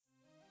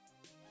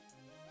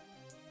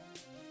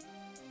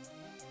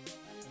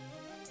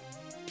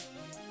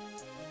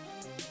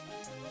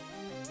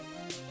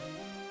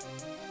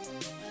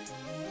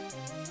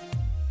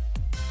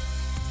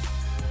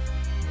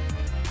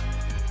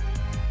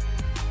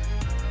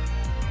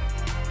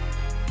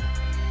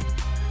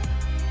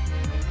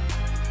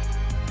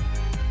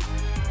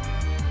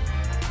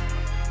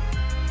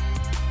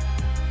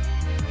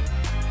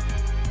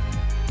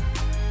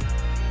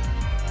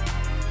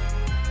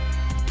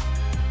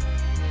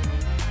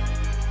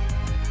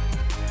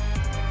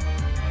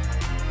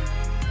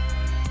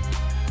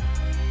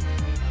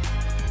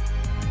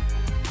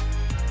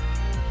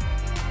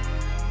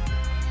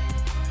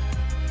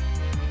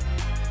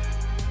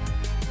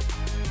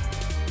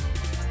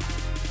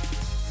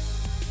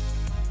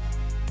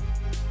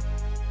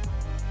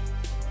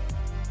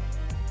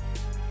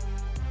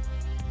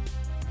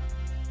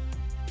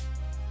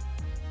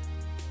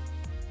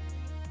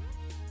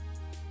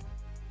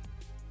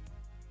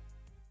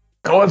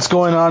What's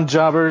going on,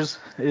 jobbers?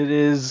 It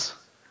is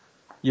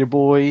your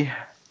boy,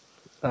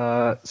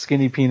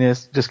 Skinny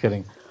Penis. Just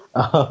kidding.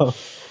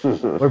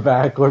 We're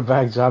back. We're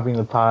back jobbing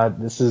the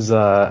pod. This is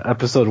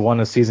episode 1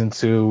 of season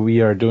 2.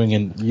 We are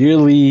doing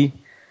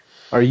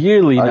our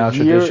yearly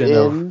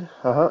tradition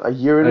of a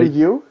year in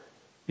review.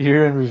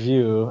 Year in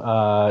review.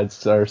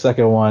 It's our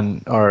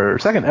second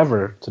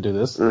ever to do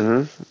this.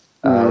 We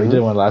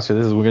did one last year.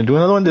 We're gonna do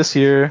another one this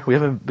year. We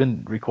haven't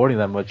been recording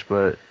that much,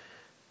 but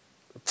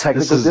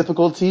technical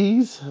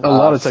difficulties. A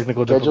lot of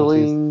technical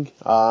scheduling,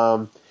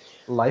 difficulties.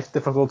 Life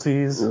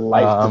difficulties.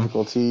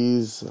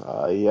 Difficulties.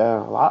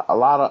 Yeah, a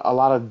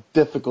lot of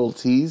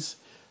difficulties.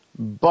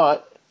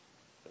 But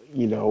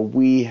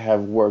we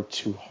have worked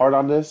too hard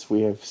on this.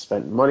 We have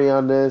spent money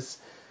on this.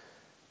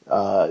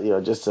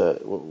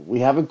 We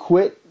haven't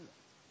quit.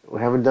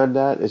 We haven't done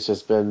that. It's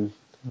just been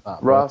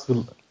rough.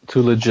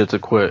 Too legit to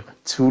quit.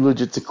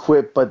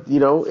 But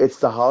it's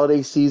the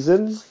holiday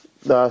season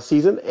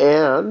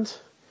and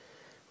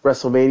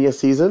WrestleMania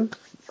season.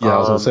 Yeah, I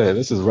was gonna say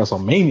this is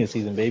WrestleMania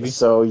season, baby.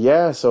 So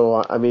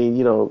I mean,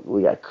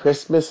 we got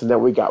Christmas and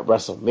then we got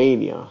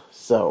WrestleMania.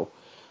 So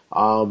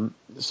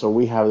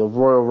we have the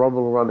Royal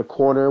Rumble around the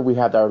corner. We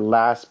had our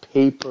last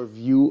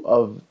pay-per-view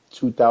of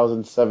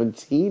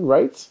 2017,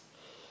 right?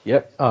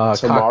 Yep.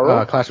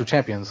 Tomorrow, Clash of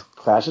Champions.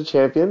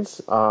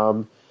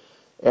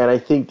 And I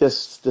think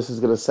this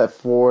is going to set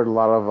forward a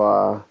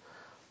lot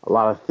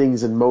of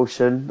things in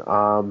motion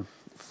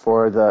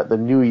for the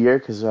new year,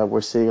 because we're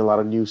seeing a lot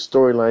of new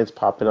storylines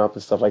popping up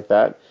and stuff like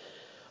that.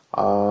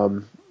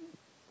 So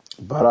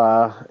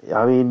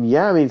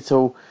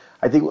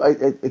I think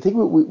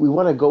we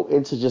want to go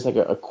into just like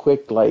a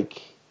quick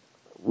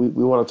we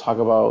want to talk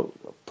about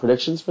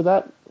predictions for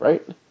that,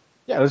 right?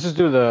 Yeah, let's just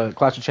do the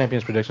Clash of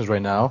Champions predictions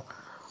right now,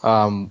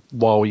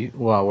 while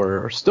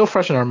we're still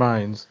fresh in our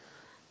minds.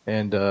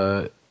 And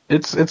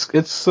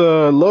it's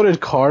a loaded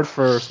card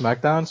for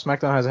SmackDown.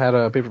 SmackDown has had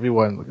a pay-per-view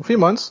a few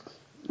months.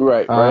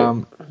 Right.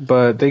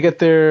 But they get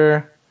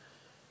their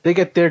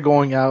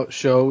going out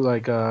show.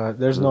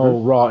 There's no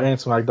Raw and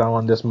SmackDown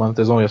one this month.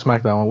 There's only a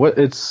SmackDown one.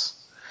 It's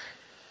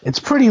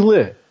pretty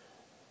lit.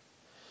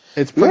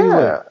 It's pretty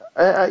lit.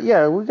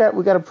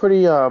 We got a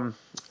pretty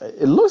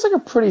it looks like a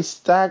pretty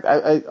stacked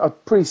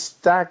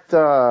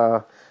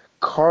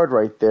card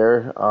right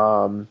there.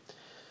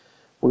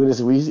 We're gonna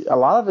see a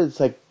lot of it's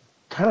like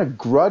kind of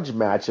grudge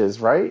matches,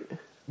 right?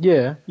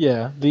 Yeah.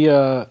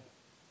 The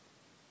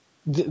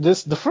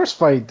first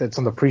fight that's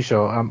on the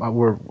pre-show,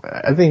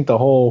 I think the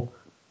whole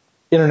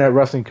internet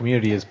wrestling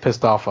community is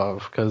pissed off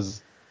of,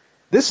 because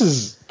this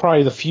is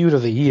probably the feud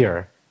of the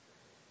year.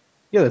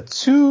 Yeah, the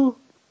two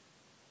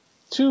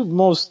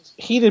most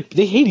heated,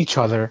 they hate each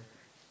other,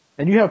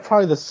 and you have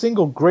probably the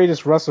single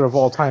greatest wrestler of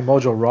all time,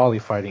 Mojo Rawley,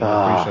 fighting in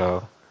the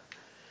pre-show.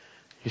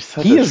 You're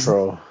such a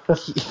troll.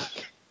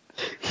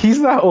 He's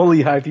not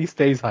only hyped, he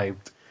stays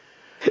hyped.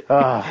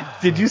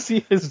 Did you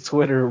see his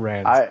Twitter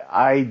rant?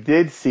 I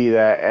did see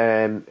that,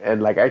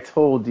 and like I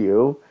told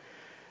you,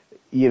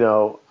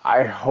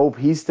 I hope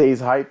he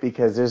stays hyped,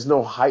 because there's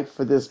no hype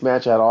for this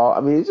match at all. I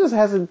mean, it just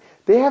hasn't.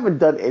 They haven't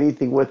done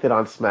anything with it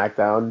on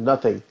SmackDown.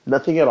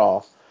 Nothing at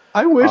all.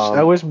 I wish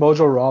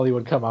Mojo Rawley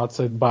would come out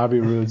to Bobby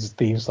Roode's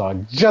theme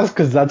song, just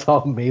because that's how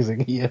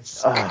amazing he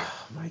is. Oh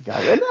my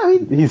god! And I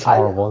mean, he's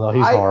horrible.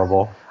 He's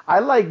horrible. I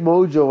like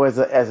Mojo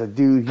as a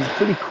dude. He's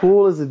pretty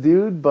cool as a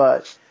dude,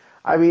 but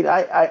I mean,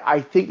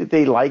 I think that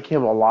they like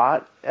him a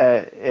lot,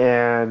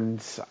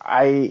 and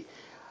I'm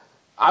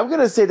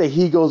gonna say that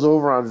he goes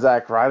over on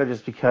Zack Ryder,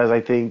 just because I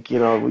think you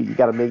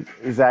got to make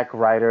Zack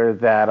Ryder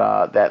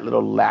that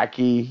little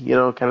lackey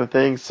kind of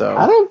thing. So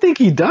I don't think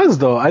he does,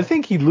 though. I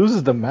think he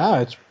loses the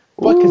match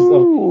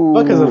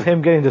because of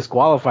him getting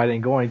disqualified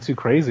and going too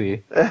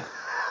crazy.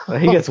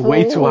 He gets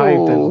way too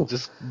hyped and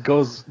just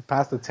goes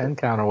past the 10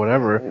 count or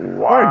whatever,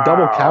 or a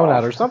double count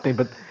out or something.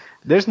 But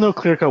there's no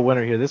clear-cut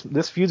winner here.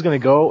 This feud's going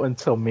to go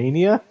until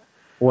Mania,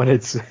 when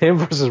it's him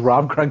versus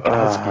Rob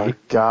Gronkowski.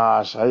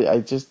 Gosh,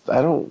 I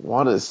don't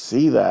want to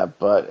see that,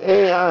 but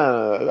hey,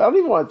 I don't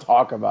even want to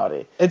talk about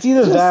it. It's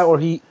either that or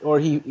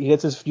he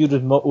gets his feud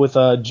with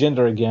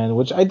Jinder again,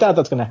 which I doubt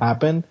that's going to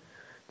happen,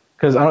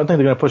 because I don't think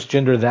they're going to push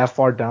Jinder that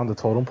far down the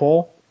totem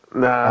pole.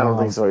 Nah, I don't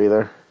think so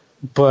either.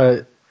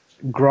 But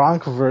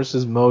Gronk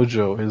versus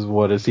Mojo is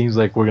what it seems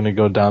like we're going to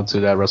go down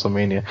to that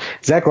WrestleMania.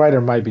 Zack Ryder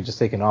might be just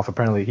taking off.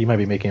 Apparently, he might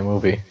be making a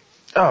movie.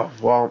 Oh,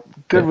 well,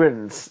 good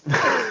riddance.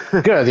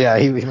 Good, yeah,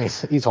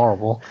 he's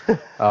horrible.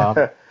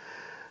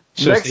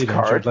 Next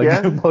card,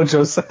 yeah.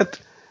 Mojo said.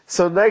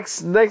 So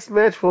next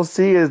match we'll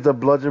see is the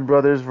Bludgeon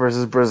Brothers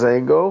versus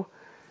Breezango.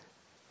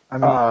 I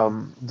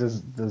mean,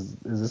 is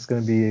this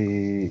going to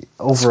be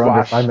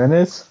under 5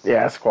 minutes?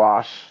 Yeah,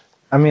 squash.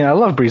 I mean, I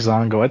love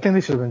Breezango. I think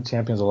they should have been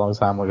champions a long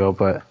time ago,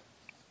 but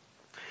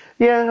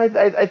yeah,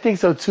 I think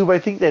so too. But I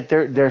think that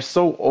they're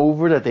so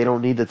over that they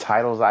don't need the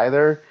titles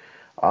either.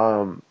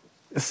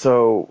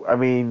 So I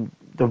mean,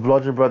 the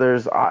Bludgeon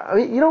Brothers. I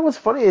mean, what's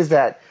funny is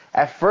that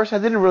at first I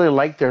didn't really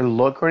like their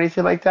look or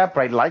anything like that,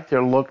 but I like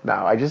their look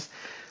now.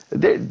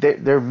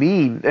 they're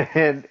mean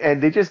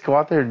and they just go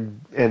out there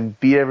and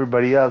beat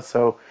everybody up.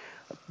 So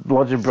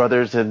Bludgeon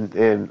Brothers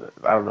in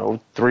I don't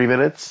know 3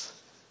 minutes.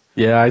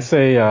 Yeah, I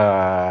say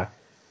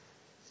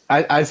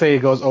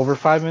it goes over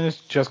 5 minutes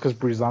just because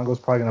Breezango's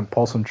probably gonna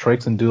pull some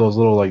tricks and do those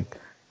little like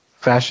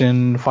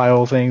fashion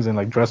file things and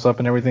like dress up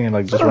and everything and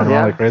like just run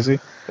around like crazy.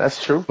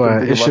 That's true.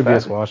 But it should be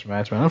a squash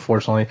match, man.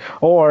 Unfortunately,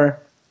 or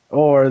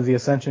the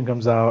Ascension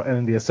comes out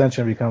and the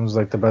Ascension becomes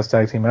like the best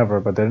tag team ever,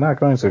 but they're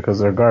not going to because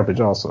they're garbage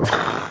also.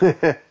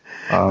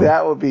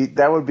 That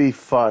would be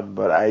fun,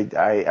 but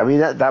I mean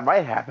that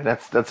might happen.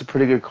 That's a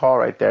pretty good call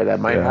right there.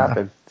 That might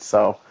happen.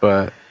 So,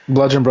 but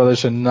Bludgeon Brothers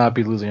should not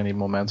be losing any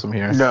momentum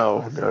here.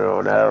 No,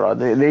 not at all.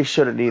 They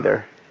shouldn't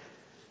either.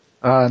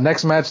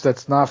 Next match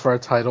that's not for a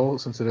title,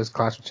 since it is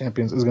Clash of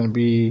Champions, is going to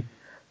be,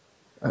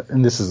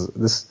 and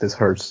this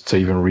hurts to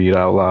even read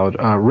out loud.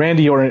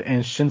 Randy Orton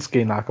and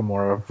Shinsuke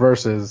Nakamura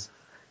versus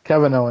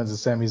Kevin Owens and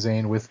Sami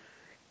Zayn with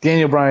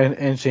Daniel Bryan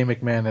and Shane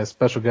McMahon as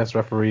special guest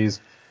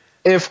referees.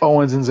 If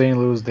Owens and Zayn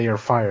lose, they are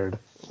fired.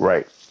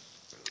 Right.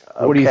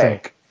 Okay. What do you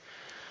think?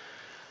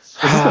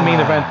 This is the main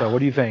event, though. What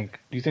do you think?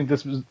 Do you think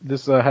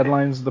this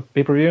headlines the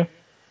pay-per-view?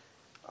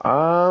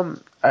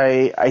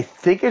 I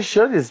think it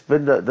should. It's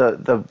been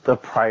the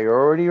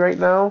priority right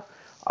now.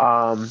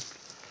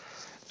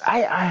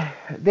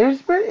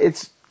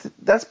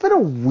 That's been a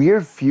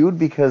weird feud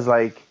because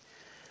like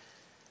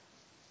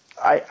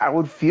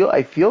I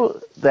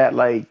feel that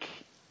like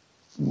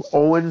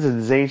Owens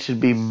and Zayn should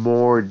be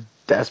more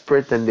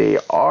desperate than they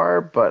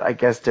are, but I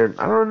guess I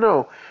don't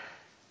know.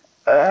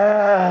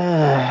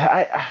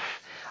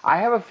 I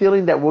have a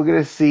feeling that we're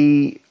gonna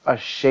see a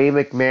Shane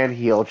McMahon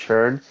heel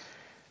turn.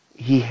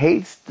 He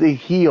hates the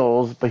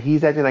heels, but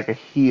he's acting like a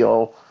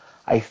heel.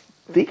 I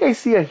think I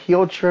see a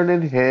heel turn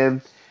in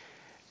him,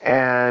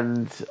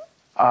 and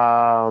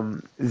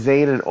Zayn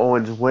and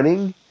Owens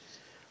winning.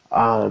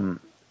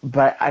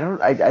 But I don't.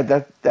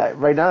 That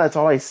right now that's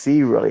all I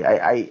see really.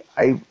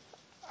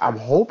 I'm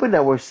hoping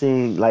that we're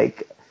seeing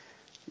like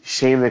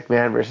Shane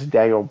McMahon versus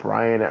Daniel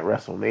Bryan at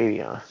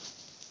WrestleMania.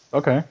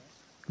 Okay.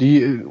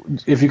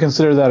 If you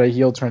consider that a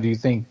heel turn, do you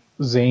think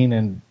Zayn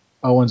and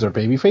Owens are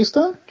babyface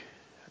then?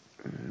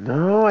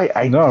 No,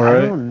 I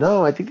don't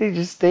know. I think they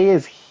just stay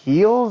as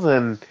heels,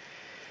 and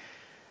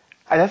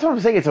that's what I'm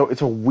saying.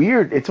 It's a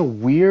weird. It's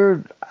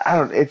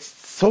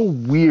so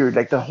weird.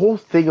 Like the whole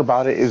thing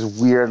about it is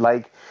weird.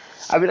 Like,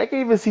 I mean, I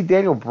can even see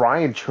Daniel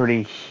Bryan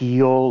turning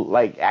heel,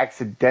 like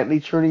accidentally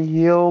turning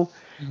heel,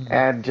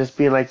 and just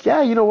being like,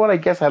 yeah, you know what? I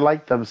guess I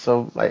like them,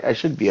 so I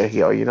should be a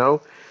heel. You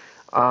know,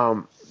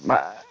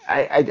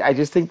 I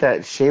just think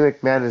that Shane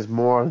McMahon is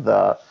more of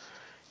the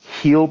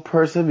heel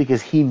person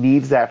because he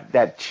needs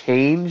that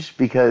change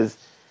because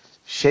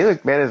Shane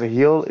McMahon as a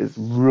heel is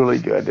really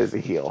good as a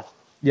heel.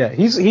 Yeah,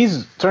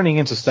 he's turning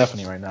into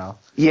Stephanie right now.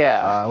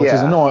 Yeah, which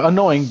is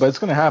annoying, but it's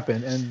going to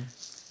happen. And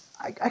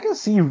I can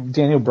see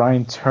Daniel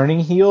Bryan turning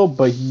heel,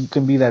 but he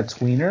can be that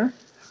tweener.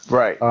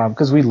 Right.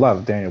 Because we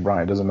love Daniel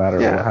Bryan. It doesn't matter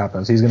what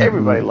happens. He's going to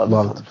be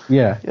loves him.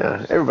 Yeah.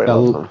 Yeah, everybody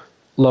loves him.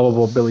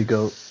 Lovable Billy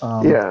Goat.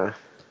 Yeah.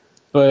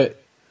 But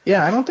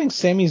yeah, I don't think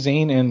Sami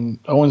Zayn and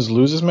Owens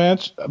lose this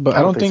match, but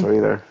I don't think so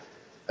either.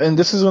 And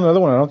this is another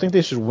one. I don't think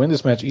they should win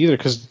this match either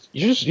because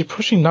you're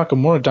pushing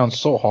Nakamura down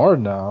so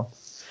hard now.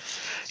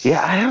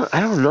 Yeah,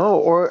 I don't know.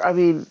 Or I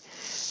mean,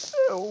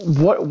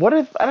 what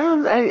if I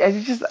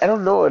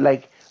don't know.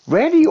 Like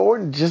Randy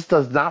Orton just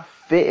does not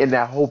fit in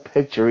that whole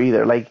picture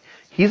either. Like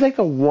he's like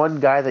the one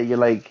guy that you're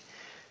like,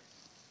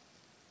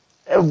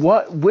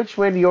 which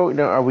Randy Orton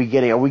are we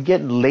getting? Are we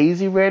getting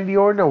lazy Randy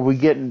Orton or are we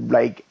getting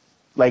like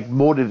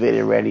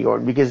motivated Randy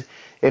Orton? Because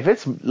if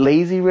it's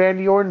lazy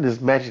Randy Orton, this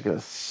match is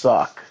gonna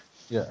suck.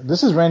 Yeah,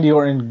 this is Randy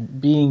Orton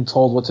being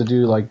told what to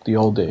do like the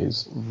old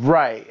days.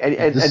 Right.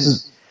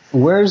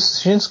 Where's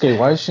Shinsuke?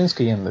 Why is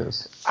Shinsuke in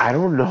this? I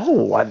don't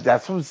know.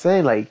 That's what I'm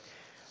saying. Like,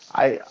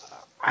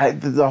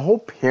 the whole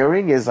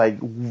pairing is like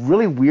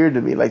really weird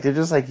to me. Like they're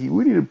just like,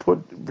 we need to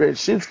put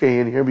Shinsuke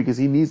in here because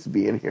he needs to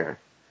be in here.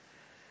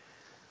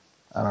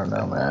 I don't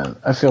know, man.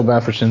 I feel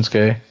bad for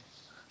Shinsuke.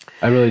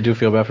 I really do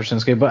feel bad for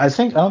Shinsuke, but I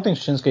don't think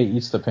Shinsuke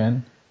eats the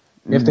pin.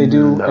 If they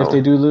do,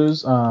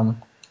 lose,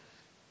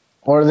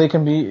 or they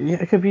can be.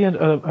 It could be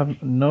a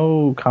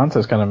no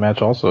contest kind of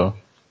match also.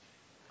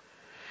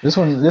 This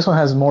one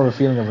has more of a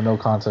feeling of a no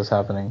contest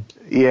happening.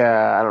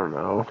 Yeah, I don't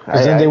know.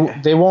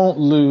 Then they won't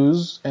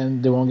lose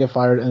and they won't get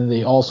fired, and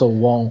they also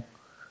won't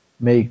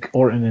make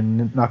Orton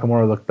and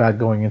Nakamura look bad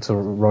going into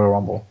Royal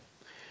Rumble.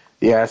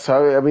 Yeah,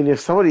 so I mean, if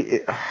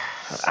somebody,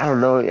 I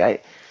don't know.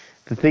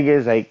 The thing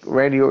is, like,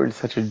 Randy Orton's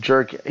such a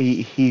jerk.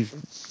 He's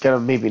gonna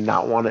maybe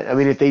not want it. I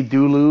mean, if they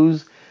do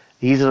lose,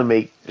 he's gonna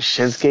make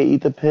Shinsuke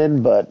eat the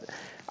pin. But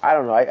I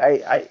don't know.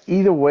 I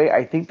either way,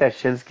 I think that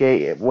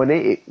Shinsuke,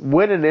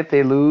 when and if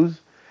they lose,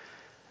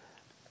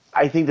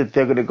 I think that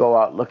they're gonna go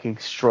out looking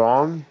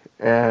strong.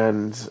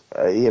 And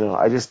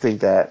I just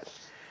think that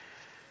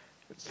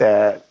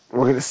we're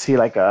gonna see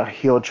like a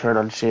heel turn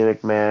on Shane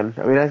McMahon.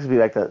 I mean, that's gonna be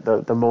like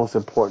the most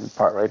important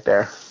part right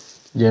there.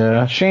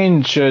 Yeah,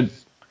 Shane should.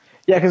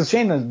 Yeah, because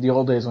Shane in the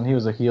old days when he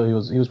was a heel, he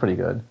was pretty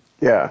good.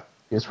 Yeah.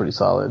 He was pretty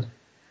solid.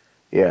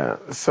 Yeah.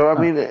 So I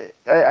mean,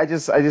 I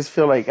just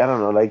feel like I don't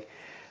know, like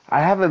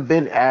I haven't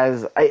been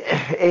as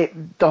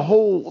the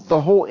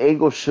whole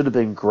angle should have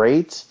been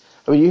great.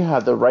 I mean, you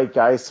have the right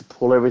guys to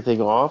pull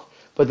everything off,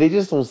 but they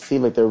just don't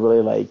seem like they're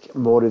really like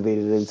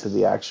motivated into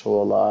the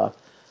actual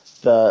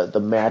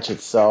the match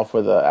itself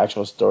or the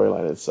actual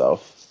storyline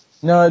itself.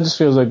 No, it just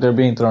feels like they're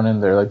being thrown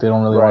in there. Like they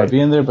don't really want Right. to be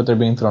in there, but they're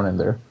being thrown in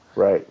there.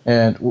 Right.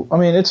 And I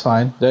mean, it's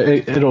fine.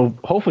 It'll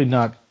hopefully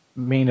not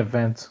main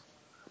event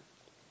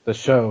the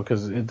show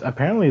because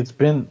apparently it's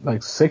been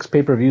like 6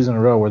 pay-per-views in a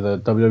row where the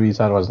WWE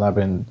title has not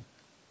been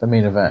the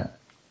main event.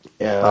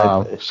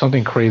 Yeah.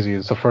 Something crazy.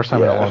 It's the first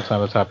time in a long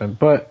time that's happened.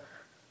 But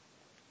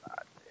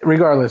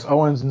regardless,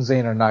 Owens and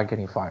Zayn are not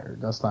getting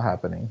fired. That's not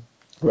happening.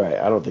 Right.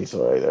 I don't think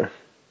so either.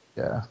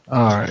 Yeah.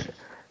 All right.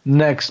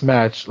 Next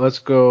match. Let's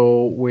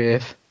go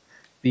with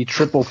the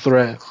triple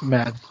threat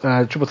match.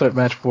 Triple threat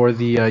match for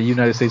the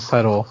United States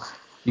title.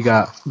 You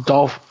got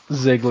Dolph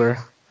Ziggler,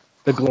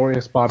 the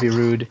glorious Bobby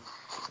Roode,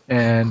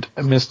 and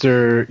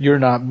Mr. You're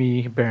Not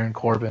Me, Baron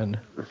Corbin.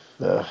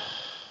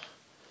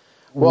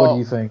 What do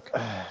you think?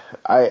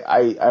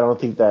 I don't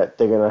think that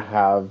they're gonna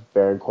have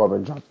Baron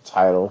Corbin drop the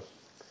title.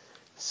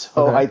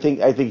 So okay. I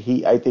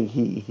think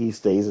he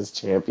stays as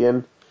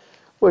champion,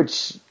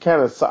 which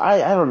kind of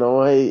I don't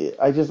know.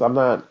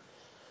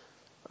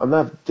 I'm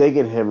not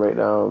digging him right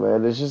now,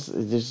 man. There's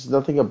just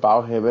nothing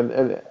about him,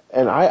 and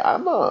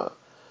I'm a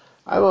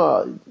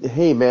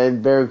hey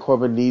man, Baron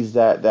Corbin needs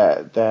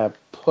that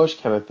push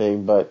kind of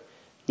thing, but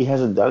he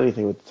hasn't done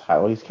anything with the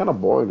title. He's kind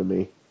of boring to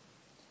me.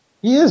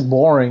 He is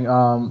boring.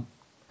 I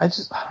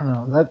don't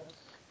know that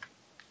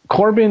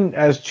Corbin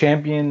as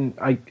champion.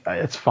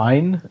 It's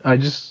fine.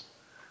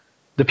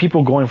 The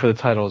people going for the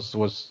titles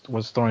was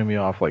throwing me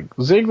off. Like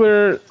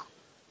Ziggler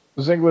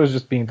is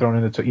just being thrown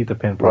in there to eat the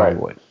pin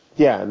probably. Right.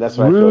 Yeah, and that's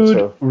what I feel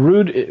too.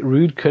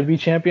 Roode could be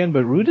champion,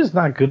 but Roode is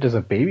not good as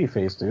a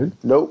babyface, dude.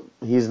 Nope,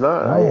 he's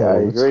not. No, I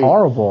agree. It's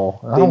horrible.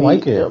 I don't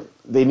like it.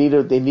 They need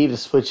to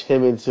switch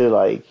him into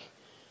like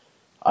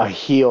a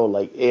heel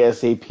like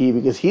ASAP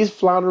because he's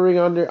floundering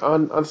on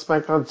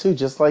SmackDown too,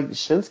 just like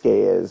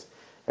Shinsuke is,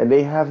 and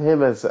they have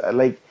him as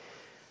like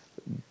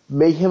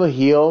make him a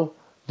heel,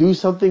 do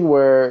something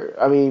where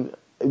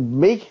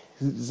make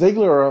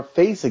Ziggler a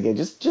face again.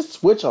 Just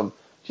switch him.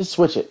 Just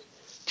switch it.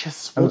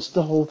 Just switch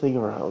the whole thing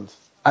around.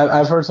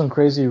 I've heard some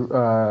crazy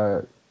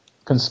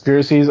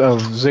conspiracies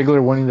of Ziggler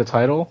winning the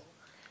title,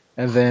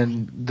 and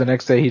then the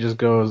next day he just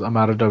goes, "I'm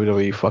out of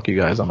WWE. Fuck you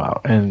guys. I'm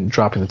out," and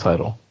dropping the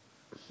title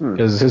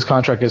because his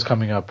contract is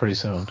coming up pretty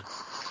soon.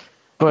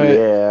 But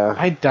yeah.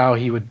 I doubt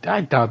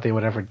they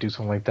would ever do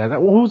something like that.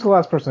 Who's the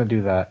last person to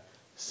do that?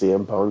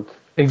 CM Punk.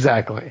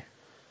 Exactly.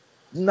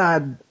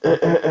 Not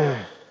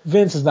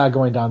Vince is not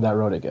going down that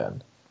road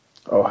again.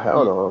 Oh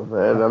hell no,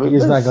 man!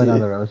 He's not going down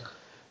the road.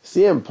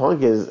 CM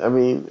Punk is,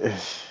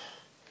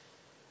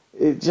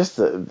 it just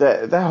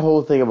that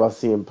whole thing about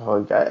CM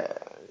Punk,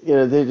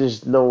 there's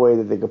just no way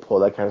that they could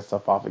pull that kind of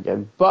stuff off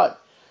again. But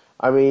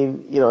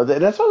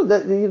that's all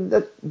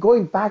that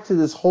going back to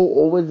this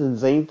whole Owens and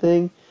Zayn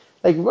thing.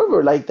 Like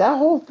remember, like that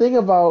whole thing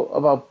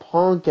about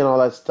Punk and all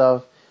that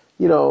stuff.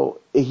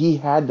 He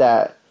had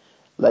that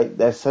like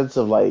that sense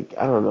of like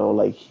I don't know,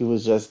 like he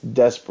was just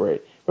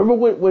desperate.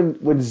 Remember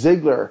when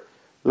Ziggler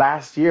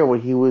last year when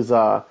he was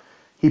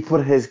he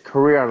put his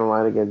career on the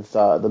line against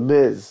The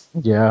Miz.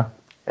 Yeah.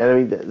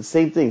 And the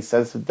same thing,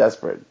 sense of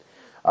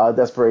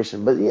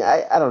desperation. But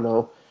yeah, I don't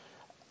know.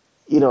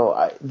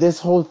 This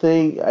whole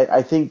thing,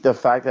 I think the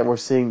fact that we're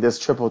seeing this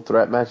triple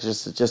threat match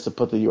just to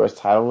put the U.S.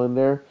 title in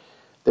there,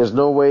 there's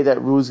no way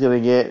that Rude's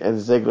going to get and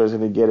Ziggler's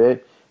going to get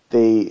it.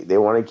 They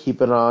want to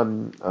keep it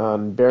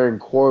on Baron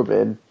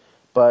Corbin,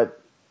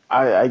 but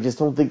I just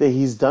don't think that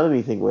he's done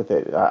anything with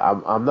it.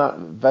 I'm not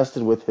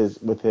vested with his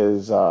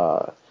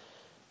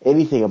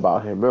anything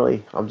about him,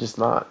 really. I'm just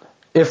not.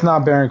 If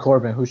not Baron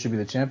Corbin, who should be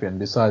the champion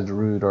besides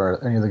Rude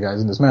or any of the guys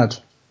in this match?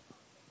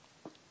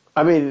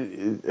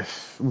 Rude,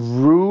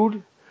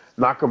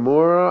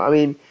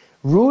 Nakamura.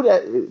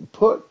 Rude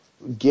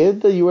give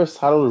the U.S.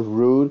 title to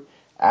Rude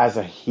as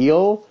a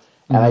heel,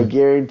 and I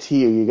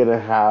guarantee you're gonna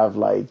have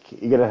an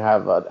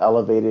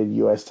elevated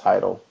U.S.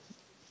 title.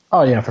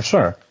 Oh yeah, for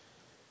sure,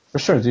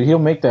 dude. He'll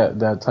make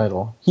that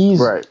title. He's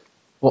right.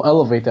 Will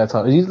elevate that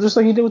title. Just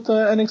like he did with the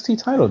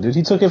NXT title, dude.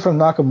 He took it from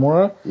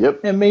Nakamura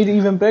and made it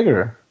even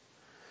bigger.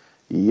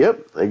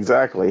 Yep,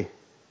 exactly.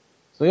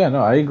 So, yeah,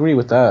 no, I agree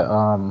with that.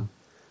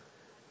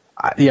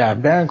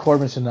 Baron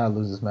Corbin should not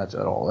lose this match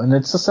at all. And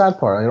it's the sad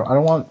part. I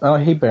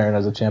don't hate Baron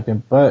as a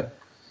champion, but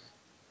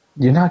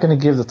you're not going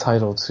to give the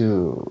title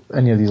to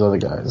any of these other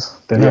guys.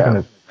 They're not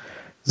going to.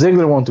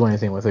 Ziggler won't do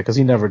anything with it because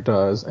he never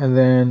does. And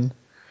then,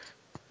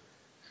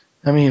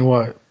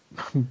 what?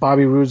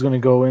 Bobby Roode's going to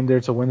go in there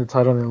to win the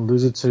title and then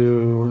lose it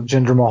to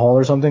Jinder Mahal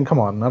or something? Come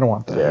on, I don't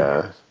want that.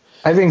 Yeah.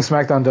 I think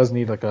SmackDown does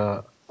need like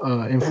a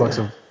influx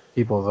of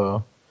people,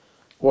 though.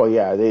 Well,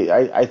 yeah,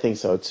 I think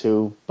so,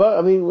 too.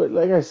 But,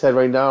 like I said,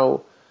 right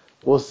now,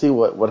 we'll see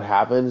what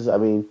happens.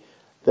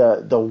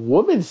 the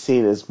women's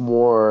scene is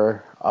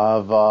more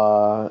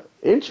of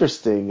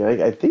interesting.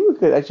 I think we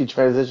could actually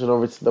transition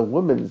over to the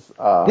women's.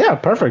 Yeah,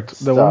 perfect. The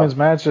stuff. women's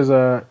match is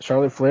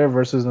Charlotte Flair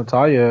versus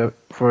Natalya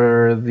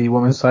for the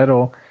women's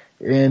title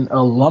in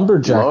a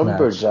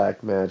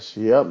lumberjack match.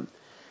 Yep.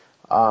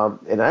 And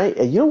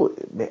you know,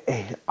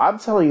 I'm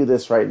telling you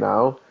this right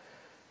now.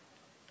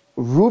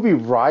 Ruby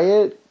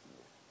Riott,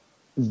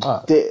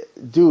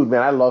 dude,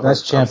 man, I love her.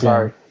 That's champion. I'm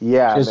sorry.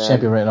 Yeah, she's man.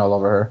 champion written all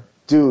over her.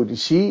 Dude,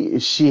 she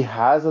has she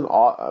has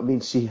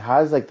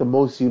like the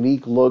most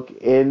unique look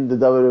in the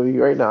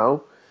WWE right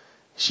now.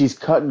 She's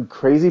cutting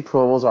crazy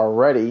promos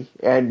already,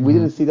 and we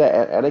didn't see that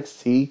at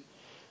NXT.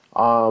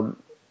 I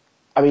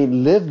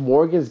mean, Liv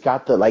Morgan's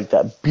got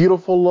that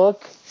beautiful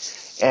look,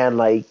 and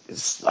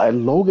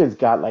Logan's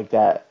got like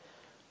that.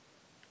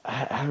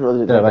 I don't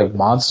know. That like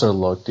monster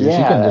look, dude. Yeah.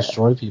 She can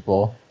destroy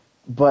people.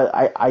 But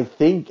I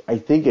think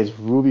it's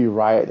Ruby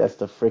Riott that's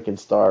the freaking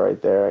star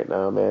right there right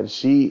now, man.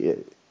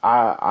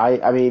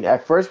 I mean,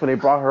 at first when they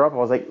brought her up, I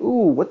was like,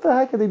 ooh, what the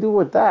heck are they doing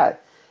with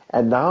that?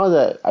 And now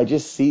that I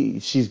just see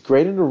she's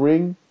great in the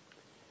ring,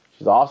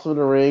 she's awesome in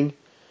the ring,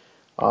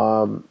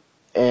 and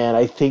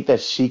I think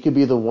that she could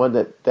be the one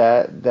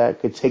that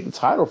could take the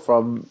title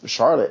from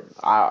Charlotte,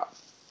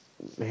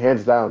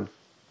 hands down.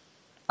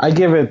 I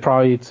give it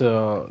probably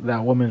to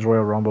that women's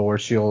Royal Rumble where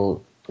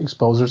she'll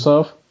expose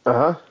herself.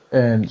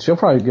 And she'll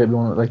probably get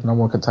one number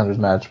one contenders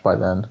match by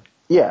then.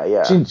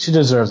 Yeah. She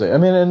deserves it. I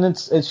mean, and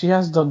she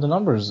has the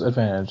numbers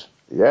advantage.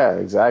 Yeah,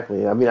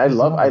 exactly. I mean, I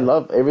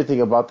love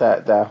everything about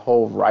that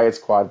whole Riot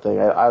Squad thing.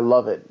 I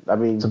love it. I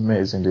mean, it's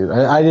amazing, dude.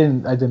 I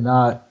did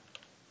not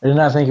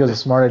think it was a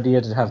smart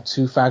idea to have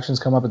two factions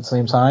come up at the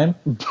same time.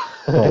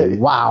 But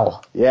wow.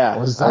 Yeah.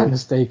 Was I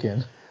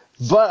mistaken?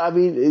 But I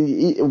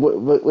mean,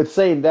 with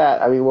saying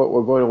that, I mean,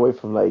 we're going away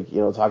from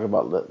talking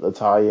about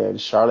Natalya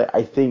and Charlotte.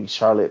 I think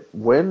Charlotte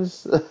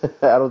wins.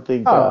 I don't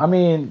think. I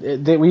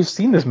mean, we've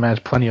seen this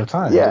match plenty of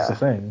times. Yeah, that's the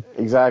thing.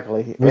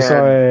 Exactly. We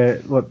saw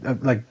it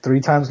like 3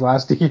 times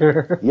last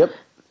year. Yep.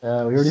 We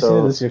already seen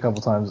it this year a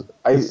couple times.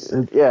 It's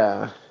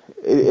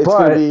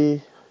gonna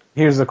be.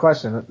 Here's the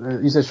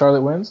question: you said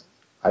Charlotte wins?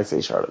 I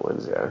say Charlotte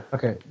wins. Yeah.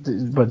 Okay,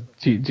 but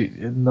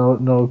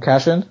no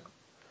cash in.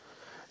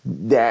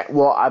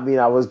 I mean,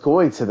 I was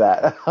going to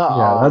that.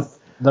 Yeah,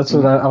 that's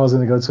what I was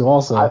going to go to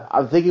also.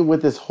 I'm thinking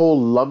with this whole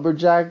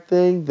lumberjack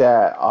thing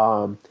that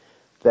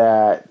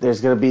there's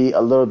going to be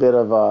a little bit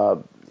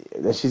of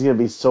that she's going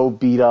to be so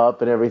beat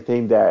up and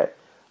everything that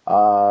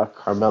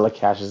Carmella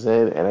cashes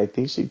in, and I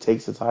think she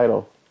takes the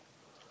title.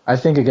 I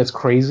think it gets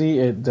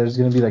crazy. There's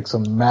going to be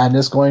some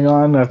madness going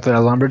on after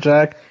a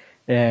lumberjack.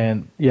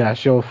 And yeah,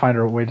 she'll find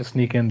her way to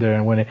sneak in there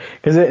and win it.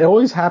 Because it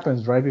always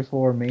happens right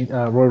before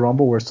Royal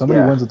Rumble where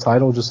somebody wins a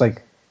title just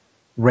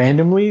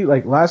randomly.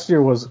 Like last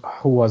year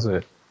who was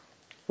it?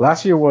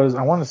 Last year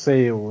I want to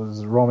say it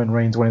was Roman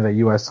Reigns winning the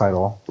U.S.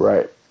 title.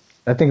 Right.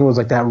 I think it was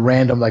that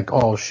random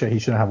oh shit, he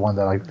shouldn't have won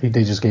that.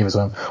 They just gave it to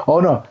him. Oh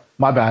no,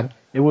 my bad.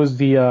 It was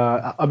the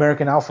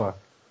American Alpha.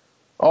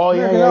 Oh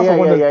yeah.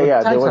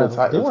 They weren't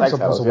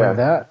supposed to win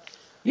that.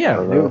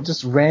 Yeah, they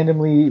just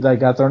randomly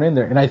got thrown in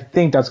there, and I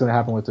think that's going to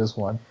happen with this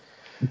one.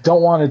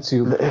 Don't want it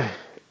to.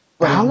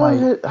 But how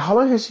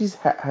long has she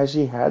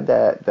had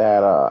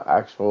that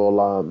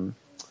actual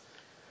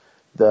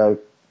the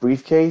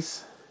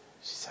briefcase?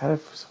 She's had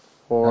it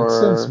for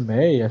since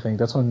May, I think.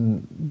 That's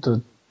when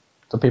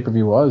the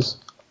pay-per-view was.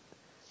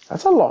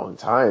 That's a long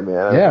time,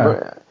 man.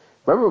 Yeah.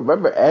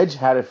 Remember Edge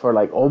had it for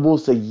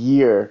almost a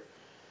year.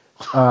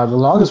 The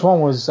longest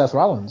one was Seth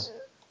Rollins.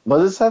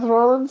 Was it Seth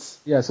Rollins?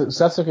 Yeah, so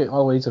Seth took it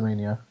all the way to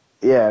Mania.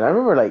 Yeah, and I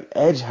remember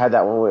Edge had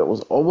that one where it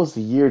was almost a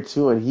year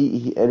too, and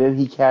then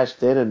he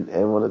cashed in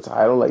and won the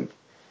title.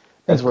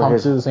 That's where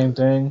Punk did the same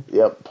thing.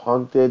 Yep,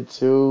 Punk did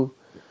too.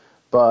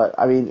 But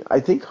I mean,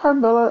 I think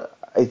Carmella,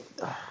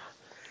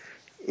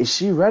 is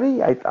she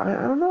ready? I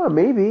don't know.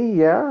 Maybe,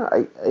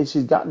 yeah.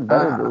 She's gotten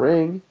better in the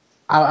ring.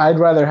 I'd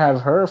rather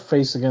have her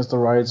face against the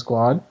Riot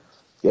Squad.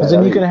 Because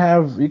then you can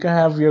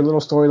have your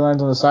little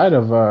storylines on the side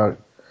of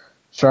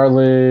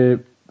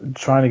Charlotte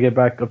trying to get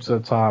back up to the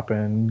top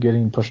and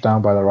getting pushed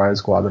down by the Riot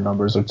Squad. The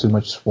numbers are too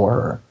much for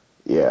her.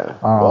 Yeah,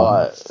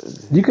 but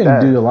you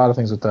can do a lot of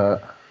things with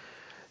that.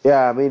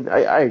 Yeah, I mean,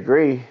 I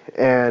agree,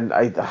 and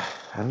I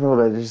don't know,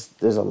 man.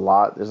 There's a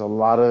lot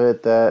of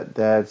it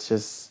that's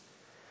just,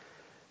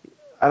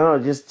 I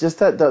don't know, just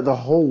that the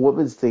whole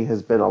women's thing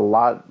has been a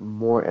lot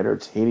more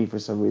entertaining for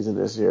some reason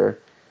this year.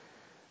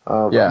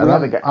 I'm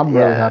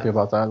really happy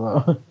about that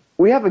though.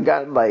 We haven't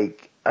gotten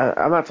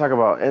I'm not talking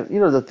about, and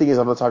the thing is,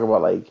 I'm not talking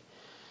about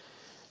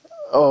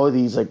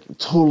these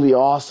totally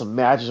awesome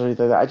matches or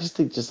anything like that. I just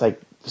think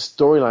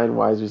storyline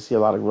wise, we see a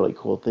lot of really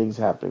cool things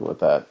happening with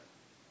that.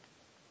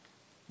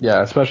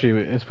 Yeah,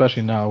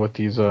 especially now with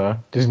these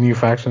new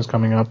factions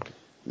coming up.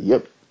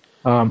 Yep.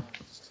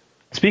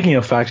 Speaking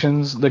of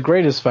factions, the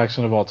greatest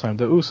faction of all time,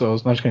 the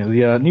Usos, not just kidding,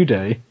 the New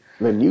Day,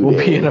 will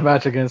be in a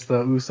match against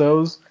the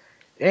Usos,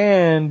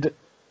 and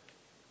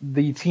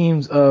the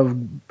teams of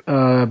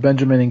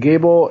Benjamin and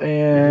Gable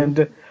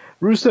and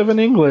Rusev and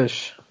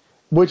English.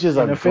 which is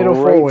in a a fatal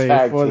great four-way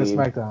tag for the team.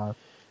 SmackDown.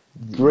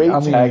 Great I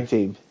mean, tag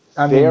team.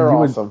 I mean, They're you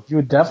awesome.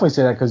 would definitely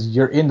say that because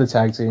you're in the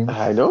tag team.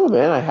 I know,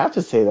 man. I have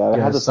to say that. You I had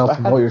gotta to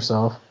self-promote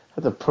yourself.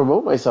 have to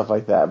promote myself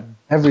like that.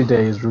 Every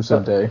day is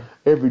Rusev Day.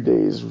 Every day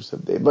is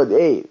Rusev Day. But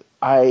hey,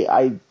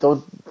 I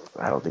don't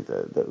think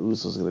the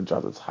Usos gonna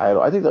drop the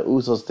title. I think the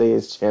Usos stay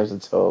as champs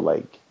until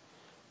like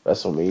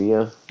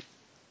WrestleMania.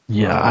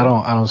 Yeah, I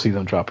don't see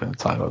them dropping the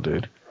title,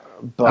 dude.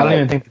 But I don't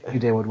even think the New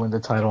Day would win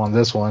the title on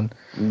this one.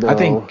 No. I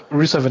think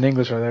Rusev and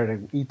English are there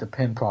to eat the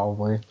pin,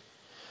 probably.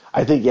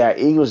 I think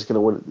English is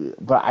gonna win,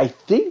 but I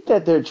think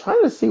that they're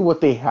trying to see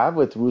what they have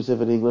with Rusev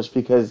and English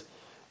because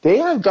they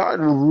have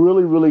gotten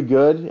really, really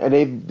good, and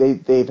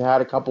they've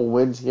had a couple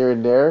wins here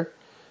and there,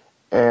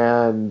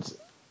 and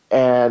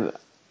they're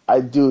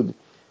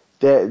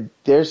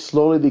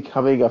slowly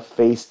becoming a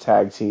face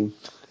tag team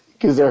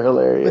because they're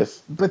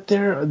hilarious. But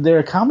they're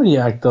a comedy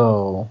act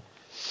though.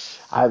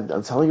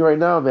 I'm telling you right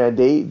now, man.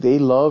 They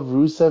love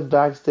Rusev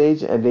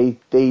backstage, and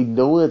they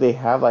know that they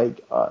have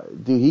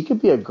dude. He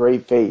could be a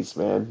great face,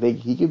 man.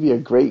 He could be a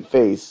great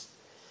face.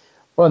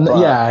 Well,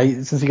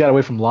 since he got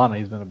away from Lana,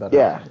 he's been a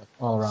better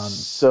all around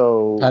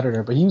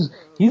competitor. But he's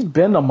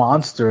been a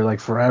monster like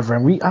forever,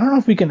 and I don't know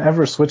if we can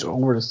ever switch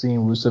over to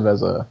seeing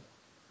Rusev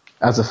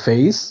as a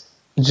face,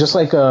 just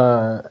like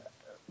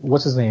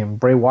what's his name,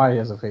 Bray Wyatt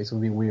as a face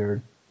would be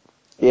weird.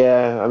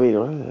 Yeah, I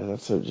mean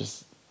that's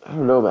just. I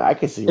don't know, man. I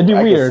can see. It'd be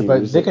weird,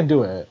 but Rusev. They can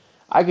do it.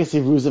 I can see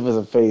Rusev as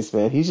a face,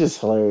 man. He's just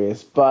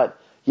hilarious. But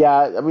yeah,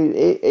 I mean,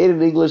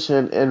 Aiden English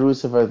and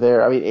Rusev are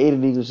there. I mean,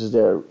 Aiden English is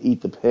there to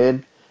eat the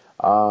pin.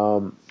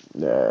 Usos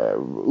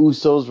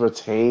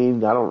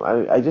retained.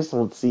 I just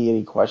don't see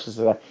any questions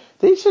to that.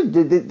 They should.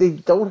 They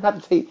don't have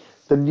to take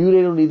the New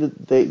Day.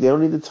 They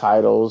don't need the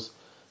titles.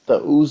 The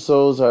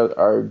Usos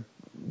are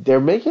they're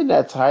making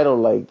that title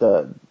like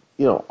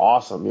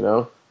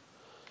awesome.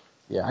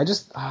 Yeah, I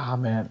just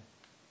man.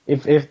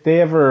 If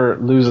they ever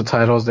lose the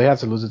titles, they have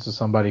to lose it to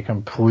somebody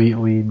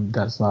completely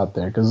that's not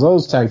there because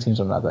those tag teams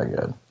are not that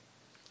good.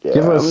 Yeah,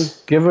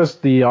 give us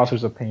the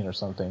Authors of Pain or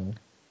something.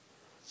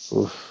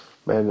 Oof,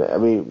 man. I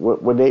mean,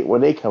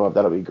 when they come up,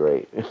 that'll be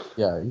great.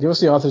 Yeah, give us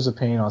the Authors of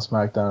Pain on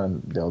SmackDown,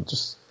 and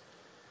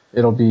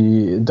it'll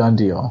be a done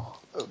deal.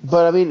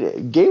 But I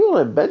mean, Gable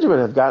and Benjamin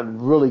have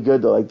gotten really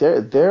good though. Like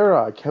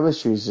their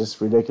chemistry is just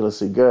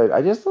ridiculously good.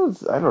 I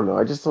don't know.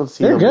 I just don't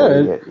see They're them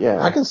winning good. it.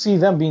 Yeah, I can see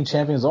them being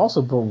champions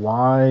also, but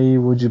why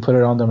would you put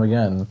it on them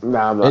again?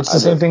 Nah, I'm not. It's the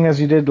same thing as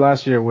you did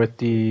last year with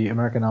the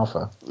American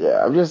Alpha.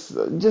 Yeah, I'm just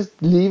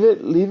leave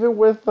it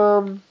with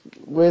the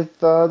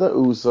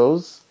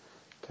Usos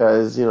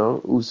because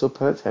Uso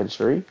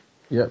Penitentiary.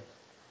 Yep.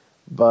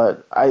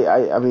 But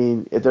I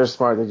mean, if they're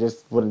smart, they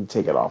just wouldn't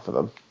take it off of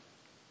them.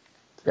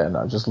 Yeah,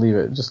 no, just leave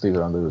it. Just leave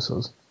it on the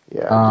Usos.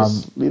 Yeah,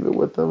 just leave it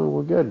with them, and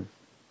we're good.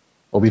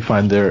 We'll be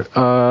fine there.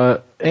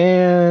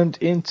 And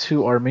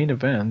into our main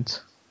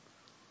event,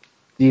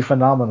 the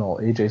phenomenal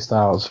AJ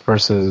Styles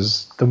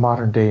versus the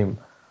modern day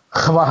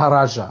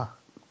Maharaja.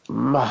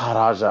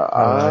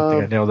 I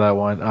think I nailed that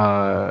one.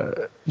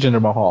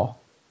 Jinder Mahal.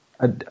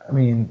 I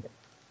mean,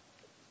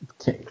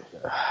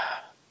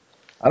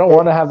 I don't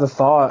want to have the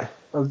thought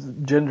of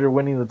Jinder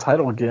winning the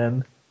title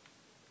again.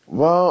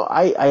 Well,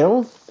 I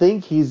don't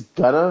think he's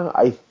gonna.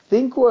 I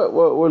think what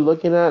we're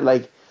looking at,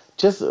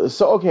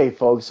 okay,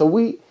 folks.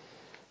 So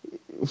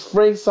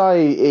Frank saw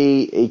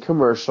a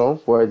commercial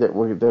where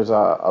there's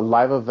a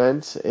live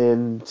event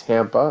in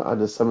Tampa on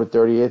December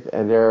 30th,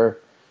 and they're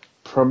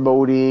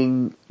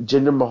promoting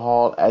Jinder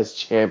Mahal as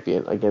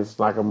champion against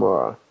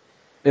Nakamura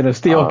in a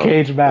steel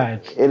cage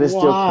match.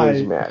 Steel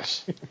cage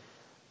match,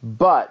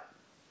 but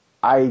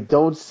I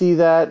don't see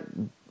that.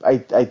 I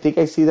think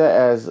I see that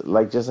as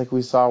just like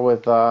we saw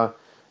with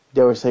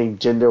they were saying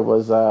Jinder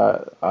was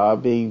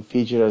being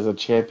featured as a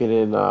champion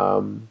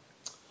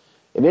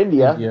in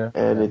India,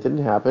 and it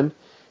didn't happen.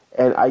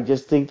 And I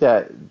just think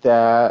that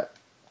the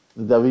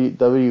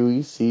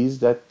WWE sees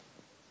that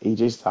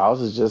AJ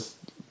Styles is just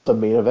the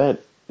main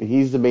event.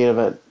 He's the main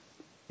event.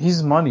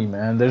 He's money,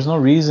 man. There's no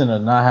reason to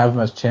not have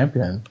him as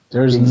champion.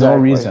 There's no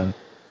reason.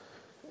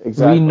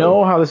 Exactly. We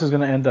know how this is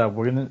going to end up.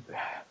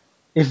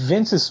 If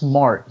Vince is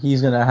smart,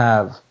 he's going to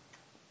have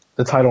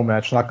the title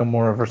match,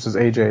 Nakamura versus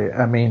AJ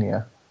at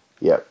Mania.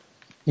 Yep.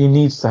 He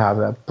needs to have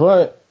that.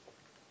 But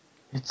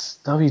it's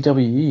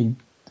WWE.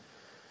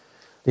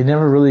 They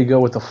never really go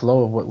with the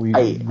flow of what we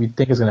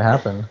think is going to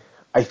happen.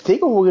 I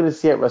think what we're going to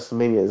see at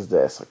WrestleMania is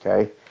this,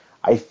 okay?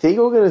 I think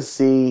we're going to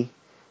see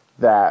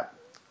that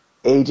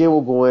AJ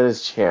will go in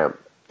as champ,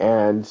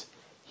 and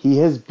he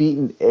has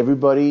beaten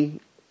everybody,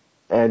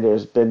 and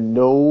there's been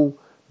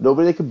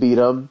nobody that could beat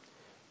him,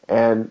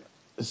 and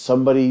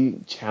somebody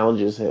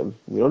challenges him.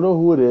 We don't know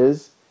who it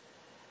is,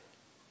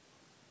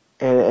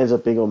 and it ends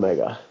up being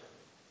Omega.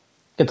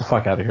 Get the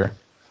fuck out of here.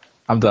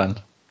 I'm done.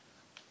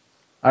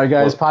 All right,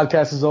 guys,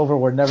 podcast is over.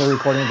 We're never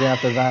recording again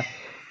after that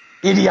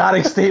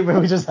idiotic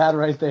statement we just had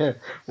right there.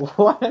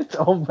 What?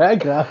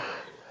 Omega?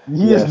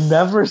 He is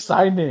never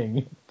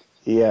signing.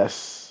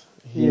 Yes.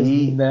 He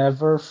is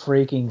never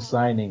freaking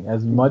signing.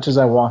 As much as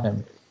I want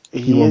him,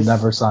 he will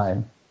never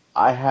sign.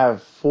 I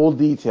have full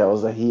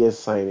details that he is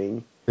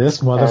signing.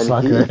 This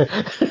motherfucker.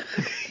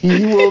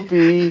 He will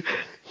be.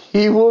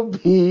 He will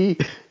be.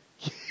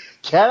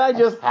 Can I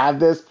just have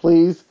this,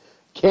 please?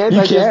 Can't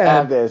I just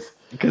have this?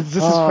 Because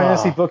this is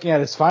fantasy booking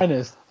at its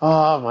finest.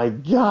 Oh my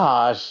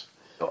gosh!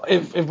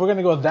 If we're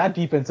gonna go that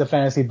deep into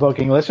fantasy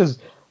booking, let's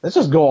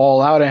just go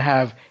all out and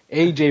have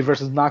AJ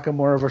versus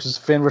Nakamura versus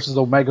Finn versus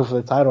Omega for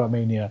the title at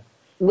Mania.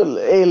 Well,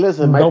 hey,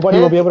 listen, nobody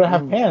will be able to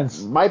have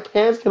pants. My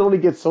pants can only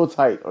get so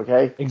tight,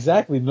 okay?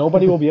 Exactly.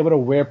 Nobody will be able to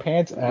wear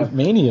pants at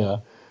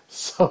Mania.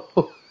 So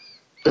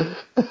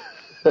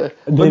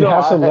they'd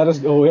have to let us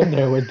go in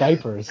there with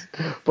diapers.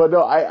 But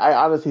no,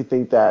 I honestly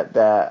think that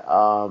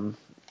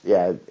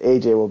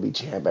AJ will be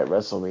champ at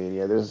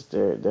WrestleMania.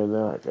 They're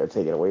not gonna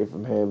take it away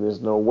from him.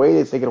 There's no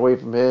way they take it away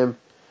from him.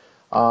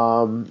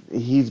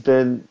 He's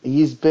been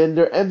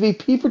their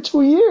MVP for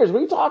 2 years. What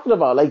are you talking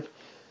about? Like,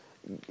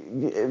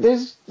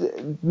 there's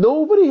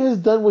nobody has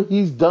done what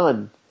he's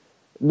done.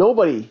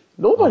 Nobody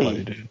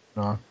did.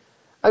 No.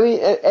 I mean,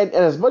 and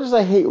as much as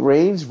I hate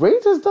Reigns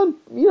has done.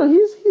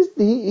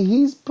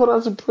 He's put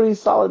on some pretty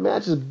solid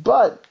matches,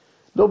 but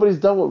nobody's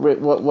done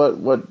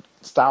what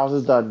Styles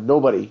has done.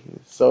 Nobody.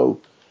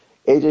 So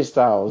AJ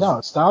Styles.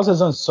 No, Styles has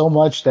done so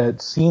much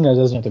that Cena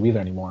doesn't have to be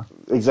there anymore.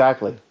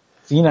 Exactly.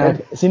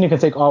 Cena can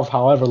take off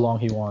however long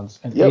he wants,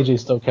 and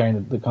AJ's still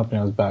carrying the company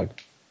on his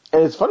back.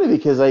 And it's funny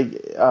because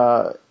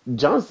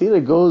John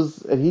Cena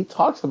goes and he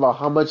talks about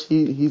how much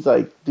he's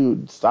like,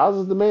 dude, Styles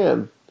is the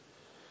man.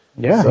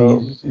 Yeah,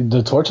 so,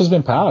 the torch has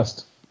been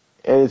passed.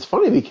 And it's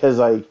funny because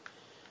I'm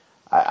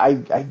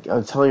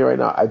telling you right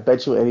now, I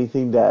bet you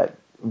anything that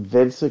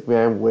Vince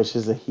McMahon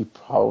wishes that he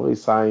probably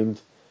signed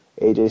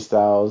AJ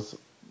Styles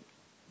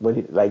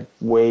when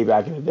way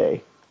back in the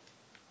day.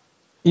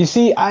 You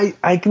see,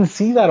 I can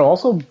see that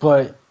also,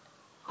 but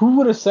who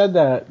would have said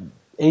that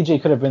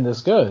AJ could have been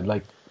this good?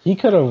 Like, he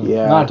could have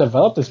not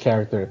developed this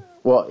character.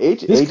 Well,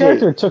 this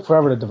character took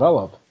forever to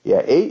develop.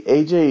 Yeah,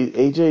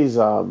 AJ's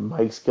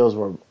mic skills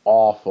were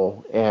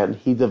awful, and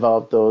he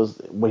developed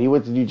those when he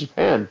went to New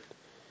Japan.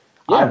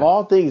 Yeah. Out of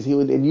all things,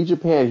 in New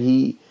Japan,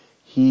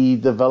 he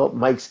developed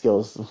mic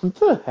skills. What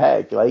the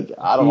heck? Like,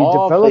 out of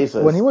all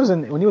places. When he was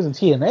in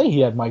TNA,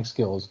 he had mic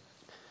skills.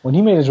 When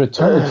he made his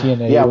return to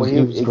TNA, he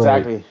was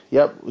exactly. Great.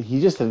 Yep, he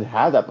just didn't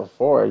have that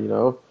before,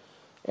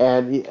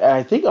 And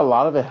I think a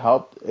lot of it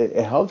helped.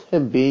 It helped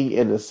him being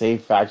in the same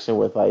faction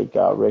with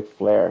Ric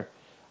Flair.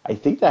 I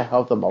think that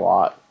helped him a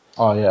lot.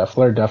 Oh yeah,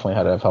 Flair definitely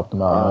had to have helped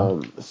him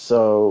out.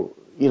 So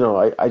I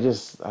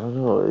don't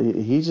know.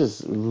 He's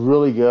just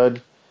really good,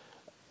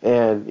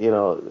 and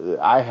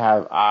I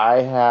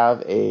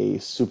have a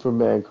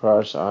Superman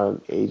crush on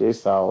AJ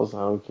Styles. I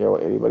don't care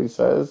what anybody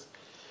says.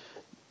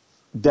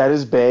 That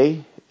is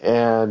Bay,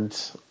 and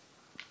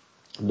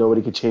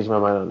nobody could change my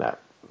mind on that.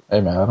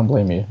 Hey man, I don't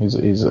blame you.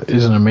 He's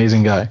an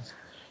amazing guy.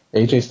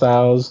 AJ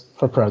Styles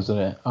for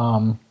president.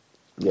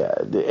 Yeah,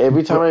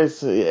 every time I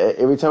see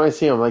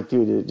him, I'm like,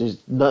 dude,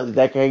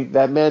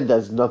 that man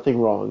does nothing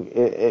wrong.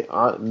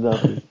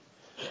 Nothing.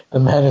 The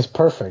man is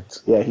perfect.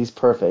 Yeah, he's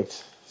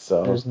perfect.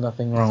 So there's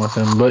nothing wrong with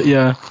him. But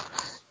yeah,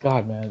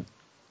 God, man,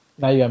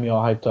 now you got me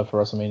all hyped up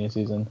for WrestleMania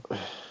season.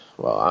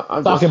 Well,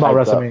 I'm talking about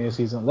WrestleMania up.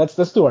 season. Let's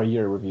do our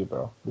year review,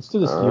 bro. Let's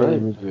do this yearly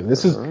review.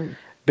 This has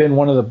been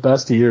one of the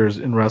best years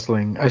in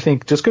wrestling. I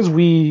think just because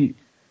we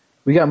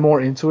got more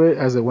into it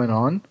as it went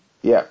on.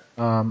 Yeah.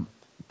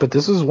 But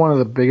this is one of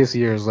the biggest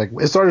years. Like,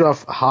 it started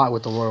off hot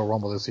with the Royal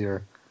Rumble this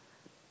year.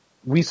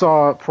 We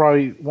saw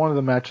probably one of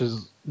the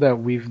matches that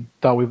we've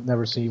thought we've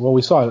never seen. Well,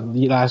 we saw it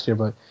last year,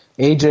 but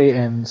AJ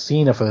and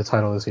Cena for the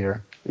title this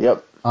year.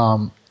 Yep.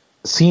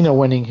 Cena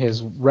winning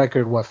his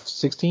record,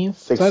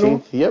 16th title?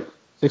 16th, yep.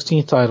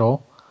 16th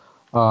title.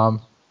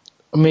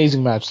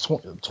 Amazing match.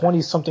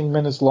 20-something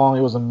minutes long.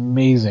 It was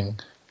amazing.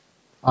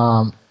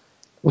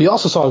 We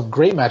also saw a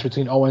great match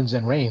between Owens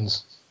and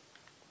Reigns.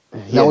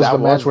 That was the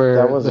match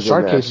where the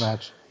Shark Cage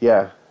match.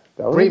 Yeah,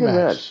 that was great a good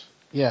match.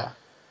 Yeah.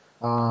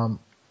 And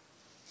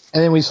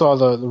then we saw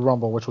the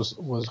Rumble, which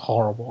was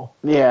horrible.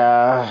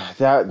 Yeah,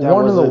 that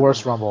one of the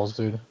worst Rumbles,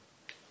 dude.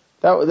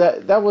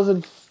 That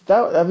wasn't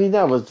that. I mean,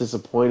 that was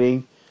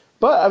disappointing.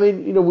 But I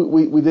mean,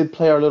 we did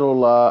play our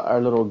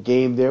little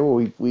game there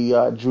where we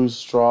drew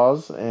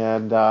straws,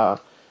 and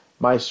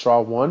my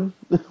straw won,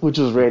 which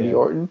was Randy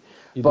Orton.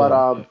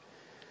 But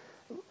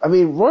I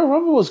mean, Royal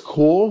Rumble was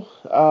cool.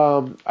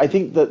 I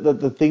think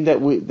the thing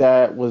that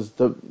was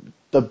the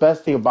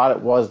best thing about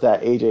it was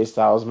that AJ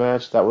Styles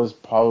match. That was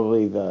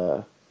probably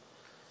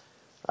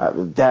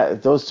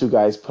those two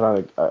guys put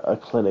on a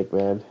clinic,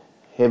 man.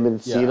 Him and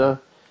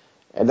Cena.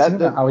 And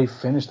how he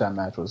finished that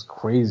match was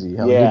crazy.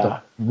 How he did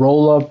the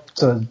roll up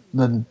to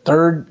the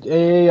third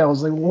A. I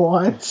was like,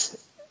 what?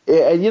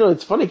 And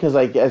it's funny because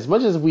as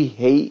much as we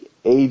hate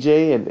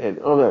AJ and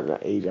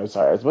not AJ, I'm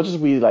sorry. As much as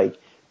we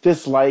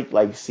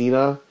dislike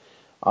Cena,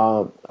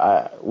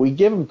 we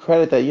give him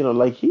credit that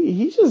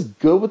he's just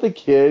good with the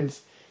kids,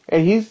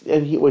 and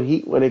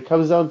when it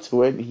comes down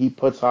to it, he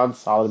puts on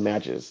solid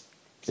matches.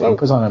 So he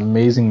puts on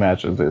amazing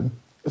matches, dude.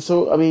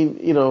 So I mean,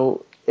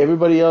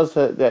 everybody else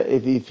that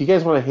if you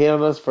guys want to hate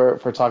on us for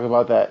talking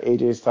about that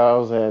AJ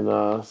Styles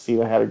and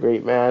Cena had a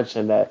great match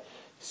and that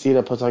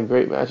Cena puts on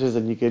great matches,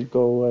 then you could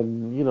go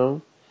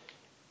and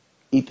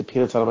eat the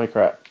peanuts out of my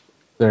crap.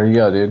 There you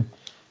go, dude.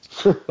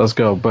 Let's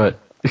go. But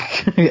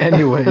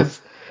anyways,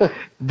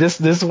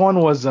 this one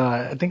was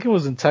I think it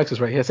was in Texas,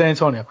 right? Yeah, San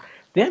Antonio.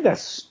 They had that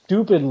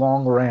stupid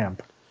long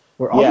ramp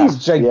where all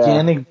these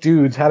gigantic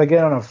dudes had to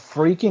get on a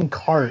freaking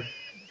cart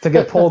to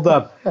get pulled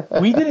up.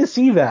 We didn't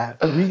see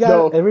that. We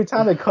got every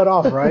time they cut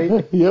off,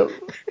 right? Yep.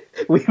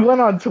 We went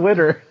on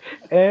Twitter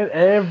and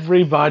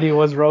everybody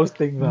was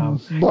roasting them.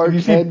 Mark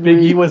you see Henry,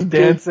 Big E was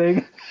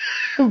dancing.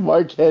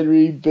 Mark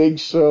Henry, Big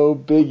Show,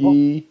 Big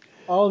E.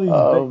 All these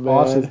big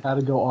bosses had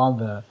to go on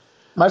there.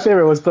 My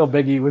favorite was still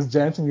Big E. Was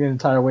dancing the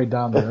entire way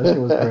down there. That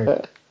shit was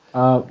great.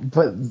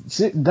 But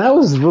see, that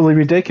was really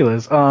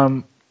ridiculous.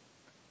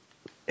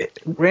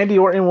 Randy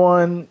Orton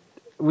won.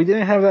 We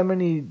didn't have that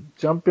many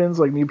jump-ins,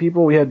 like new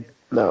people. We had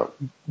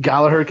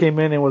Gallagher came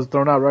in and was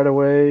thrown out right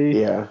away.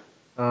 Yeah.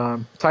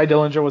 Ty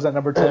Dillinger was at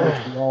number 10,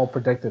 which we all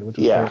predicted, which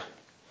was great.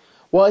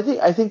 Well,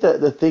 I think that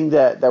the thing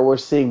that we're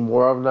seeing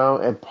more of now,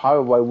 and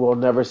probably why we'll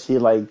never see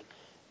like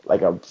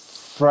a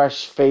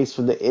fresh face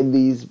from the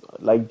indies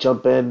like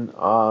jump in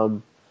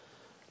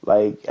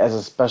like as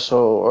a special,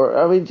 or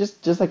I mean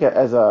just like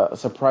as a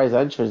surprise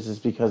entrance, is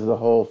because of the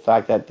whole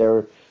fact that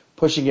they're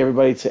pushing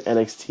everybody to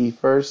NXT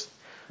first.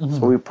 Mm-hmm.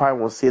 So we probably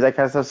won't see that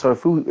kind of stuff.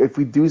 So if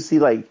we do see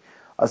like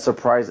a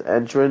surprise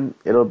entrant,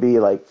 it'll be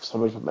like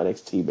somebody from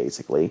NXT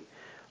basically.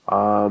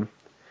 But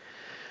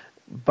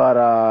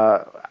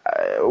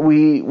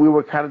we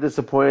were kind of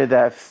disappointed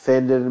that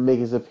Finn didn't make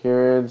his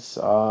appearance.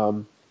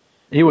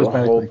 He was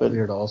medically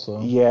cleared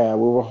also. Yeah,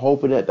 we were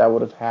hoping that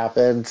would have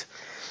happened.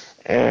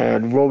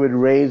 And Roman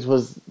Reigns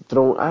was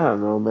thrown. I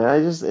don't know,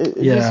 man.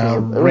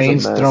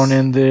 Reigns thrown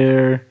in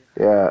there.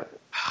 Yeah,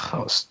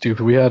 that was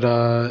stupid. We had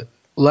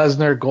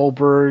Lesnar,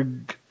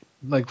 Goldberg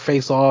like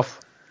face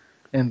off,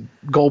 and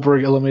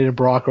Goldberg eliminated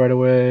Brock right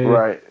away.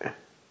 Right.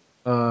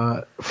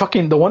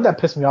 Fucking the one that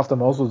pissed me off the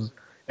most was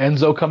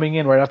Enzo coming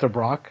in right after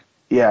Brock.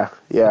 Yeah.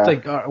 It's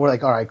like we're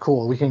like, all right,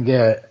 cool. We can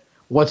get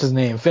what's his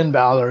name, Finn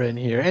Balor in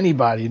here.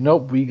 Anybody?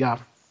 Nope. We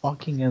got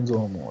fucking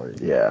Enzo Amore.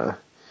 Yeah. And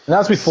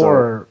that's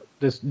before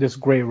this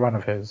great run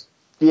of his.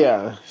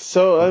 Yeah.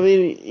 So I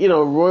mean,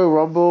 Royal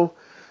Rumble,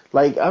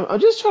 like I'm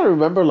just trying to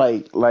remember,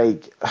 like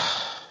I'm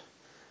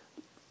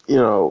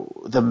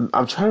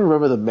trying to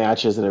remember the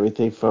matches and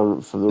everything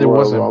from the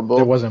Royal Rumble.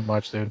 There wasn't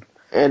much, dude.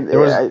 And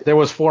there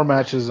was 4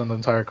 matches on the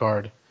entire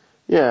card.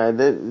 Yeah, and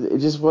it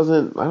just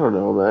wasn't. I don't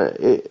know, man.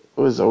 It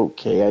was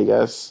okay, I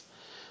guess.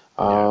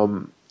 We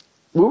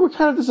were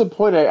kind of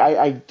disappointed.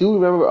 I do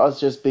remember us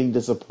just being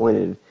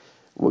disappointed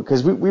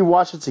because we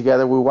watched it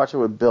together. We watched it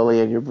with Billy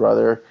and your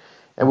brother,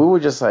 and we were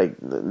just like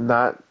we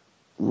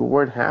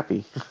weren't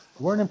happy.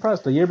 We weren't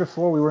impressed. The year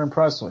before, we were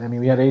impressed. I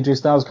mean, we had AJ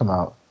Styles come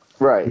out.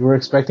 Right. We were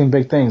expecting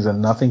big things,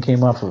 and nothing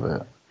came up of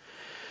it.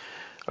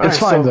 It's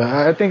fine, though.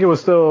 I think it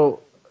was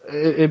still...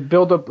 It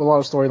built up a lot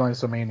of storylines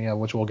to Mania,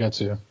 which we'll get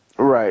to.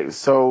 Right.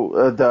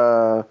 So,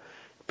 the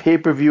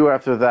pay-per-view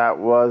after that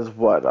was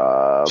what?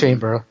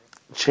 Chamber.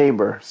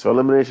 So,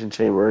 Elimination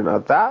Chamber. Now,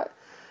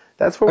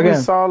 that's where we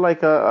saw,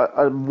 like,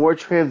 a more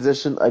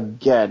transition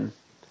again.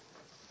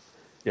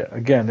 Yeah,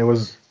 again, it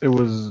was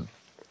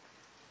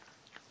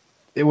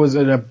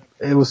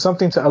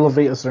something to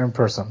elevate a certain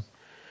person.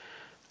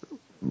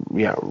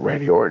 Yeah,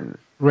 Randy Orton.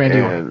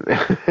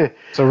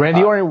 So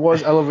Randy Orton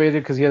was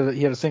elevated because he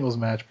had a singles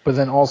match, but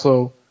then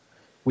also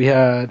we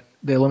had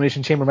the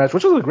Elimination Chamber match,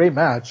 which was a great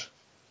match,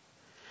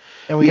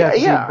 and we had to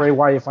see Bray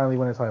Wyatt finally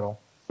win a title.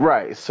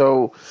 Right.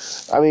 So,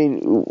 I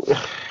mean,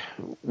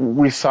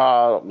 we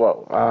saw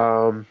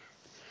I'm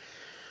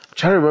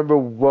trying to remember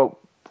what.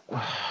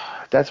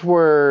 That's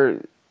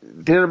where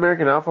did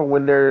American Alpha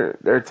win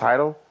their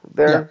title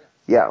there?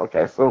 Yeah.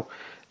 Okay. So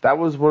that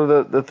was one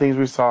of the things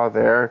we saw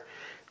there.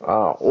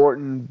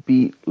 Orton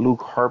beat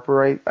Luke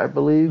Harper, I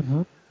believe,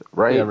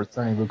 right? Yeah,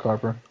 returning Luke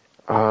Harper.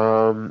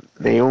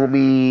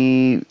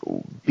 Naomi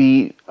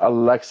beat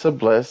Alexa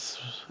Bliss.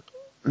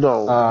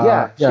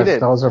 No, she did.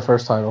 That was her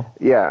first title.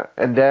 Yeah,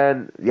 and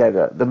then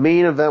the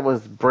main event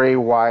was Bray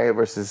Wyatt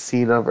versus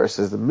Cena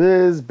versus The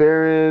Miz,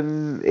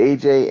 Baron,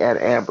 AJ, and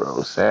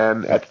Ambrose.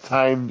 And at the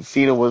time,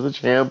 Cena was a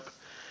champ,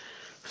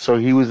 so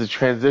he was a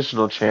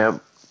transitional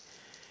champ.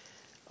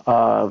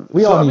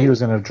 We all knew he was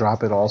going to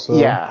drop it also.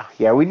 Yeah,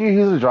 we knew he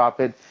was going to drop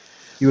it.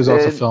 He was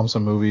also filming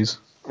some movies.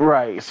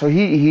 Right, so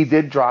he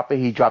did drop it.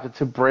 He dropped it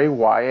to Bray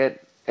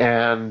Wyatt,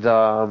 and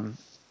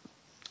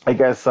I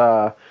guess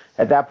at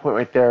that point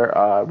right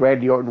there,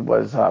 Randy Orton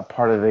was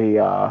part of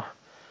the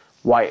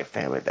Wyatt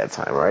family at that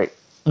time, right?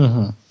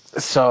 Mm-hmm.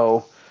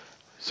 So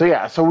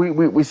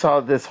we saw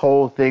this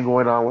whole thing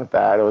going on with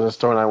that. It was a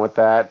storyline with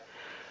that.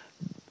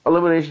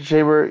 Elimination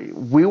Chamber,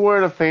 we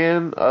weren't a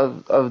fan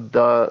of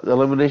the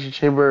Elimination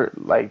Chamber,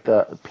 like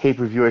the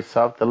pay-per-view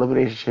itself. The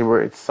Elimination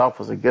Chamber itself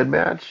was a good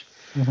match.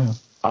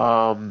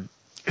 Mm-hmm.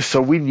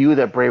 So we knew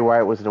that Bray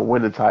Wyatt was going to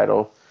win the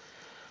title.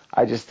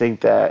 I just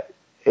think that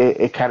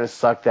it kind of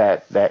sucked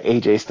that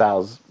AJ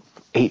Styles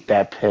ate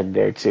that pin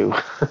there too.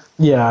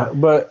 Yeah,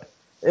 but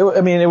it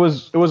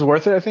was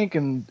worth it, I think.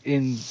 And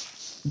in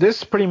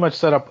this pretty much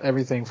set up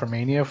everything for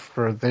Mania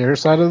for their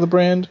side of the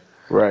brand.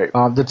 Right.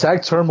 The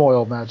tag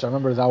turmoil match, I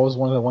remember that was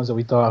one of the ones that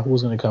we thought who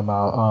was going to come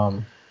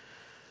out.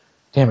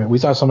 Damn it, we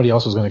thought somebody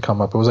else was going to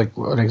come up. It was like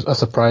a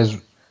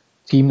surprise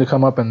team to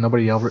come up, and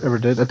nobody ever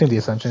did. I think the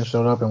Ascension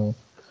showed up, and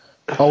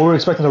we were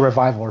expecting a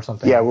revival or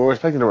something. Yeah, we were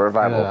expecting a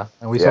revival. Yeah,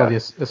 and we saw the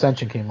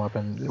Ascension came up,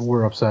 and we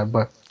were upset.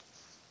 But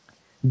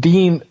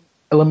Dean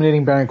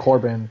eliminating Baron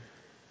Corbin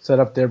set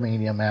up their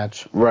Mania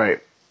match.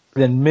 Right.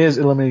 Then Miz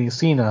eliminating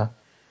Cena.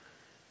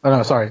 Oh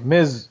no, sorry,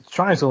 Miz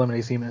trying to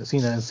eliminate Cena,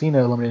 and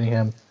Cena eliminating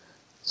him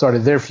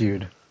started their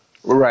feud.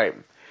 Right.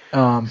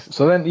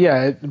 So then,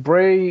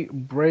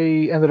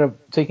 Bray ended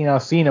up taking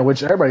out Cena,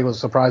 which everybody was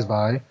surprised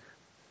by,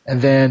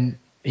 and then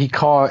he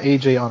caught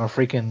AJ on a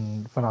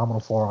freaking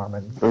phenomenal forearm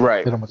and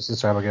hit him with his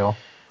Sister Abigail.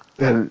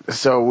 And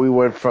so we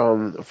went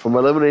from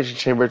Elimination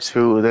Chamber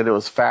 2, then it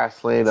was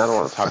Fastlane. I don't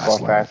want to talk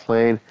about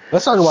Fastlane.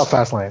 Let's talk about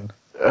Fastlane.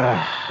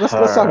 Let's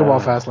talk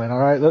about Fastlane, all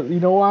right?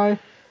 You know why?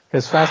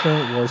 Because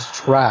Fastlane was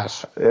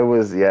trash. It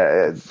was,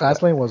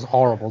 Fastlane was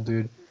horrible,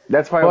 dude.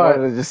 That's why I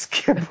wanted to just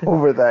skip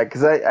over that,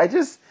 because I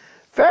just...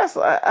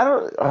 I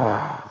don't...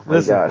 Oh,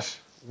 my gosh.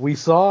 We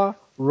saw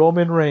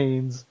Roman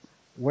Reigns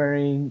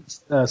wearing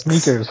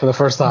sneakers for the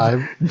first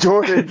time.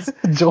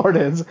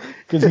 Jordans,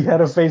 because he had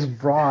to face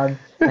Braun,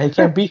 and he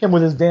can't beat him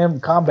with his damn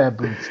combat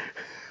boots.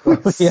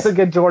 He had to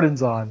get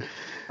Jordans on.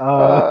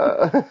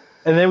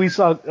 And then we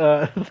saw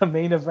the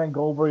main event,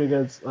 Goldberg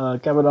against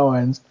Kevin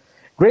Owens.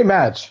 Great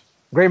match.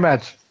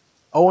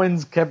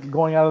 Owens kept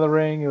going out of the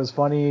ring. It was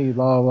funny,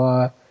 blah, blah,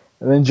 blah.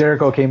 And then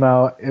Jericho came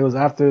out. It was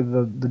after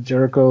the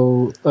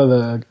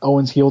the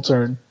Owens heel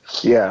turn.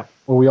 Yeah.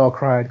 Where we all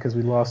cried because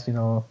we lost, we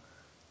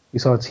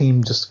saw a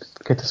team just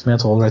get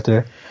dismantled right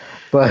there.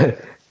 But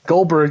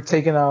Goldberg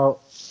taking out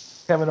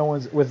Kevin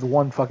Owens with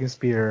one fucking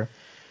spear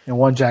and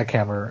one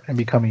jackhammer and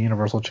becoming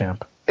Universal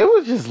Champ. It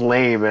was just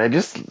lame, man.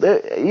 Just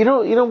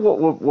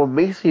what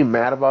makes me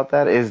mad about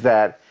that is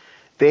that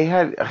they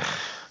had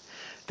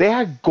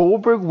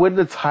Goldberg win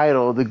the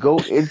title to go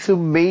into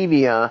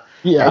Mania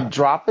and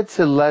drop it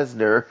to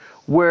Lesnar,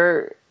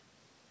 where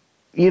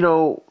they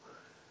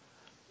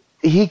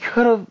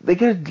could have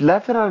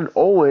left it on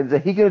Owens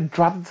and he could have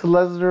dropped it to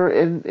Lesnar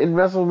in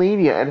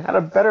WrestleMania and had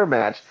a better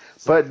match.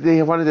 But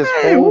they wanted this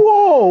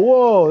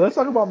whoa! Let's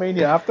talk about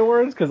Mania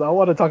afterwards, because I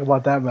want to talk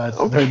about that match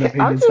during the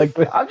Mania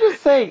segment. I'm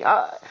just saying,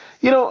 I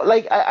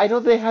know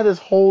they had this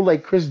whole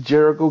Chris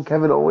Jericho,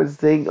 Kevin Owens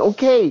thing.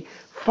 Okay,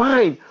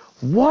 fine,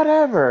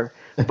 whatever.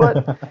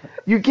 But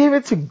you gave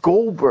it to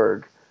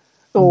Goldberg.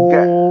 He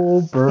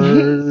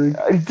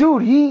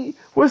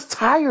was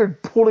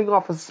tired pulling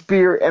off a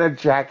spear and a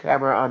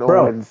jackhammer on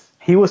Owens.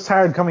 He was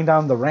tired coming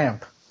down the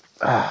ramp.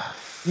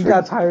 He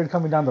got tired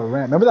coming down the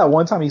ramp. Remember that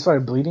one time he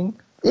started bleeding?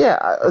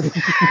 Yeah.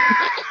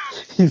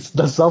 He's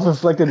the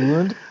self-inflicted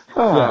wound.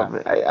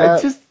 Man.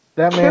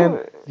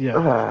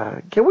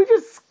 Can we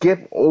just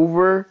skip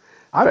over?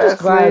 I'm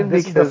just glad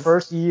this is the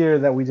first year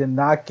that we did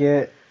not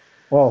get.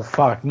 Oh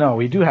fuck! No,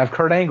 we do have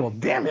Kurt Angle.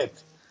 Damn it!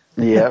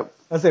 Yep.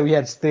 Let's say we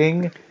had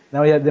Sting.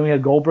 Now we had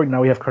Goldberg.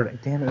 Now we have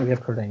Kurt. Damn it! We have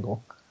Kurt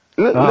Angle.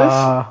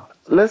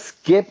 Let's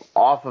skip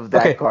off of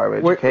that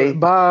garbage. Okay.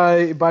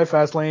 Bye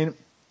Fastlane.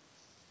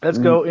 Let's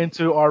go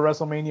into our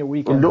WrestleMania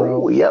weekend,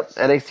 bro. Yep.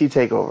 NXT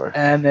Takeover.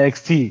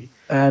 NXT.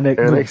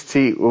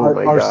 NXT. Oh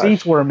my gosh. Our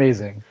seats were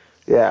amazing.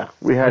 Yeah,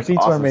 we had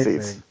awesome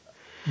seats.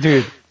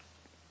 Dude.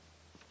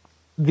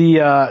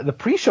 The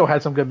pre-show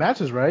had some good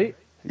matches, right?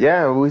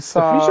 Yeah, we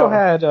saw. The pre-show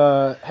had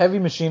Heavy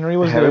Machinery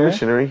was there. Heavy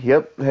Machinery,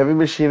 yep. Heavy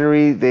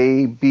Machinery.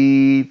 They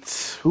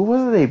beat. Who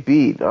was it? They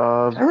beat.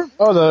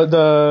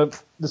 The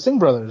Singh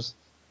brothers.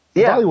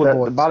 Yeah, the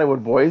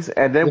Bollywood Boys,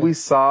 and then we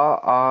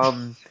saw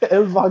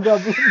El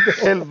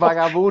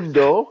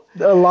Vagabundo.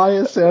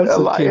 Elias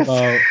Samson came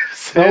out.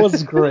 That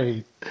was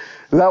great.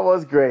 That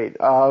was great.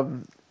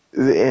 And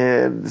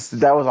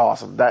that was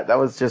awesome. That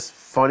was just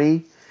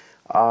funny.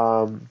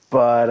 Listen,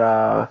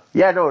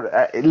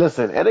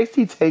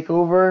 NXT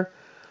Takeover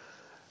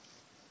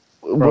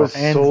was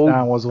hands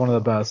down was one of the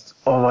best.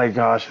 Oh my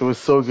gosh, it was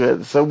so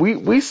good. So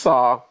we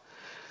saw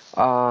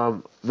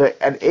an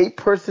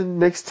 8-person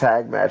mixed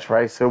tag match,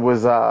 right? So it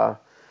was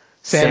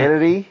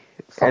Sanity,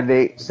 and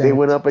they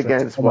went up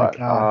against what?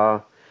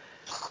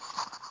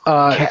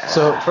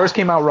 So first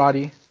came out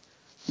Roddy.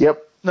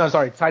 Yep. No,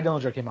 sorry, Ty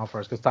Dillinger came out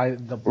first because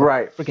the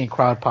right freaking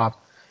crowd popped.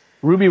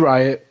 Ruby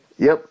Riott.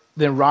 Yep.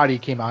 Then Roddy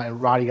came out,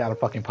 and Roddy got a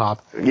fucking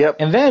pop. Yep.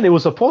 And then it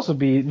was supposed to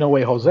be No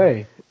Way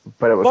Jose.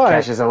 But it was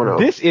Cassius Ohno.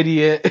 This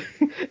idiot,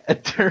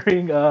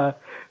 during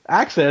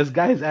Access,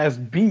 got his ass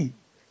beat.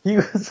 He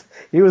was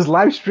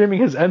live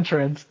streaming his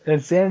entrance,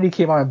 and Sanity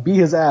came out and beat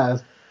his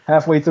ass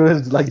halfway through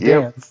his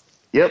dance.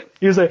 Yep.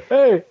 He was like,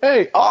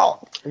 hey,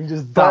 oh! He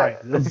just died.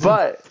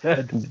 But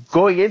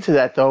going into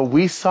that, though,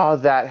 we saw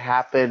that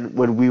happen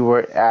when we were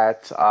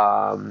at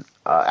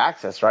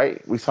Access,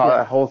 right? We saw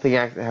that whole thing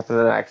happen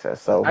at Access.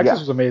 So Access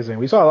was amazing.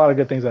 We saw a lot of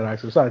good things at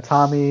Access. We saw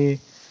Tommy.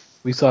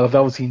 We saw the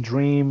Velveteen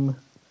Dream.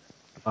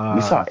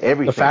 We saw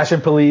everything. The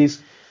Fashion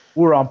Police.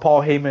 We were on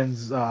Paul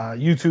Heyman's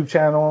YouTube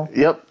channel.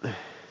 Yep.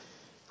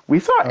 We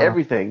saw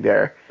everything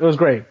there. It was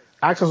great.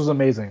 Access was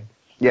amazing.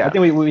 Yeah. I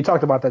think we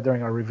talked about that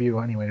during our review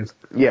anyways.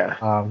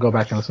 Yeah. Go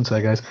back and listen to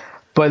that, guys.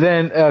 But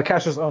then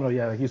Cassius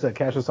Ohno, like you said,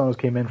 Cassius Ohno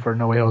came in for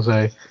No Way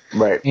Jose.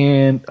 Right.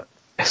 And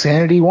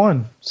Sanity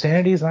won.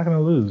 Sanity is not going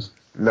to lose.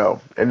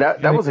 No. And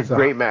that was a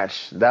great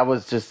match. That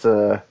was just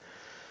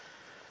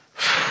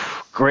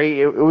great.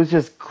 It was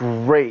just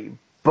great.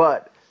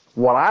 But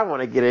what I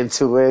want to get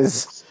into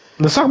is...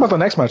 Let's talk about the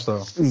next match,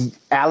 though.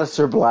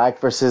 Aleister Black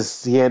versus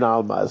Cien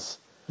Almas.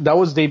 That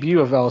was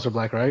debut of Aleister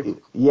Black, right?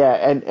 Yeah,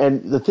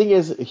 and the thing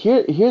is,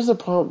 here's the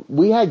problem.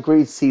 We had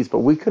great seats, but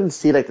we couldn't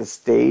see like the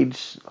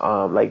stage,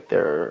 like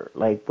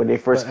when they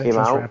first came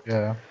out. Ramp,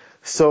 yeah.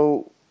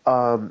 So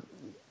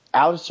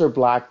Aleister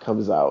Black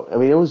comes out. I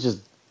mean, it was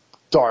just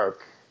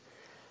dark,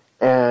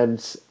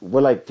 and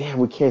we're like, damn,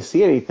 we can't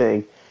see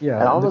anything. Yeah,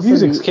 and all the of a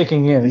music's sudden,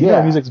 kicking in. Yeah,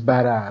 the music's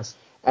badass.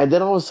 And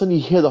then all of a sudden,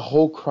 you hear the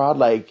whole crowd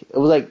like it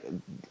was like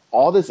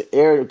all this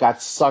air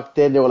got sucked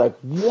in. They were like,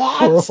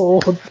 what?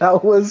 Oh,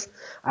 that was...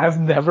 I've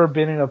never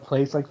been in a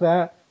place like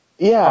that.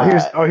 Yeah.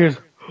 Here's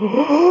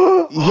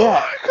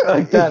yeah,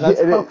 like that.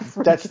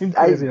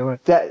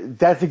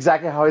 That's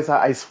exactly how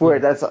I swear.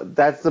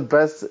 That's the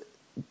best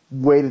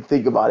way to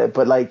think about it.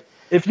 But like,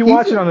 if you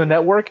watch it on the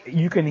network,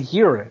 you can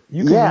hear it.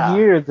 You can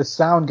hear the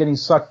sound getting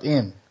sucked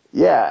in.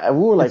 Yeah, and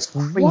we were like,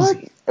 crazy. What?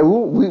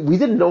 And we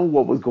didn't know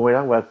what was going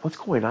on. We're like, what's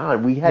going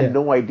on? We had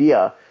no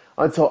idea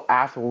until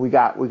after when we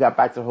got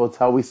back to the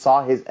hotel. We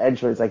saw his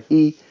entrance. Like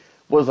he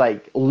was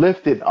like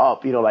lifted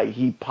up, like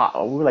he popped.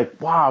 We were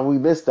like, wow, we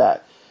missed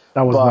that.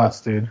 That was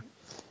nuts, dude.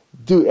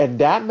 Dude, and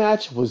that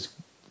match was,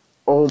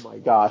 oh my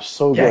gosh,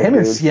 so good. Yeah, him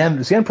dude. and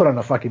Cien put on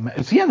a fucking match.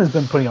 Cien has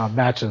been putting on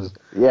matches.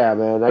 Yeah,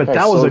 man. But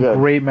that was a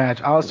great match.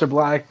 Aleister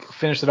Black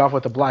finished it off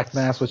with the Black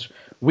Mass, which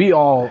we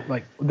all,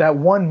 like, that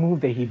one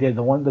move that he did,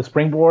 the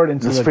springboard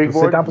into the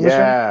sit-down position.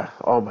 Yeah.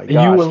 Oh my gosh,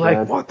 and you were man.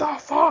 like, what the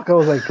fuck? I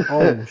was like,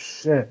 oh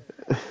shit.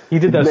 He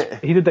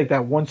did like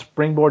that one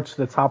springboard to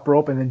the top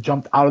rope and then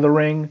jumped out of the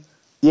ring.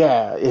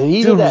 Yeah, and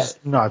he Dude did that. Was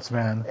nuts,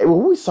 man.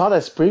 When we saw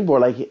that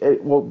springboard, like,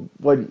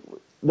 what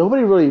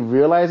nobody really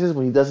realizes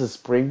when he does a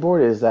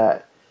springboard is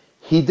that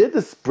he did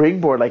the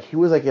springboard like he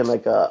was like in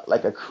like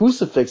a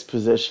crucifix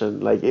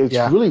position. Like it's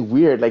really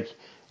weird. Like,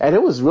 and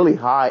it was really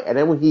high. And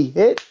then when he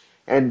hit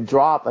and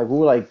dropped, like we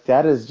were like,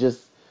 that is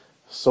just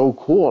so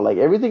cool. Like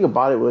everything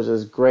about it was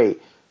just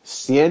great.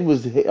 Cien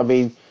was, I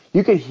mean,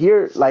 you could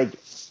hear like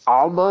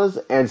Almas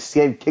and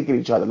Cien kicking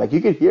each other. Like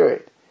you could hear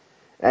it.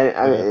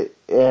 And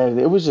and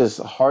it was just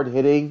hard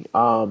hitting.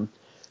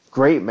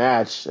 Great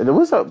match, and it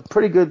was a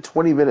pretty good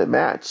 20-minute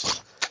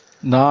match.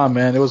 Nah,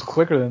 man, it was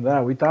quicker than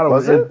that. We thought it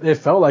was. It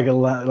felt like it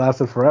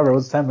lasted forever. It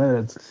was 10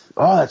 minutes.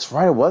 Oh, that's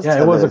right. It was.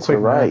 10 it was minutes, a quick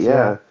right? match.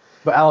 Yeah.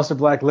 But Aleister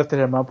Black lifted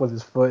him up with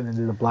his foot and then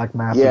did a Black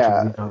Mass.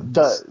 Yeah. Which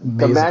was,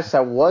 the match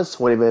that was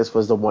 20 minutes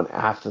was the one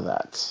after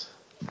that,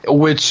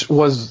 which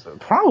was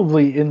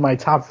probably in my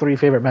top 3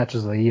 favorite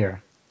matches of the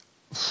year.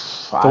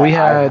 So we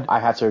had. I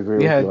had to agree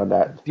with you on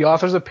that. The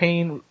Authors of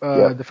Pain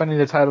defending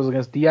the titles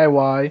against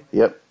DIY.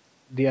 Yep.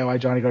 DIY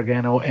Johnny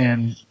Gargano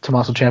and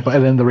Tommaso Ciampa,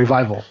 and then the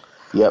Revival.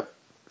 Yep.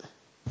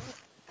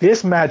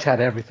 This match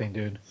had everything,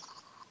 dude.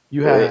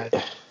 You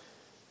had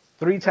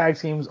 3 tag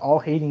teams all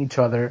hating each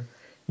other.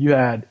 You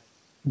had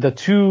the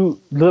 2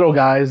 little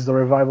guys, the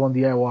Revival and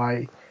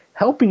DIY,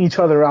 helping each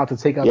other out to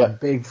take out the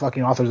big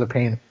fucking Authors of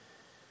Pain.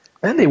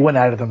 And they went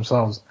at it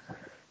themselves.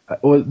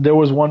 There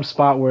was one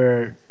spot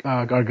where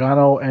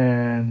Gargano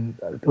and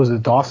was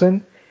it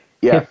Dawson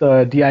hit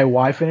the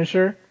DIY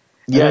finisher.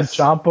 Yes.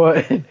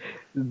 And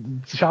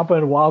then Ciampa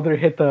and Wilder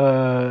hit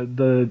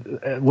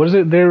the what is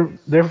it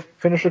their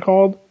finisher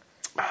called?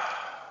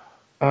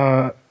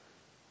 Last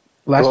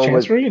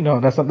Chancery? No,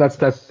 that's not.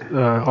 That's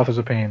Authors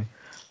of Pain.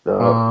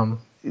 No.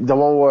 The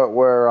one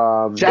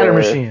where Shatter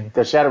Machine.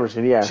 The Shatter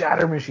Machine, yeah.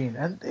 Shatter Machine,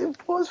 and it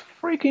was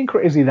freaking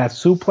crazy. That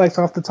suplex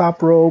off the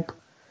top rope,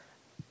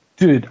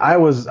 dude.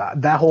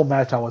 That whole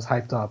match. I was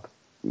hyped up.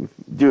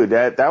 Dude,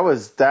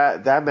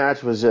 that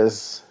match was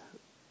just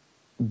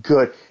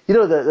good.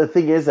 The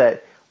thing is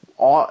that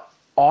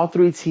all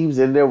 3 teams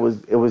in there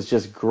was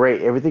just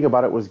great. Everything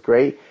about it was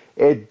great.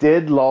 It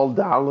did lull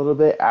down a little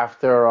bit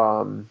after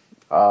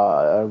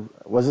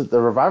was it the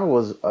Revival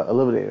was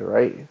eliminated,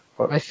 right?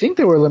 I think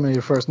they were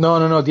eliminated first. No,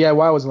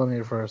 DIY was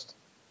eliminated first.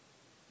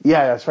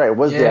 Yeah, that's right. It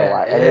was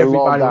DIY, and it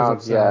lulled down.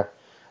 Yeah,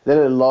 then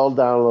it lulled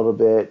down a little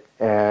bit,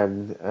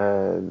 and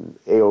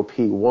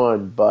AOP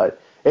won,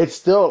 but it's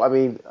still. I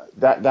mean,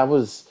 that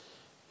was,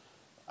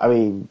 I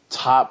mean,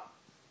 top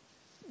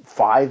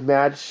 5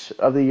 match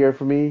of the year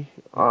for me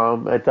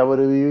at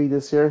WWE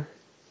this year.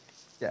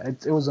 Yeah,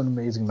 it was an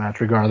amazing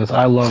match. Regardless,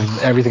 I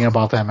loved everything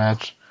about that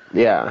match.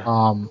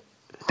 Yeah.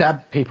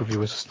 That pay per view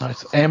was just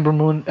nice. Ember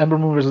Moon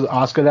versus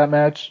Asuka. That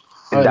match.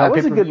 That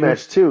was a good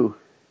match too.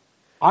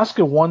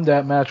 Asuka won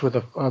that match with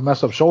a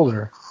messed up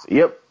shoulder.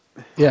 Yep.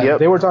 Yeah. Yep.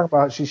 They were talking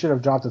about she should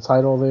have dropped the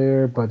title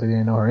there, but they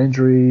didn't know her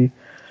injury.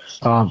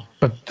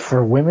 But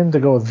for women to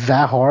go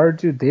that hard,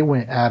 dude, they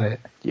went at it.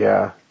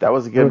 Yeah, that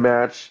was a good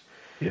match.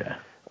 Yeah.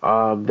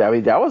 I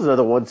mean, that was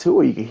another one too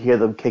where you could hear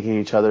them kicking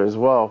each other as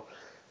well.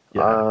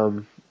 Yeah.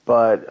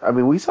 But I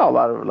mean, we saw a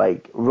lot of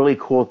like really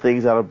cool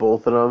things out of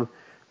both of them.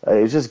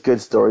 It was just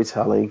good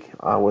storytelling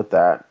with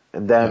that.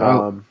 And then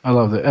I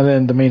loved it. And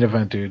then the main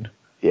event, dude.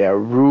 yeah,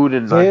 Rude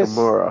and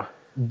Nakamura.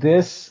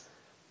 This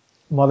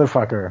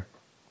motherfucker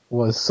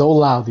was so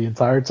loud the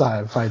entire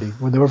time fighting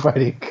when they were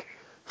fighting.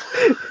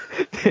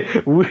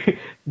 we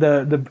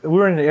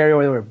were in an area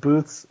where there were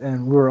booths,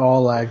 and we were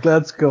all like,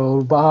 "Let's go,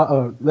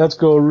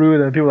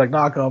 Rude," and people were like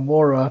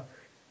Nakamura.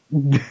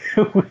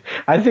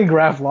 I think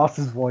Raph lost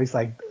his voice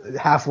like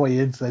halfway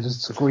into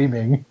just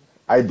screaming.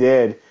 I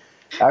did.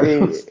 I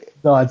mean,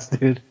 nuts,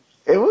 dude.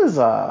 It was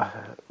I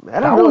don't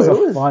that know. was it a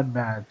was, fun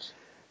match.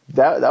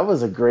 That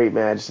was a great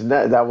match, and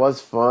that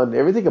was fun.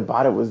 Everything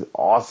about it was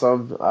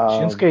awesome.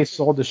 Shinsuke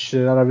sold the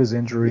shit out of his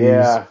injuries.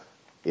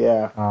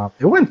 Yeah.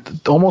 It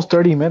went almost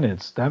 30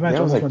 minutes. That match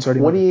It was almost like went 30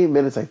 28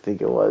 minutes, I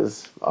think it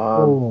was.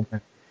 Oh,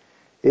 man.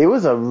 It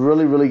was a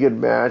really, really good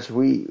match.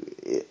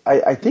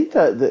 I think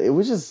that it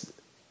was just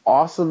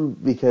awesome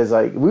because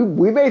like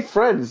we made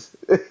friends.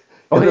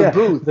 The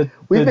booth. The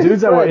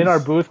dudes that were in our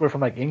booth were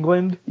from like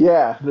England.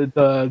 Yeah.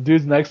 The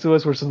dudes next to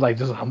us were some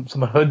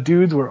hood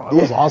dudes. It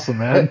was awesome,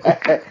 man.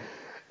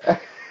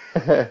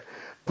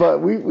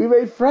 But we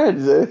made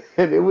friends, and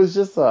it was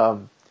just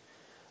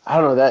I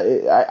don't know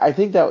that I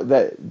think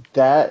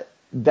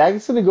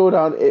that's gonna go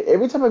down.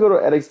 Every time I go to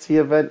an NXT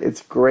event,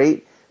 it's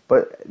great,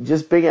 but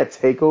just being at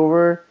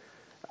Takeover,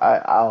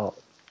 I'll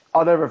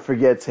never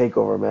forget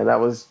Takeover, man. That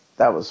was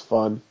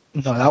fun.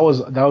 No, that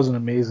was an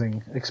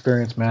amazing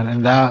experience, man,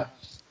 and that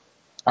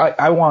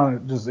I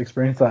want to just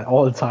experience that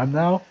all the time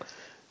now,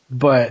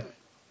 but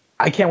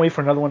I can't wait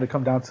for another one to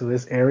come down to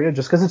this area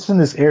just because it's in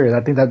this area.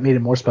 I think that made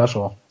it more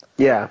special.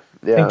 Yeah.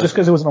 I think just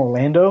because it was in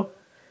Orlando.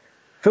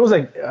 If it was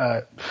like,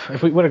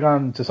 if we would have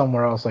gone to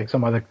somewhere else, like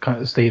some other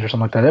state or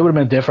something like that, it would have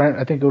been different.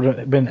 I think it would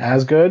have been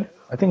as good.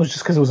 I think it was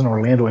just because it was in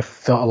Orlando, it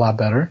felt a lot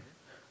better.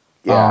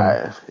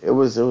 Yeah, it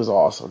was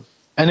awesome.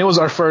 And it was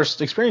our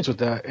first experience with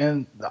that.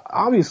 And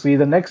obviously,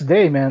 the next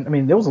day, man, I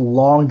mean, it was a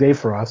long day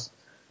for us.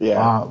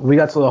 Yeah. We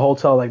got to the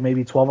hotel like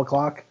maybe 12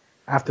 o'clock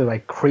after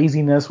like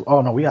craziness.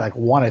 Oh, no, we got like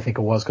 1, I think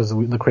it was, because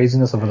of the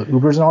craziness of the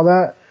Ubers and all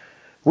that.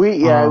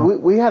 We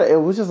had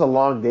it was just a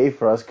long day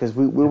for us because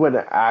we went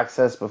to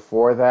Access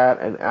before that,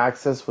 and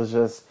Access was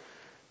just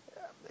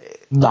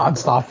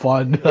nonstop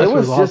fun. It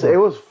was awesome. It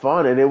was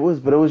fun, and it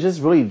was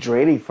just really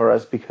draining for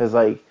us because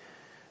like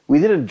we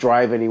didn't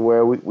drive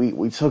anywhere.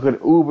 We took an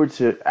Uber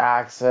to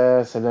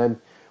Access, and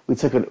then we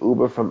took an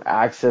Uber from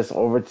Access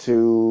over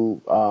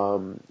to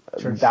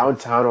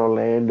downtown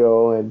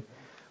Orlando, and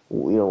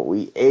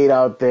we ate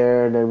out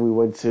there, and then we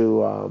went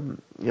to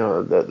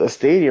the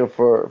stadium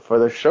for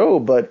the show,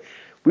 but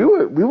we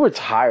were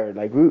tired.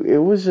 Like it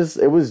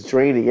was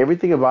draining.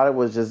 Everything about it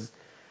was just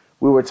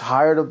we were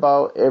tired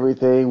about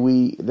everything.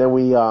 We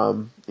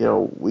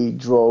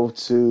drove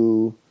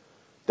to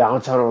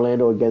downtown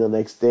Orlando again the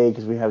next day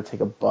because we had to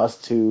take a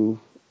bus to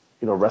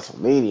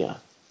WrestleMania.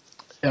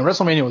 Yeah,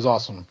 WrestleMania was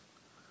awesome.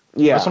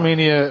 Yeah,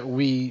 WrestleMania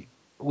we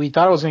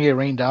thought it was gonna get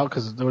rained out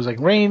because there was like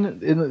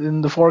rain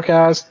in the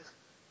forecast.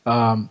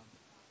 But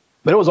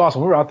it was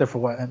awesome. We were out there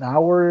for an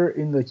hour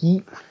in the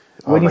heat,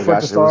 waiting for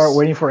it to start,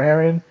 waiting for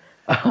Aaron.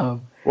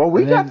 Well,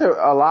 we got there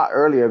a lot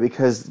earlier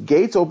because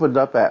gates opened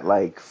up at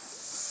like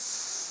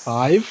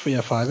 5.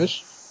 Yeah,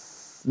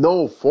 5ish.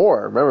 No,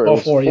 4. Remember, it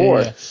was 4.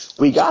 Yeah.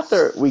 We got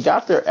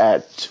there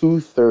at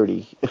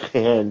 2:30,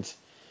 and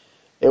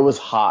it was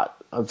hot.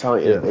 I'm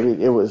telling you, I mean,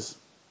 it was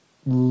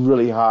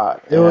really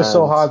hot. It was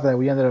so hot that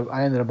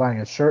I ended up buying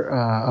a shirt,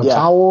 a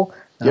towel,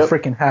 and a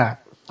freaking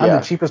hat. I'm the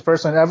cheapest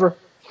person ever,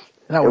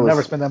 and I would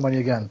never spend that money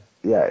again.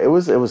 Yeah, it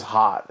was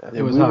hot. I mean,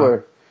 it was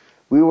hot.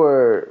 We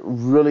were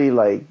really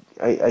like,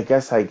 I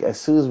guess like as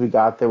soon as we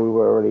got there, we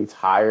were already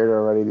tired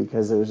already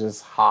because it was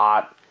just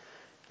hot,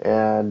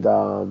 and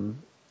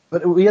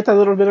but we got that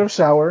little bit of a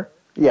shower.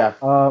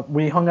 Yeah.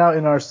 We hung out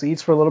in our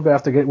seats for a little bit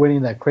after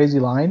waiting that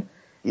crazy line,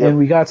 yep. And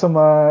we got some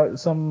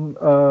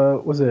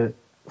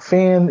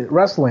fan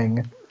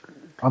wrestling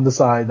on the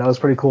side. That was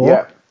pretty cool.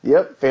 Yeah.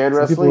 Yep. Fan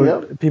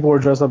wrestling. People were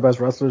dressed up as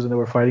wrestlers and they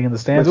were fighting in the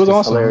stands. It was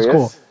awesome. Hilarious. It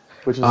was cool.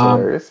 Which is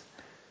hilarious.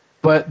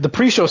 But the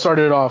pre-show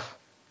started off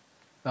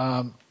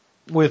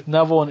with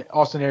Neville and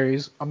Austin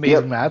Aries.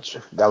 Amazing match.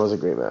 That was a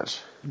great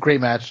match.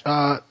 Great match.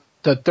 The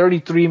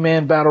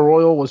 33-man battle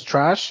royal was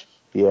trash.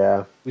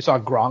 Yeah. We saw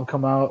Gronk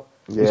come out.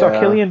 Yeah. We saw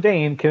Killian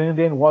Dane. Killian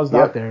Dane was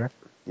not there.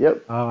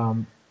 Yep.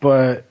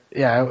 But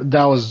yeah,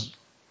 that was.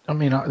 I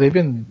mean, they've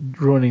been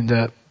ruining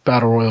that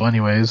battle royal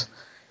anyways.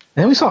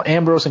 And then we saw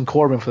Ambrose and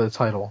Corbin for the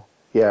title.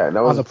 Yeah, and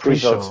that was a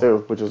pre-show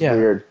too, which was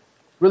weird.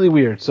 Really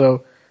weird.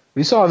 So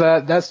we saw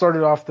that. That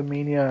started off the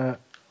Mania.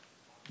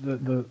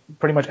 The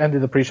pretty much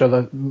ended the pre-show.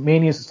 The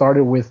Mania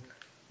started with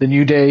the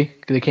New Day.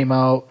 They came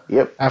out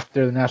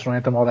after the national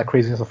anthem, all that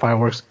craziness of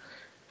fireworks.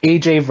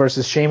 AJ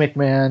versus Shane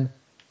McMahon.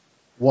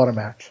 What a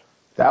match.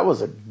 That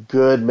was a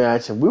good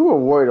match, and we were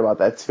worried about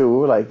that too. We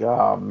were like,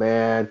 oh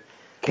man,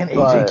 Can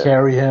AJ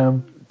carry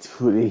him?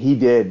 dude, he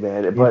did,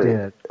 man. He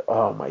did.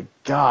 Oh my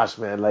gosh,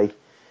 man! Like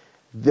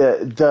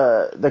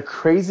the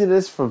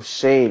craziness from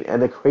Shane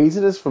and the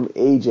craziness from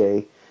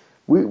AJ,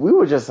 we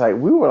were just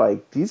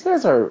like these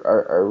guys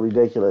are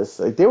ridiculous.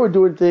 Like they were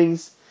doing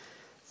things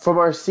from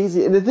our seats,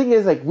 and the thing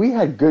is, like we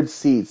had good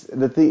seats,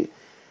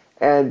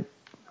 and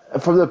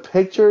from the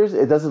pictures,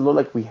 it doesn't look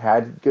like we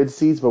had good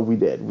seats, but we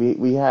did.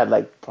 We had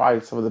like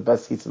probably some of the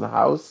best seats in the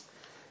house,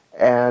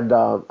 and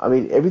I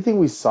mean everything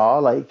we saw,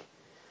 like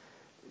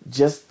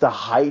just the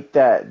height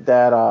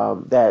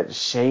that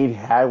Shane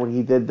had when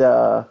he did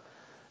the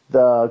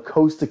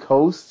coast to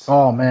coast.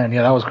 Oh man,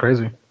 yeah, that was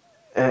crazy.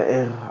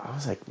 And I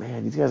was like,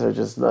 man, these guys are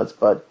just nuts.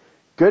 But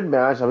good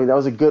match. I mean, that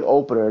was a good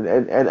opener,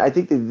 and I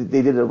think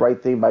they did the right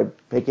thing by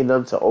picking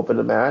them to open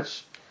the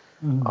match.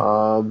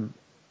 Mm-hmm.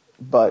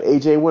 But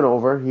AJ went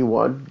over. He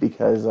won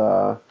because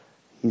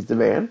he's the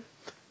man.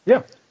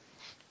 Yeah.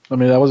 I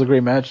mean, that was a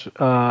great match.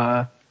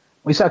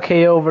 We saw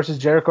KO versus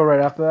Jericho right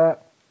after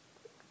that.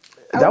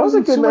 That was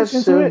a good match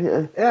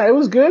too. Yeah, it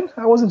was good.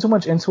 I wasn't too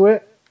much into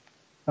it.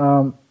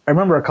 I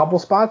remember a couple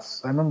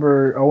spots. I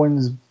remember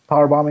Owens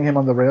powerbombing him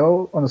on the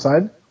rail on the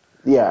side.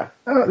 Yeah.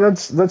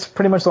 That's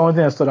pretty much the only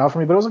thing that stood out for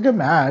me. But it was a good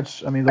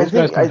match. I mean, those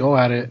guys can go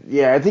at it.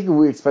 Yeah, I think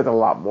we expect a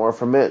lot more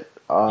from it.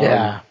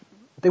 Yeah.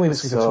 I think we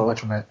expected too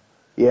much from it.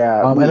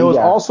 Yeah. And it was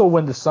also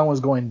when the sun was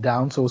going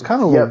down, so it was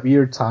kind of a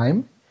weird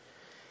time.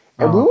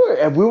 And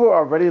we were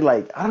already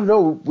like, I don't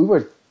know, we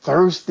were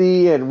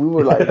thirsty and we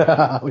were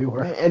like we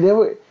were. And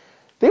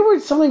they were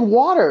selling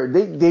water.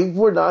 They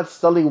were not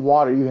selling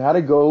water. You had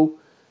to go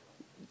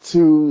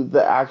to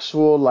the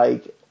actual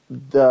like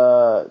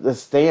the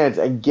stands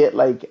and get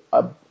like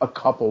a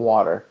cup of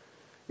water.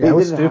 Yeah, it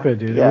was stupid,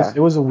 dude. Yeah. It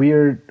was a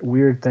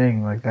weird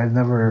thing. Like I've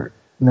never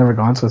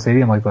gone to a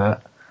stadium like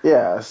that.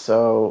 Yeah,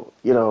 so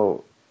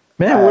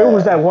man, where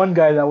was that one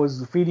guy that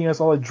was feeding us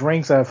all the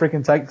drinks at a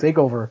freaking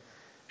takeover?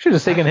 Should have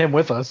just taken him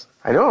with us.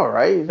 I know,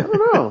 right? I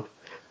don't know.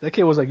 That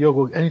kid was like, "Yo,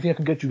 go anything I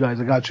can get you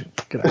guys, I got you.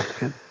 Get out,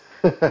 kid."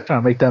 Trying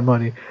to make that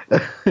money.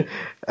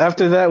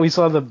 After that, we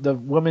saw the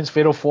women's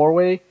fatal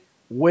 4-way,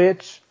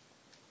 which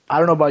I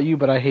don't know about you,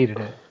 but I hated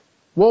it.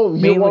 Well,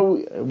 you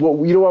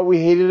know why we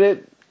hated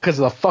it? Because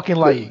of the fucking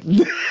light.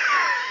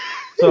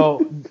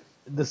 So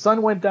the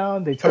sun went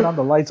down. They turned on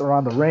the lights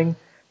around the ring.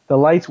 The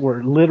lights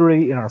were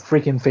literally in our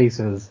freaking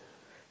faces.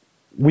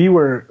 We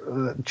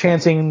were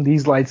chanting,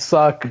 "These lights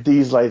suck.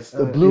 These lights,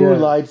 the blue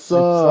light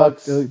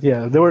sucks."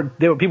 Yeah,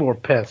 people were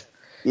pissed.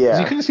 Yeah,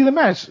 you couldn't see the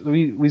match.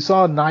 We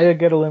saw Nia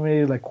get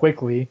eliminated like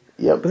quickly.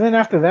 Yep. But then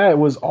after that, it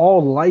was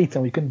all light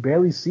and we couldn't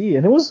barely see.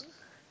 And it was,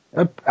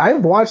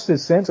 I've watched it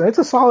since, and it's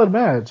a solid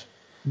match.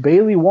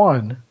 Bayley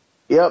won.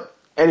 Yep.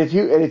 And if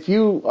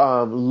you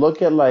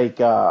look at like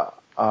the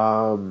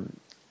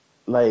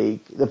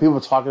people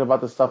talking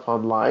about the stuff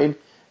online,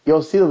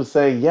 you'll see them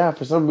saying, yeah,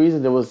 for some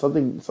reason there was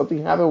something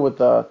happened with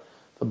the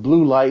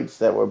blue lights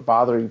that were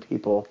bothering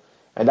people,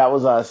 and that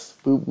was us.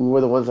 We were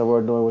the ones that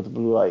were annoyed with the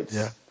blue lights.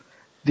 Yeah.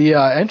 The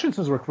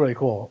entrances were really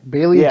cool.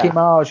 Bayley came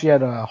out, she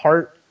had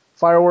heart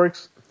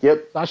fireworks.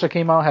 Yep. Sasha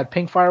came out, had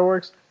pink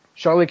fireworks.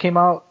 Charlotte came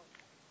out,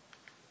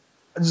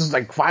 just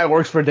like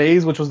fireworks for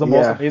days, which was the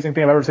most amazing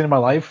thing I've ever seen in my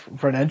life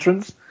for an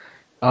entrance.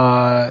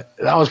 That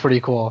was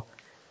pretty cool.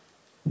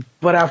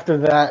 But after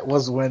that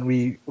was when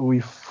we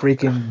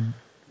freaking,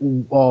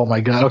 oh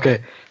my god,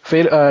 okay,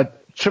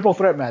 triple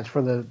threat match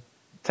for the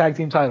tag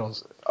team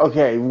titles.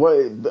 Okay,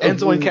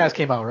 Enzo and Cass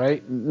came out,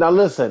 right? Now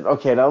listen.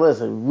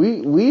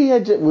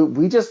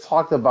 We just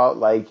talked about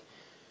like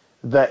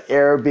the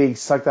air being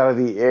sucked out of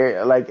the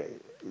air, like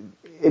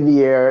in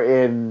the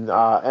air in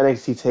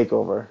NXT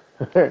Takeover.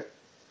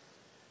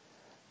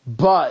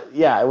 But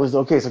yeah, it was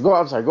okay. So go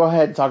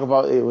ahead and talk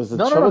about it. It was the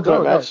triple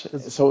threat match.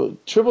 So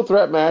triple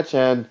threat match,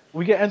 and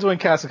we get Enzo and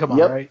Cass to come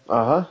out,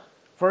 right?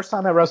 First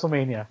time at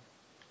WrestleMania.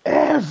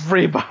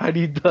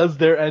 Everybody does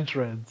their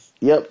entrance.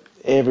 Yep,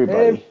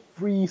 everybody.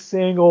 Every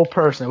single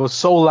person. It was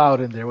so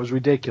loud in there. It was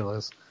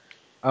ridiculous.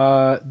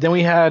 Then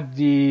we had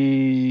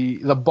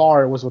the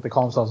bar, was what they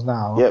call themselves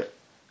now. Yep.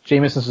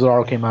 Sheamus and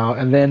Cesaro came out,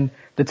 and then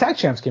the tag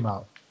champs came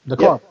out. The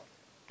club.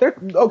 They're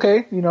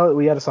okay.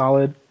 We had a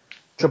solid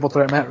triple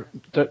threat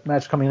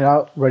match coming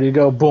out, ready to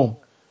go. Boom.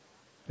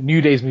 New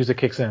Day's music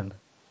kicks in,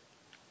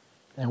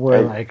 and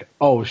we're like,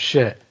 oh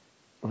shit.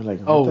 We're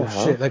like, oh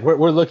shit. Like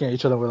we're looking at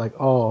each other. We're like,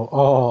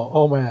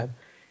 oh man.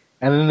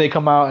 And then they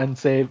come out and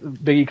say,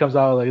 Biggie comes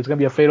out like it's gonna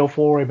be a fatal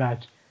 4-way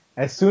match.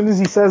 As soon as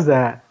he says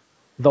that,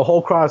 the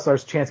whole crowd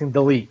starts chanting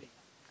delete.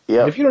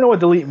 Yeah. If you don't know what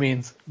delete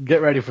means,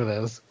 get ready for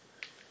this.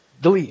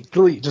 Delete,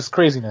 just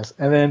craziness.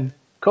 And then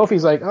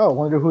Kofi's like, oh,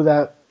 wonder who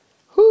that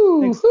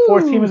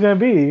fourth team is gonna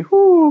be.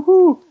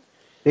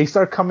 They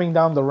start coming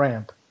down the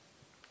ramp.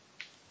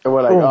 And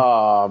we're like,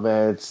 oh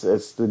man, it's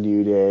the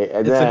New Day.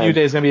 And the New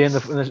Day is gonna be in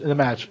the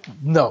match.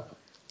 No,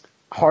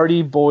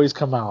 Hardy Boys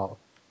come out.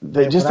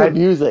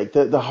 Music,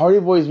 the Hardy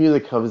Boys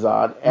music comes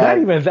on. And not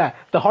even that.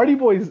 The Hardy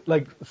Boys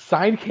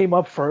sign came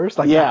up first,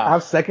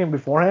 half second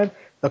beforehand.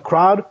 The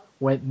crowd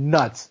went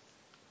nuts.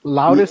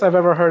 Loudest I've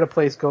ever heard a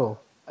place go.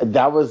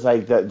 That was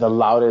like the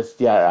loudest.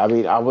 Yeah, I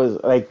mean, I was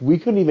like, we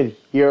couldn't even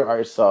hear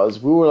ourselves.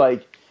 We were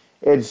like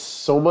in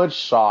so much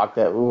shock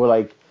that we were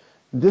like,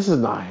 this is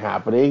not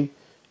happening.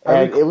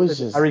 And it was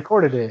just. I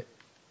recorded it,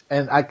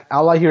 and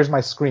all I hear is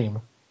my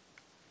scream.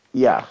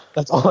 Yeah.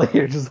 That's all I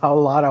hear, just how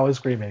loud I was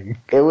screaming.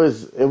 It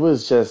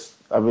was just,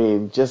 I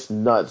mean, just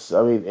nuts.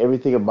 I mean,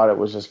 everything about it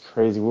was just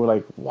crazy. We were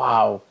like,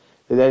 wow,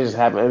 did that just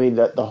happen? I mean,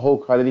 the whole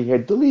crowd, did you hear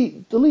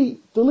delete,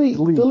 delete, delete,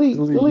 delete,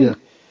 delete. Yeah.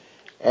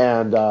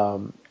 And,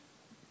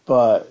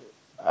 but.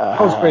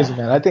 That was crazy,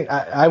 man. I think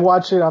I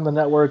watch it on the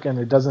network, and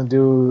it doesn't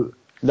do.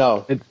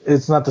 No.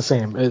 It's not the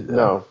same.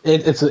 No.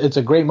 It's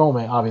a great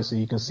moment, obviously.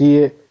 You can see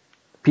it.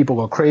 People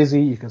go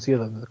crazy. You can see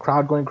the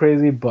crowd going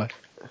crazy, but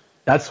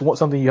that's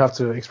something you have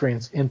to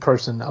experience in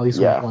person at least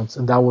once.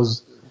 And that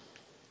was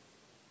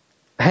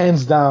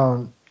hands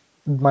down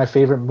my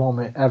favorite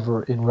moment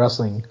ever in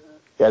wrestling.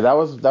 Yeah, that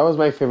was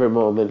my favorite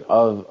moment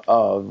of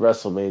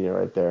WrestleMania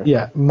right there.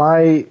 Yeah,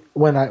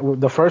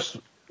 the first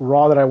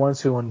Raw that I went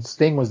to when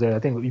Sting was there, I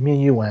think me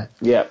and you went.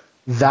 Yeah.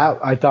 That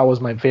I thought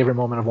was my favorite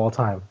moment of all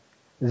time.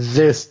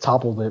 This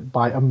toppled it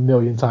by a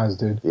million times,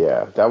 dude.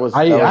 Yeah, that was.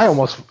 I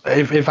almost,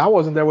 if I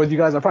wasn't there with you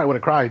guys, I probably would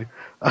have cried.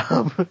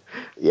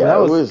 Yeah,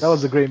 that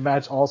was a great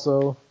match.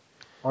 Also,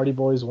 Hardy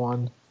Boys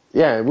won.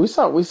 Yeah, and we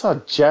saw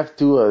Jeff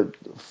do a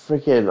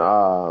freaking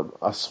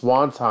a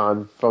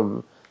swanton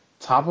from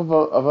top of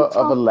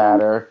a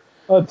ladder.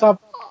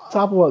 Top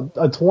of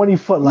a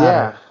 20-foot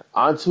ladder. Yeah,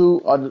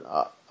 onto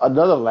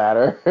another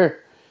ladder.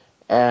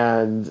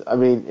 And I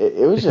mean,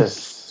 it was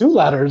just 2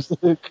 ladders.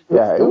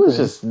 Yeah, it was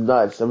just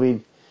nuts. I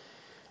mean,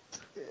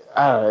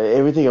 I don't know,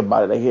 everything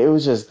about it. Like, it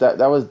was just that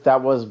was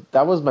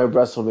my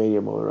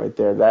WrestleMania moment right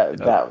there.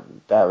 That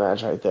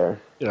match right there.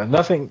 Yeah,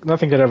 nothing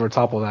could ever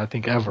topple that, I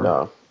think, ever.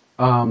 No.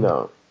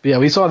 No. Yeah,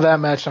 we saw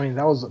that match. I mean,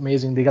 that was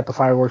amazing. They got the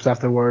fireworks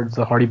afterwards.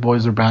 The Hardy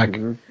Boys are back.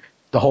 Mm-hmm.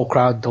 The whole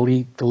crowd,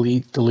 delete.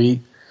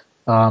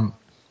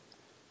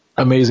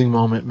 Amazing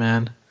moment,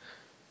 man.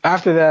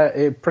 After that,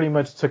 it pretty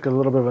much took a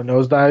little bit of a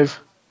nosedive.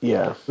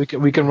 Yeah.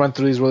 We can run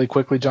through these really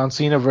quickly. John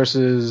Cena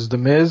versus The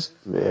Miz.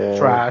 Yeah.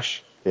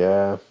 Trash.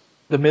 Yeah.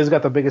 The Miz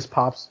got the biggest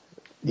pops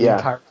the Yeah.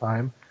 entire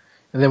time.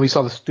 And then we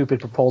saw the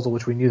stupid proposal,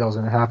 which we knew that was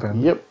going to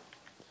happen. Yep.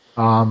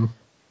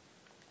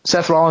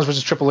 Seth Rollins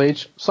versus Triple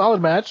H.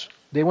 Solid match.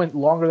 They went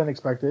longer than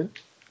expected.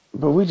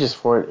 But we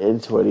just weren't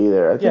into it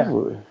either. I think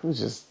it was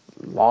just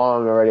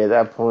long already at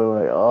that point.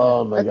 We're like,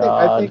 oh my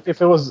God. I think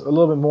if it was a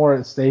little bit more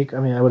at stake, I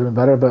mean, it would have been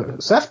better.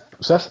 But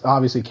Seth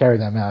obviously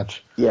carried that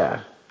match.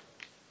 Yeah.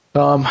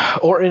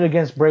 Orton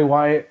against Bray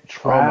Wyatt.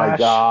 Trash. Oh my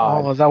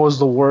God. Oh, that was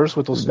the worst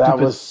with those. That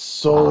was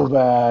so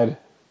bad.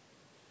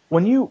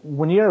 When you're at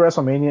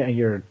WrestleMania and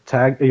your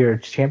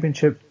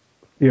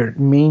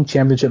main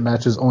championship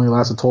matches only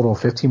last a total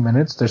of 15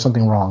 minutes, there's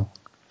something wrong.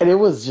 And it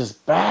was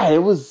just bad. It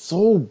was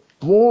so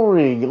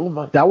boring. Oh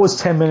my. That was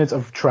 10 minutes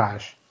of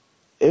trash.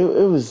 It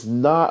was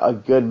not a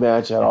good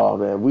match at all,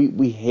 man.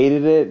 We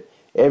hated it.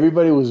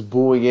 Everybody was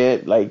booing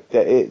it. Like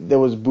there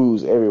was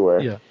boos everywhere.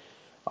 Yeah.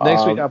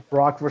 Next we got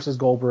Brock versus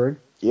Goldberg.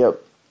 Yep.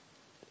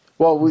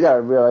 Well, we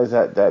gotta realize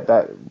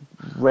that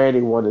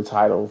Randy won the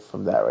title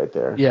from that right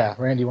there. Yeah,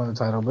 Randy won the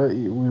title, but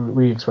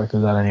we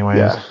expected that anyways.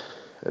 Yeah.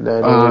 And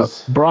then it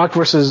was Brock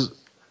versus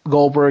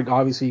Goldberg.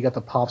 Obviously, you got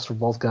the pops for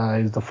both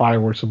guys, the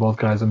fireworks for both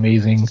guys.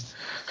 Amazing.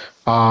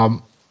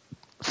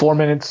 4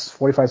 minutes,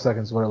 45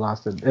 seconds is what it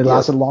lasted. It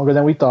lasted longer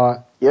than we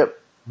thought. Yep.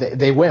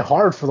 They went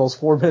hard for those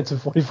 4 minutes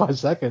and 45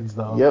 seconds,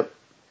 though. Yep.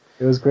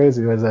 It was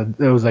crazy. It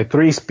was like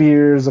 3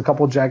 spears, a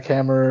couple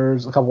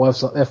jackhammers, a couple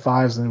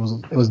F5s,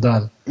 and it was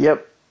done.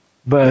 Yep.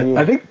 But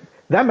I think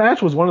that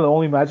match was one of the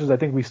only matches I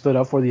think we stood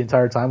up for the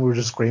entire time. We were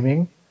just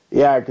screaming.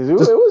 Yeah, because it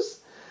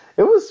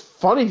was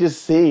funny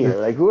just seeing it.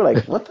 Like, we were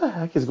like, what the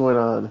heck is going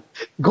on?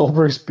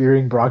 Goldberg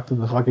spearing Brock to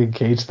the fucking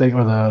cage thing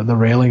or the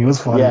railing. It was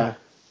funny. Yeah.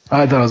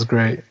 I thought it was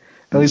great.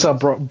 Then we saw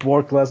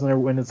Brock Lesnar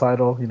win the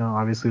title. You know,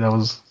 obviously that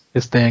was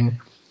his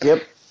thing.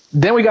 Yep.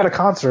 Then we got a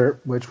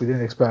concert, which we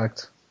didn't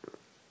expect.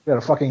 We got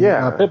a fucking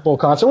Pitbull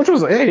concert, which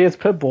was, hey, it's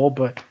Pitbull,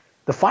 but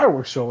the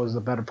fireworks show was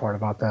the better part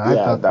about that. I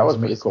thought that was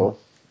pretty cool.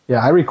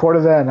 Yeah, I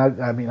recorded that,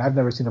 and I mean, I've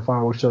never seen a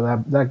fireworks show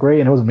that great,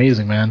 and it was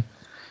amazing, man.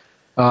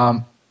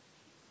 Then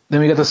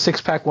we got the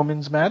 6-pack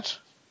women's match.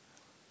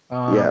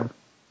 Yeah.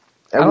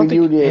 And we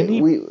knew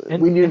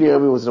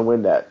Naomi was going to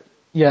win that.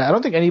 Yeah, I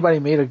don't think anybody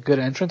made a good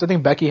entrance. I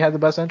think Becky had the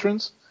best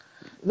entrance.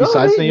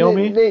 Besides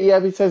Naomi?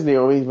 Besides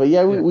Naomi. But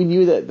we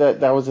knew that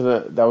was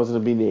gonna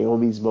be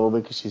Naomi's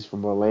moment because she's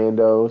from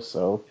Orlando.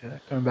 So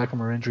coming back from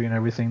her injury and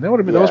everything, that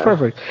was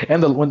perfect.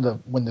 And when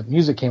the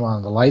music came on,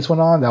 and the lights went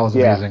on, that was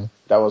amazing.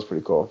 That was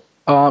pretty cool.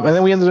 And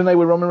then we ended the night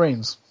with Roman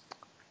Reigns.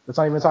 Let's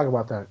not even talk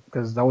about that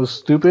because that was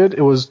stupid.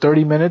 It was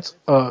 23 minutes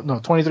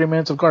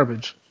of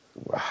garbage.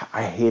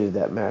 I hated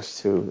that match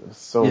too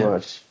so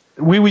much.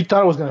 We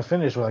thought it was gonna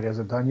finish. We're like, is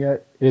it done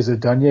yet? Is it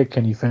done yet?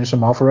 Can you finish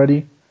him off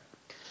already?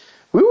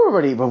 We were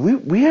ready, but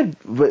we had.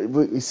 But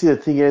you see, the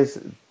thing is,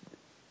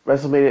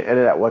 WrestleMania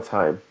ended at what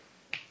time?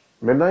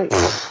 Midnight.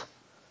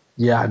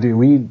 Yeah,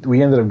 dude.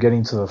 We ended up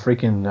getting to the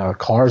freaking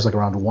cars like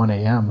around 1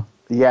 a.m.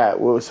 Yeah.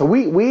 Well, so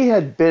we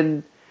had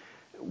been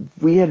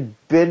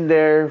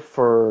there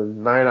for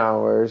 9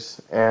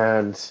 hours,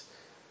 and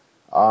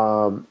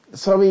so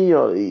I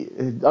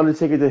mean,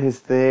 Undertaker did his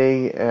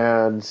thing,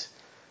 and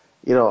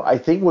I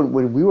think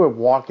when we were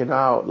walking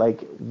out,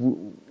 like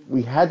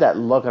we had that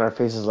look on our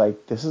faces,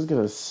 like this is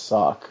gonna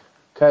suck,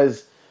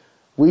 because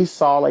we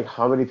saw like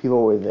how many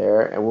people were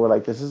there, and we were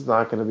like, this is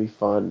not gonna be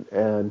fun,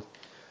 and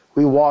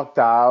we walked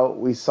out.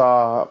 We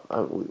saw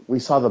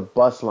the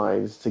bus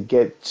lines to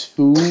get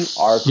to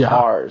our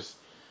cars.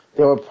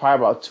 They were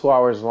probably about 2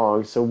 hours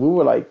long. So we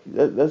were like,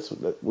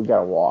 we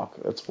gotta walk.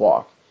 Let's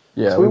walk.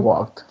 Yeah, so we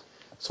walked.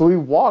 So we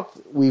walked.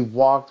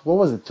 What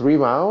was it? 3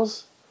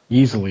 miles?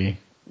 Easily.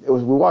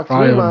 We walked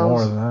probably 3 miles.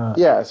 More than that.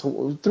 Yeah,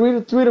 so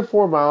 3 to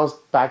 4 miles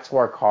back to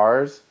our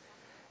cars.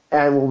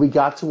 And when we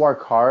got to our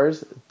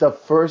cars, the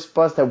first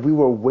bus that we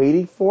were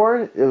waiting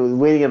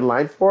in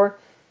line for,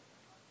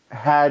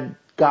 had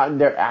gotten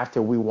there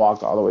after we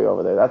walked all the way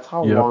over there. That's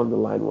how long the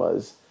line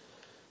was.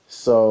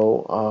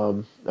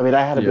 So, I mean,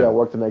 I had to be at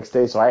work the next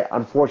day, so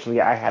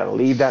unfortunately I had to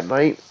leave that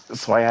night.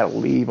 So I had to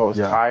leave. I was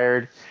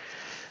tired.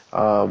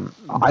 I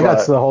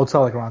got to the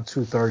hotel like around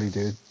 2:30,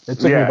 dude. It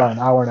took me about an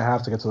hour and a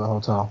half to get to the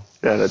hotel.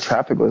 Yeah, the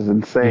traffic was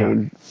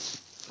insane. Yeah.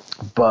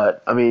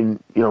 But I mean,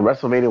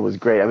 WrestleMania was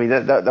great. I mean,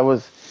 that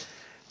was.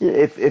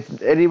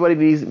 If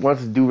anybody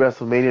wants to do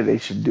WrestleMania, they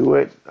should do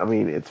it. I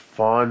mean, it's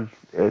fun.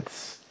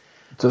 It's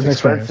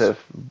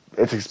expensive.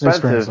 It's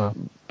expensive,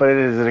 but it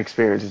is an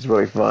experience. It's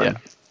really fun. Yeah.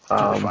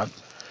 Fun.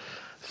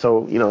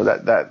 So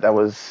that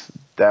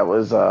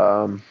was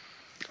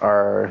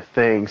our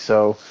thing.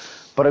 So,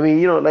 but I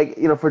mean,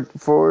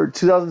 for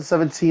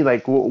 2017,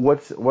 like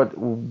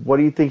what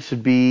do you think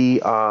should be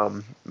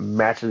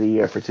match of the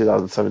year for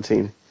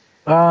 2017?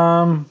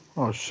 Oh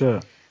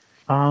shit.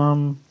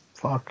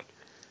 Fuck.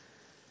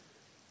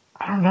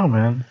 I don't know,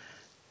 man.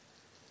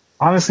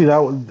 Honestly,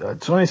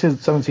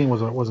 2017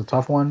 was a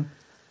tough one.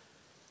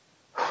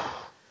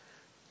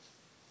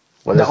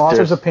 The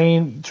Authors of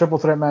Pain triple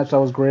threat match, that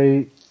was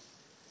great.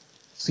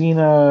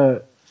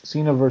 Cena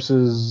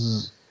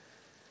versus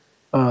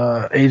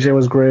AJ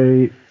was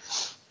great.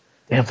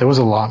 Damn, there was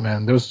a lot,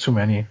 man. There was too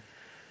many.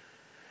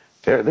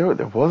 There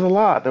was a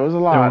lot.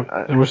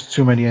 There was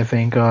too many, I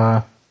think.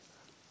 The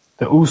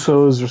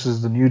Usos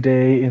versus the New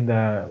Day in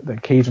the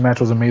cage match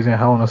was amazing.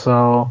 Hell in a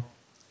Cell.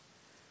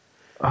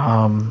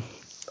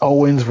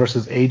 Owens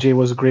versus AJ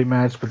was a great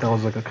match, but that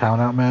was like a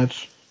count-out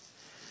match.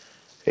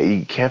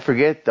 You can't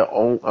forget the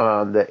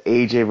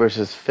AJ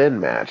versus Finn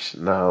match.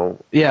 No.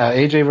 Yeah,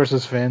 AJ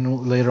versus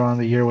Finn later on in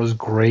the year was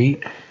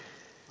great.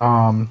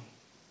 The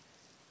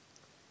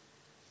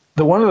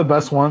one of the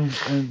best ones,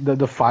 the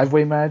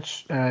 5-way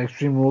match,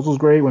 Extreme Rules was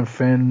great when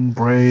Finn,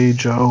 Bray,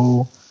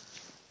 Joe,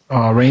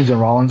 Reigns, and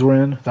Rollins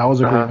were in. That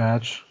was a great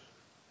match.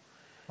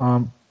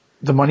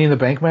 The Money in the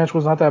Bank match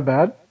was not that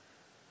bad.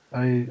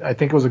 I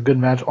think it was a good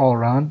match all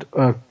around.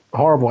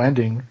 Horrible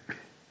ending.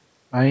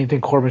 I didn't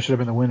think Corbin should have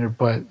been the winner,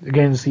 but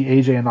again, to see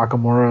AJ and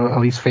Nakamura at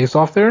least face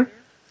off there,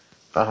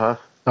 that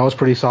was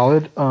pretty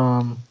solid.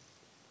 Joe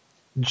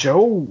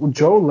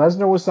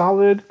Lesnar was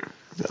solid.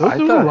 There was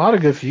a lot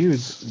of good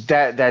feuds.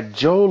 That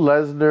Joe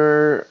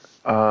Lesnar,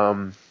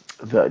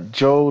 the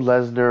Joe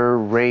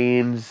Lesnar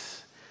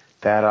Reigns,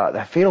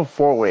 that Fatal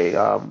 4-Way.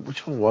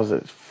 Which one was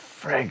it?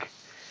 Frig. I'm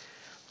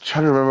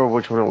trying to remember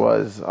which one it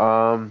was.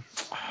 I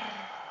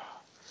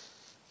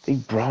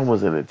think Braun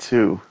was in it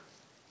too.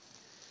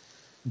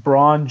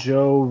 Braun,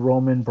 Joe,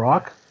 Roman,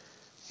 Brock?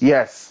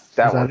 Yes,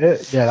 that one.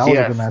 It? Yeah, that was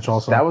a good match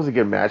also. That was a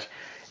good match.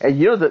 And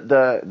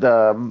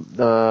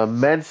the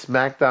men's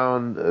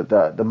SmackDown,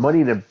 the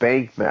Money in the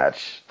Bank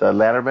match, the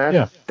ladder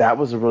match, that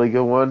was a really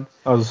good one.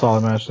 That was a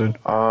solid match, dude.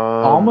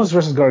 Almost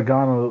versus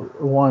Gargano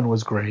 1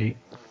 was great.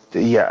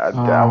 Yeah,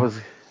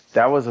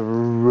 that was a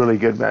really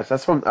good match.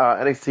 That's from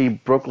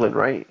NXT Brooklyn,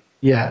 right?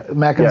 Yeah,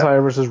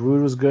 McIntyre versus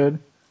Rude was good.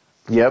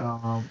 Yep.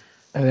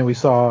 And then we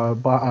saw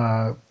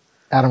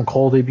Adam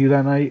Cole debut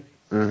that night.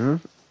 Mm-hmm.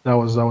 That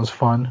was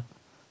fun.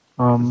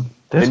 The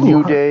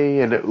New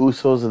Day and the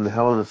Usos and the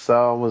Hell in a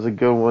Cell was a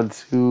good one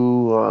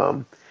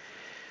too.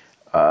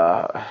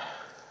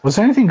 Was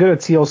there anything good at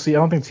TLC? I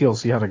don't think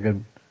TLC had a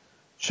good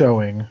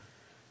showing.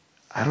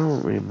 I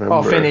don't remember.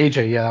 Oh, Finn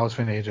AJ. Yeah, that was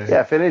Finn AJ.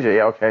 Yeah, Finn AJ.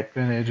 Yeah, okay.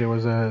 Finn AJ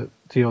was at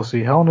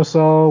TLC. Hell in a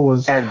Cell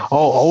was...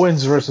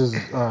 Owens versus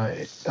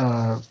Shane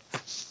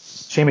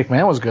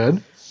McMahon was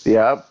good.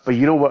 Yeah, but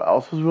you know what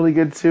else was really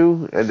good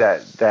too? And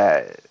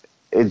that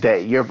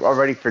you're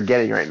already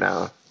forgetting right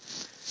now.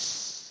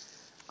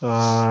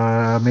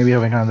 Maybe I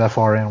haven't gotten that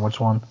far in. Which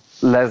one?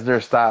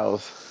 Lesnar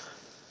Styles.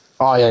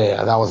 Oh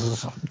yeah, that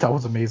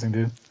was amazing,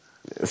 dude.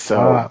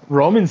 So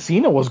Roman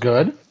Cena was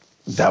good.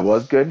 That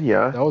was good,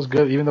 yeah. That was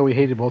good, even though we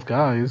hated both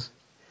guys.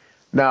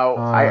 Now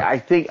I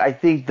think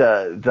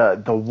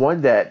the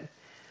one that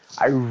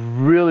I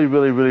really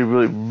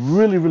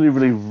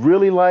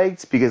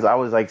liked, because I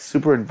was like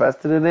super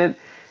invested in it,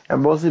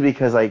 and mostly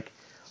because like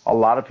a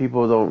lot of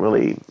people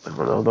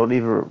don't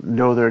even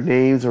know their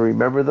names or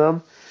remember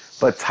them.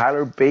 But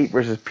Tyler Bate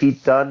versus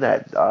Pete Dunne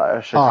at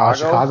Chicago.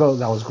 Chicago,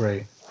 that was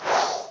great.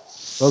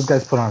 Those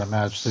guys put on a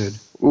match, dude.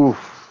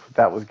 Oof,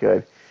 that was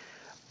good.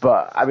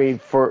 But I mean,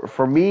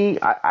 for me,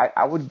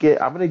 I'm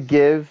gonna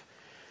give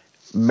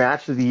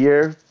match of the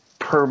year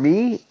per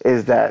me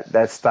is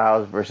that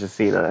Styles versus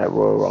Cena at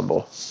Royal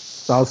Rumble.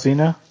 Styles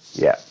Cena.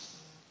 Yeah.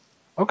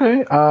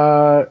 Okay.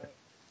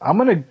 I'm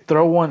gonna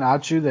throw one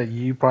at you that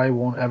you probably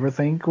won't ever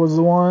think was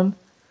the one.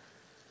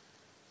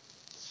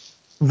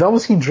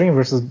 Velveteen Dream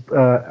versus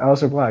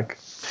Aleister Black.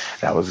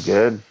 That was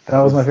good.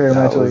 That was my favorite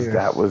match of the year.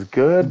 That was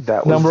good.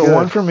 That was Number good.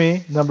 one for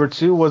me. Number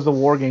two was the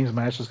War Games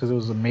match just because it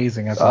was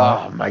amazing. I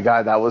thought. Oh my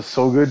god, that was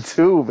so good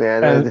too,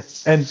 man.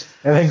 And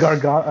then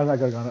Gargano, not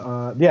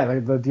Gargano.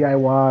 The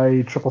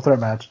DIY triple threat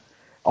match.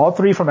 All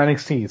three from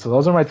NXT. So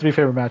those are my three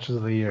favorite matches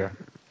of the year.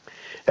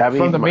 I mean,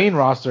 from the main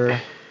roster,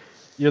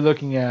 you're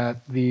looking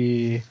at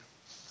the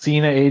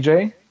Cena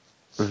AJ,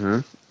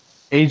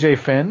 AJ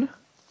Finn,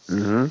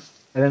 and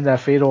then that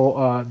fatal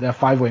that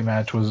 5-way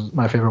match was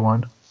my favorite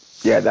one.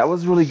 Yeah, that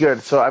was really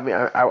good. So I mean,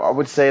 I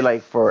would say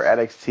like for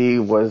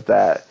NXT was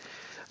that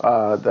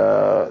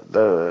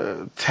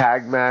the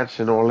tag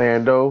match in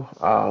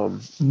Orlando,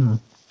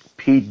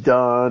 Pete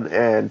Dunne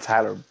and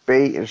Tyler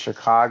Bate in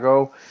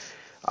Chicago,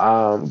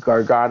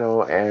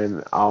 Gargano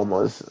and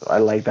Almas. I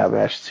like that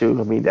match too.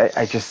 I mean,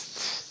 I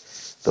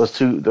just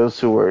those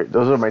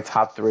are my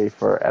top three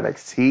for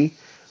NXT.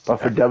 But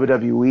for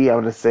WWE, I'm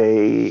gonna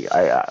say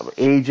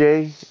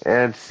AJ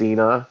and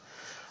Cena,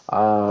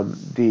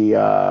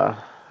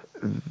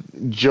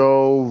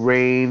 Joe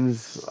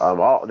Reigns,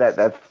 all that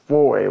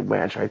 4-way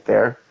match right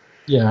there.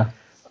 Yeah.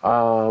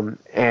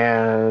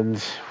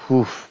 And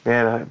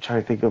man, I'm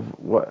trying to think of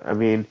what I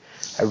mean.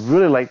 I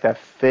really like that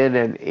Finn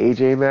and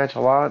AJ match a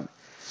lot.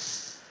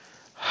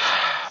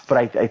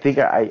 But I think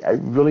I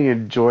really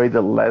enjoyed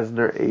the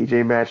Lesnar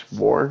AJ match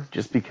more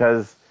just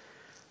because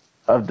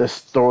of the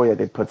story that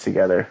they put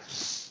together.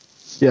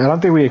 Yeah, I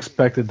don't think we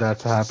expected that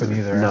to happen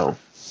either. No.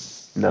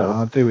 I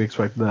don't think we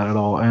expected that at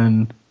all.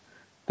 And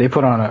they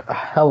put on a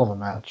hell of a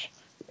match.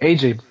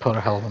 AJ put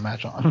a hell of a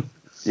match on.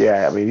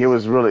 Yeah, I mean, it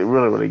was really,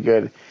 really, really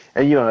good.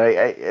 And, you know,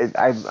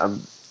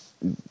 I'm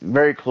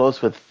very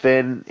close with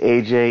Finn,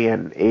 AJ,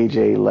 and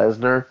AJ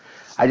Lesnar.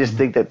 I just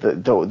think that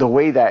the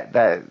way that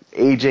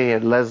AJ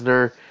and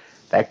Lesnar,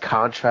 that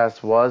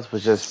contrast was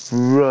just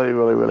really,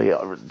 really,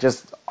 really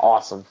just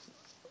awesome.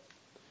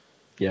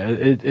 Yeah,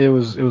 it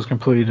was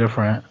completely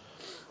different.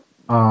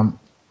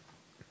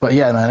 But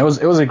yeah, man, it was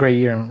a great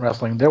year in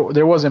wrestling.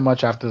 There wasn't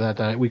much after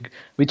that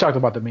we talked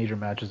about the major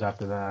matches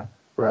after that.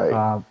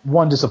 Right.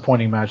 One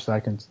disappointing match that I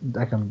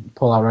can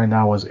pull out right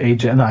now was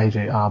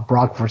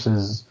Brock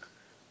versus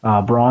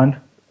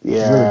Braun.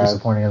 Yeah. Really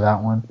disappointing in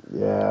that one.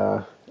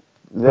 Yeah.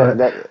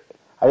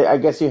 I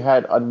guess you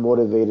had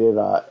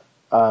unmotivated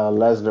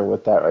Lesnar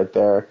with that right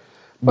there.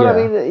 But yeah.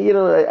 I mean, you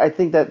know, I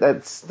think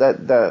that's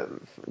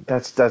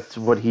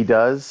what he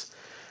does.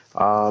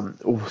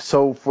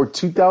 So for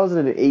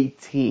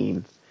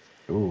 2018,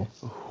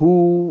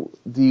 who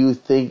do you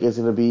think is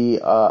going to be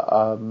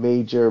a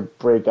major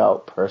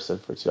breakout person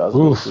for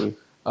 2018?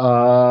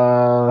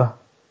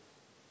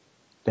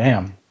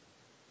 Damn.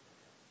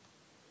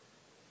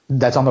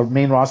 That's on the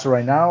main roster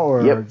right now,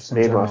 or yep,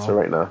 main roster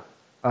right now.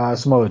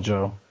 Samoa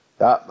Joe.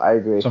 I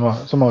agree.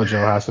 Samoa Joe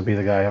has to be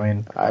the guy. I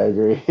mean, I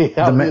agree.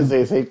 I was going to say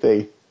the same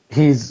thing.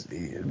 He's,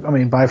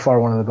 by far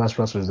one of the best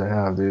wrestlers they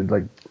have, dude.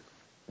 Like,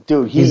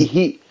 dude,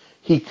 he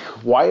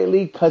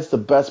quietly cuts the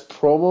best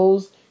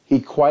promos. He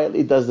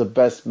quietly does the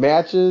best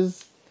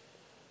matches.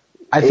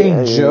 I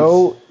think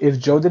if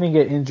Joe didn't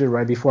get injured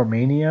right before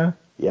Mania,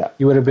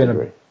 he would have been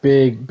a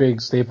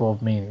big staple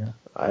of Mania.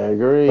 I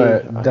agree.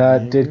 But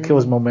that did kill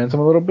his momentum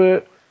a little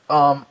bit.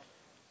 I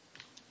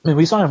mean,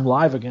 we saw him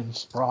live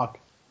against Brock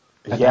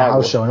at the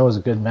house show, and it was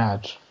a good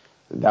match.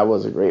 That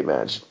was a great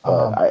match.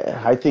 But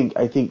I think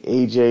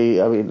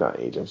AJ. I mean, not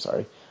AJ. I'm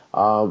sorry.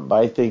 But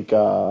I think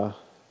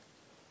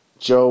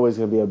Joe is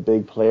going to be a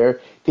big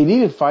player. They need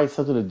to find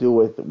something to do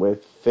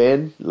with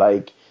Finn.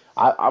 Like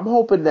I'm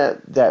hoping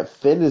that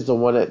Finn is the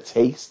one that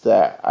takes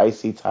that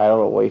IC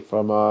title away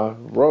from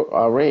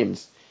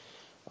Reigns.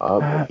 I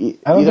don't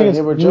think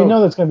we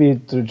know that's going to be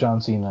through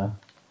John Cena.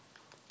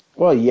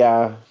 Well,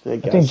 yeah, I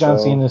think John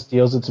Cena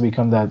steals it to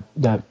become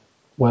that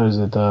what is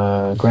it,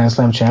 Grand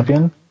Slam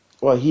champion?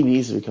 Well, he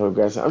needs to become a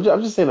Grand Slam.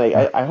 I'm just saying,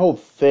 like, I hope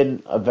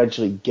Finn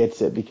eventually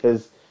gets it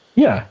because,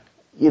 yeah,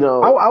 you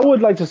know, I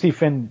would like to see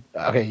Finn.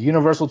 Okay,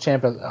 Universal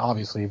Champion,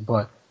 obviously,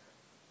 but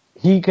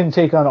he can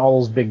take on all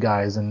those big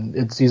guys, and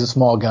he's a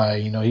small guy.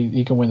 You know,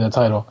 he can win that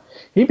title.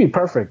 He'd be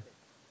perfect.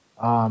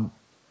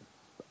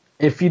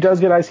 If he does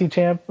get IC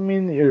champ, I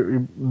mean,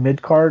 your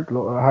mid card,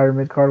 higher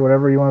mid card,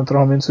 whatever you want to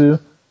throw him into.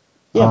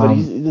 Yeah, but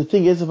the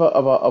thing is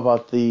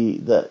about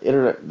the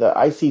internet, the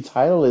IC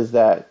title is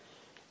that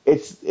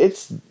it's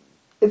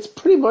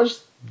pretty much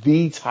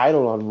the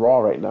title on Raw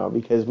right now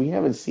because we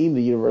haven't seen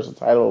the Universal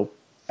title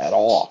at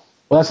all.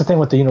 Well, that's the thing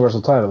with the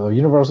Universal title. The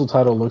Universal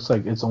title looks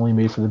like it's only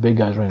made for the big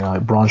guys right now,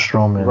 like Braun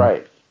Strowman,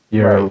 right?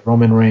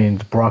 Roman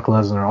Reigns, Brock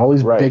Lesnar, all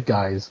these big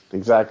guys.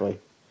 Exactly.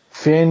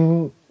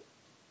 Finn,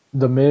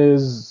 The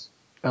Miz,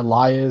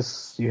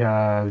 Elias, you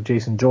have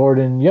Jason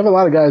Jordan. You have a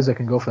lot of guys that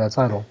can go for that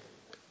title.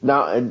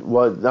 Now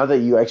that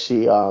you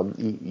actually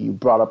you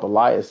brought up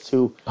Elias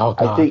too, Oh,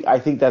 God. I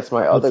think that's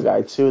my other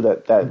guy too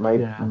that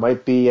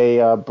might be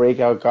a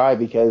breakout guy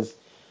because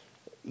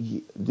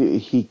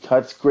he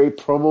cuts great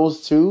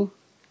promos too,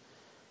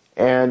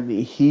 and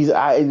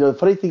the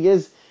funny thing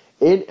is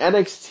in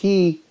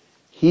NXT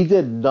he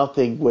did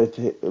nothing with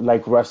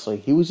like wrestling.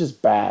 He was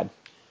just bad,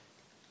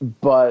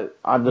 but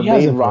on the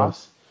main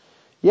roster,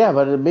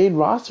 but in the main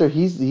roster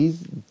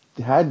he's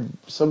had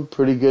some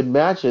pretty good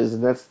matches,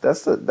 and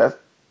that's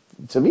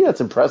to me, that's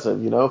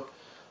impressive, you know.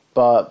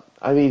 But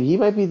I mean, he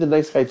might be the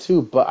next guy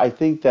too. But I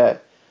think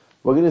that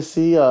we're gonna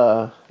see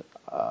a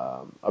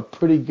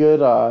pretty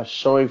good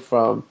showing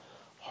from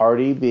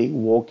Hardy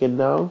being Woken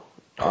now.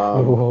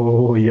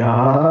 Oh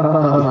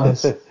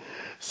yes.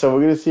 So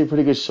we're gonna see a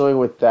pretty good showing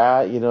with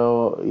that. You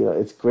know,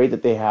 it's great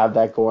that they have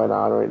that going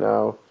on right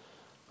now.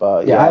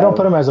 But yeah, I don't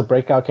put him as a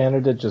breakout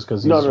candidate just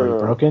because he's already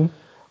broken.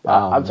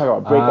 I'm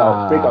talking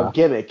about breakout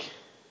gimmick.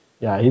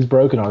 Yeah, he's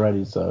broken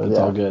already, so it's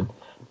all good.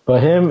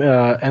 But him,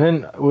 and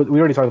then we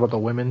already talked about the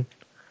women.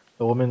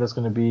 The woman that's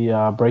going to be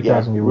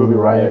breakout is going to be Ruby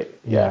Riott.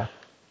 Yeah.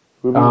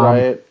 Ruby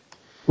Riott.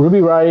 Ruby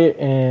Riott,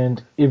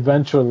 and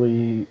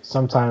eventually,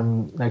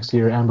 sometime next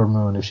year, Ember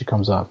Moon if she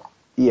comes up.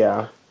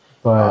 Yeah.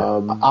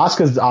 But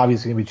Asuka's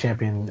obviously going to be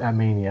champion at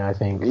Mania, I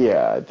think.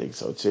 Yeah, I think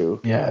so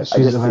too. Yeah,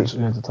 she's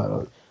eventually going to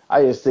title.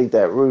 I just think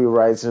that Ruby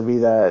Riott's going to be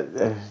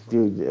that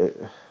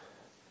dude.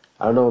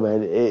 I don't know,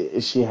 man.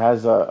 She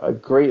has a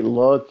great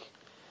look.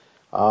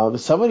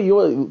 Somebody,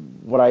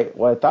 what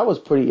I thought was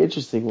pretty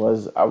interesting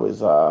was I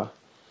was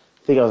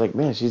like,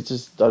 man, she's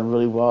just done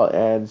really well.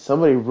 And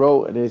somebody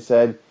wrote and they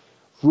said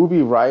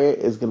Ruby Riott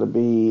is gonna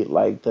be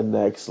like the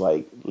next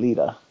like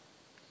Lita.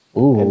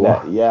 Ooh. And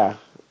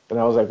and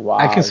I was like, wow.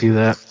 I can see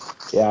that.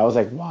 Yeah, I was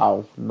like,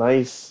 wow,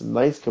 nice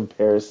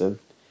comparison.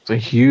 It's a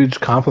huge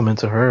compliment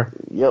to her.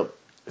 Yep.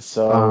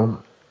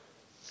 So.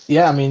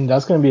 Yeah, I mean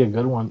that's gonna be a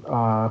good one.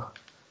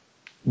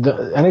 The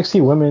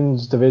NXT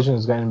women's division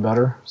is getting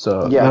better,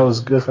 so that was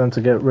good for them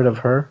to get rid of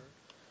her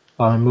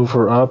and move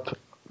her up.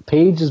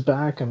 Paige is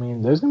back. I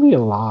mean, there's gonna be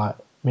a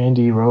lot.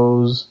 Mandy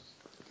Rose,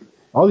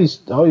 all these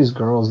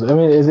girls. I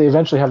mean, if they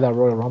eventually have that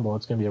Royal Rumble,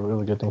 it's gonna be a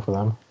really good thing for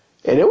them.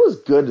 And it was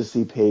good to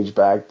see Paige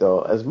back,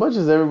 though. As much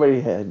as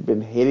everybody had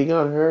been hating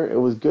on her, it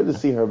was good to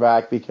see her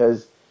back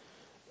because,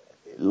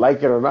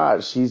 like it or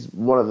not, she's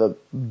one of the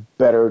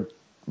better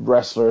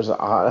wrestlers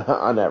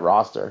on that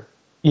roster.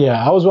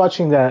 Yeah, I was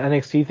watching that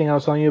NXT thing I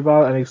was telling you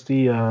about,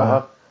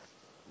 NXT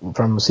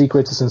from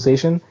Secret to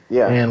Sensation.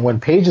 Yeah. And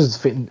when Paige's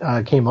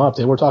came up,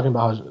 they were talking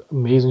about how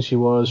amazing she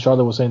was.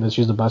 Charlotte was saying that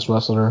she's the best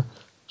wrestler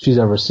she's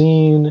ever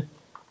seen,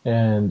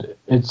 and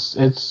it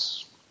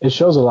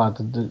shows a lot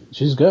that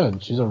she's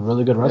good. She's a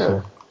really good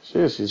wrestler. Yeah, she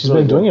is. She's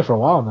really been doing it for a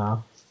while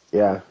now.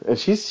 Yeah, and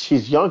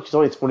she's young. She's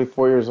only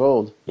 24 years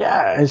old.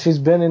 Yeah, and she's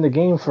been in the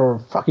game for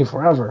fucking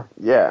forever.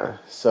 Yeah.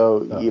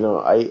 So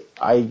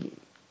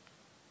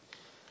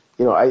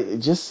I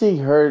just seeing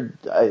her,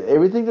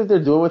 everything that they're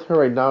doing with her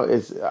right now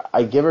is,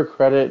 I give her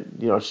credit.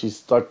 You know, she's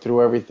stuck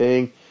through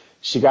everything.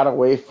 She got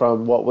away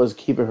from what was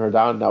keeping her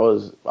down. That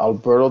was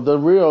Alberto Del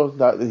Rio.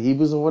 He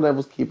was the one that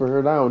was keeping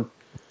her down.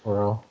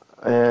 Wow.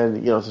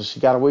 And, so she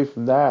got away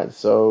from that.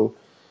 So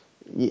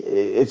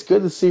it's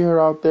good to see her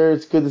out there.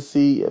 It's good to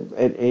see.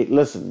 And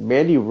listen,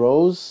 Mandy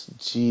Rose,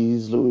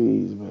 jeez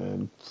Louise,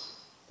 man.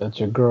 That's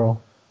your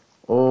girl.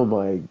 Oh,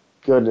 my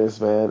goodness,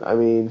 man. I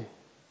mean,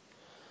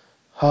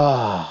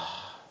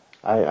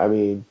 I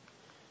mean,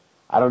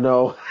 I don't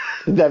know.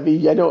 I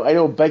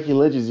know Becky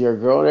Lynch is your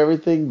girl and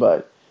everything,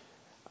 but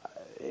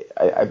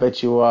I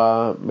bet you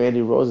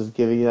Mandy Rose is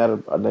giving you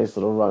that a nice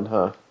little run,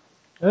 huh?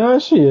 Yeah,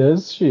 she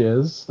is. She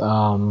is.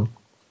 I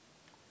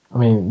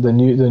mean, the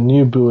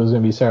new boo is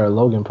gonna be Sarah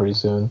Logan pretty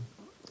soon.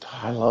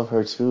 I love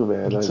her too,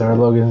 man. Sarah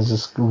Logan's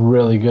just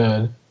really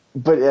good.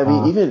 But I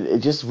mean, even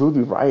just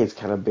Ruby Riott's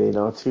kind of bae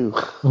now too.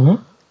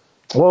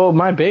 Mm-hmm. Well,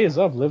 my bae is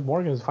up. Liv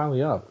Morgan is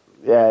finally up.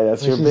 Yeah,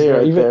 that's your bae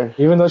right there.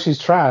 Even though she's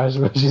trash,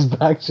 but she's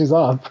back. She's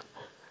up.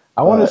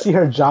 I want to see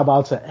her job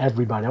out to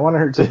everybody. I want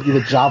her to be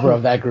the jobber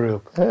of that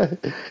group.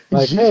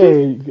 Like,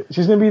 hey,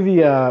 she's gonna be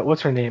the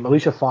what's her name,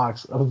 Alicia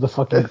Fox of the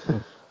fucking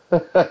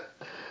group.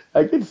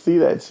 I can see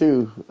that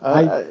too.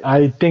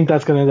 I think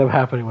that's gonna end up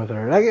happening with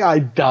her. I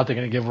doubt they're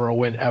gonna give her a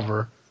win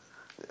ever.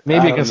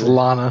 Maybe against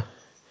Lana.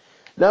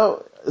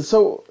 Now,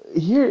 so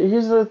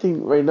here's another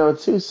thing right now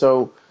too.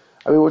 So,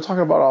 I mean, we're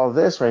talking about all of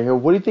this right here.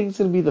 What do you think is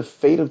gonna be the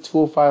fate of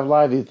 205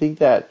 Live? Do you think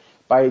that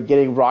by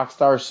getting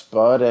Rockstar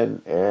Spud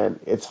and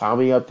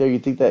Itami up there, you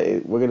think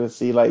that we're gonna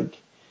see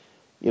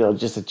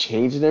just a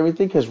change in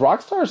everything? Because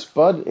Rockstar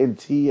Spud in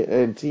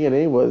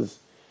TNA was,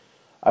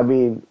 I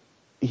mean,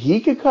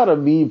 he could cut a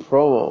mean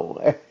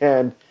promo,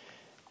 and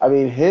I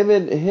mean him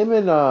and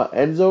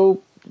Enzo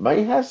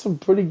might have some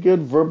pretty good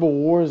verbal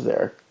wars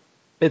there.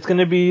 It's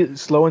gonna be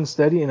slow and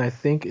steady, and I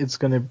think it's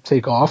gonna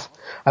take off.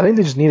 I think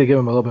they just need to give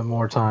him a little bit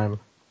more time.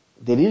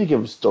 They need to give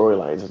him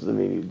storylines. That's what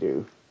they need to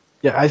do.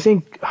 Yeah, I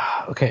think.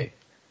 Okay,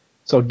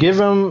 so give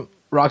him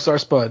Rockstar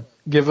Spud,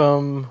 give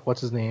him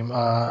what's his name?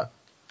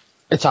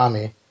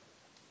 Itami.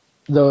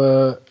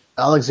 The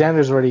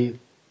Alexander's already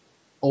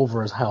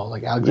over as hell.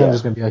 Like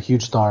Alexander's gonna be a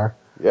huge star.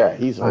 Yeah,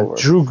 he's over.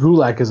 Drew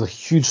Gulak is a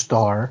huge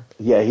star.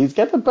 Yeah, he's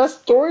got the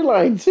best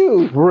storyline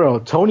too. Bro,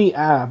 Tony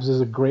Abs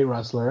is a great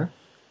wrestler.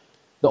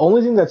 The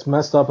only thing that's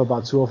messed up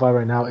about 205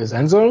 right now is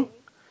Enzo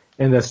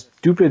and the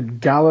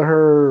stupid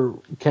Gallagher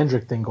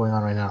Kendrick thing going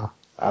on right now.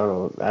 I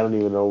don't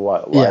even know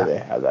why they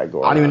have that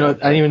going on. I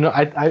don't even know.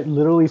 I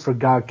literally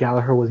forgot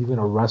Gallagher was even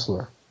a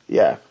wrestler.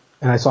 Yeah.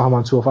 And I saw him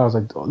on 205. I was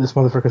like, oh, this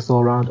motherfucker's still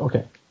around?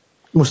 Okay.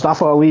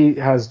 Mustafa Ali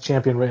has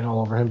champion written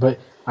all over him, but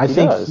I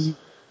think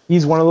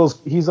he's one of those,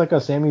 he's like a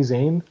Sami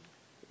Zayn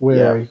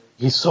where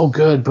he's so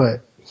good,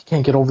 but he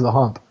can't get over the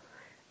hump.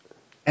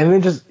 And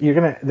then they're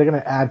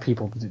gonna add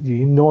people.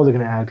 You know they're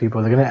gonna add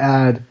people. They're gonna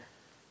add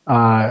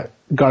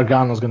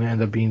Gargano's gonna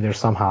end up being there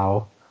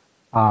somehow.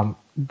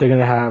 They're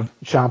gonna have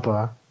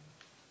Ciampa.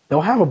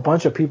 They'll have a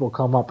bunch of people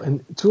come up,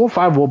 and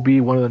 205 will be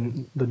one of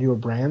the newer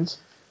brands.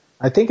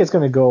 I think it's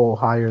gonna go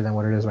higher than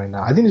what it is right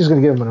now. I think they're just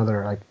gonna give him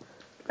another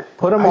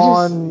put him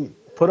on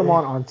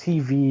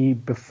TV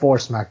before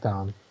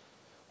SmackDown.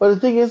 But the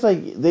thing is,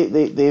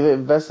 they've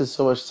invested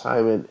so much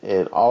time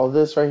in all of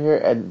this right here,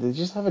 and they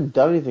just haven't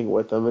done anything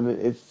with them,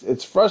 and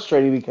it's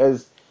frustrating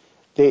because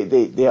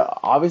they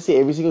obviously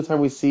every single time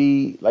we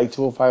see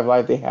 205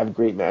 Live, they have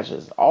great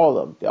matches, all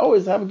of them. They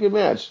always have a good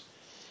match.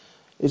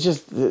 It's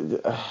just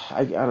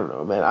I don't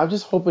know, man. I'm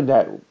just hoping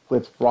that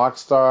with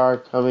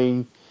Rockstar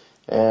coming,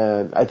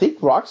 and I think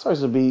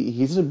Rockstar's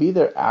he's gonna be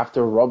there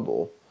after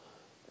Rumble,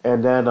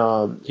 and then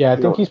I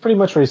think he's pretty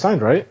much already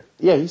signed, right?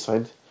 Yeah, he's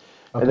signed.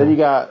 Okay. And then you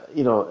got,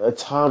 a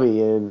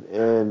Tommy,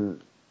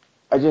 and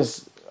I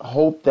just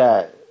hope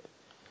that,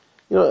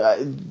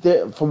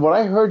 from what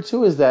I heard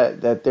too is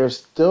that there's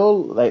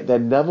still that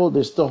Neville.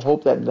 There's still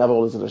hope that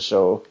Neville is in a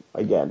show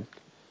again.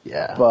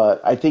 Yeah.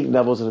 But I think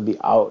Neville's gonna be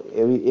out.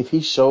 I mean, if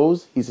he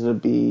shows, he's gonna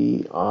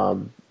be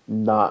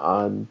not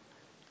on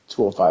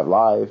 205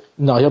 Live.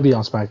 No, he'll be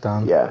on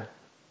SmackDown. Yeah.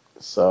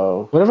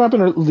 So. Whatever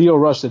happened to Leo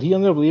Rush? Did he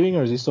end up leaving,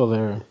 or is he still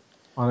there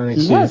on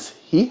NXT?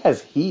 He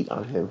has heat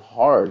on him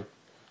hard.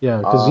 Yeah,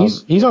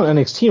 because he's on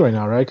NXT right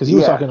now, right? Because he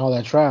was talking all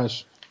that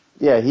trash.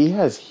 Yeah, he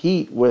has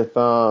heat with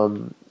I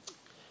don't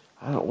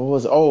know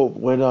what was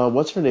when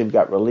what's her name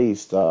got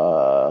released,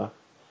 Emma.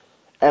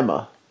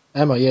 Emma,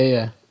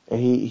 yeah. And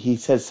he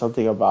said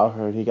something about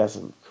her, and he got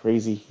some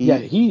crazy heat. Yeah,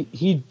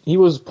 he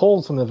was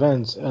pulled from the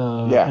events.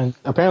 And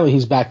apparently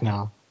he's back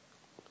now.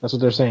 That's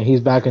what they're saying.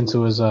 He's back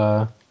into his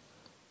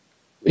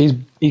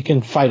he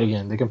can fight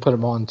again. They can put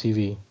him on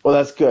TV. Well,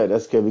 that's good.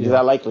 That's good because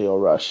I like Leo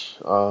Rush.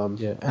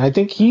 And I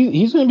think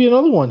he's going to be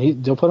another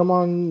one. They'll put him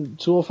on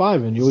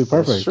 205 and you'll be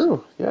perfect. That's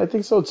true. Yeah, I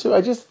think so too.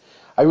 The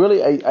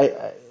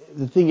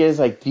thing is,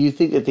 do you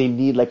think that they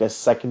need a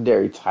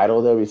secondary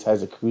title there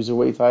besides a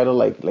cruiserweight title,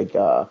 like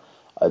a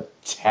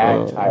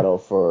tag title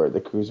for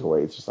the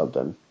cruiserweights or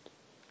something?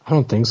 I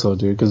don't think so,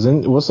 dude. Because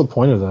then what's the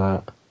point of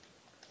that?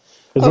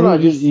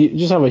 Because you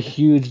just have a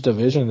huge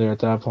division there at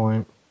that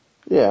point.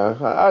 Yeah,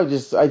 I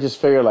just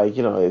figure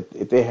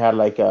if they had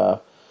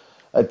a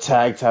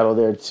tag title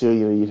there too,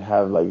 you'd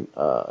have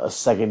a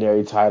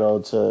secondary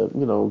title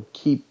to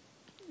keep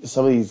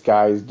some of these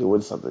guys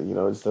doing something,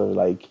 instead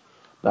of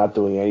not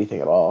doing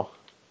anything at all.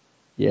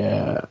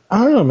 Yeah,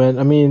 I don't know, man.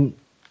 I mean,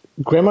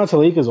 Grandma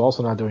Talika is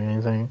also not doing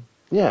anything.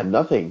 Yeah,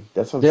 nothing.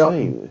 That's what I'm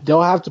saying.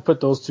 They'll have to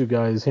put those two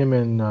guys, him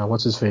and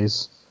what's his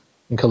face,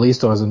 and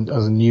Kalisto as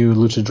a new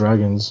Lucha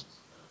Dragons.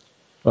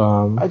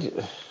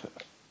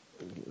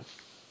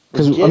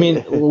 Because I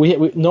mean, we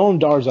Noam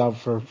Dar's out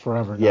for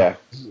forever now. Yeah,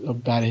 a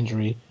bad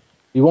injury.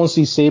 We won't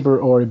see Sabre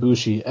or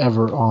Ibushi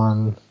ever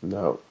on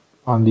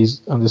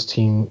this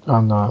team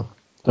on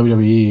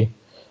WWE.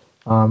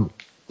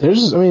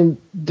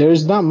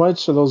 There's not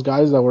much of those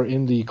guys that were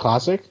in the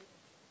Classic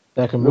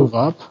that can move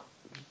up.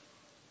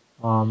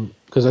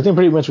 Because I think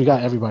pretty much we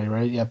got everybody,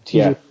 right? Yeah.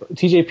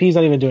 TJP's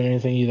not even doing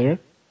anything either.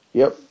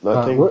 Yep,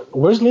 nothing.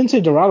 Where's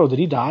Lince Dorado? Did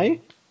he die?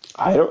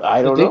 I don't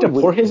know. Did they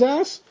deport his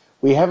ass?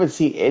 We haven't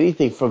seen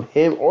anything from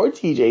him or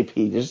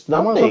TJP. Just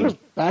nothing.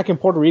 That back in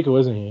Puerto Rico,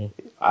 isn't he?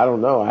 I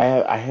don't know.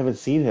 I haven't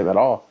seen him at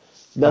all.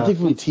 Nothing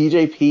from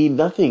TJP.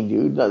 Nothing,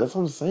 dude. That's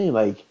what I'm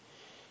saying.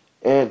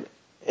 And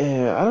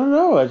I don't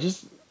know.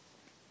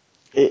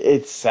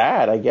 It's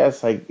sad, I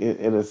guess.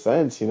 In a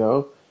sense,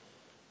 I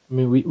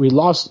mean, we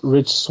lost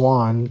Rich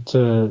Swann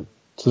to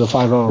the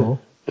 5-0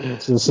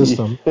 to the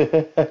system.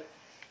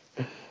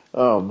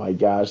 Oh my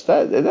gosh,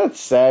 that's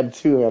sad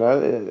too, and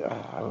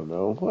I don't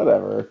know.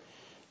 Whatever.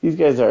 These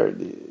guys are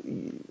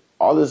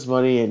all this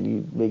money and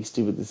you make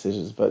stupid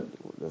decisions, but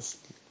that's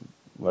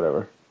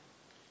whatever.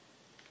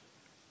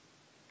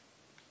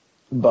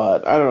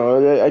 But I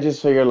don't know. I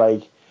just figure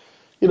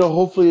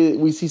hopefully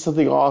we see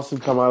something awesome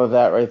come out of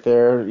that right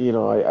there.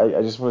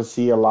 I just want to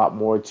see a lot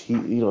more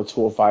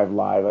 205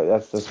 Live.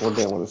 That's one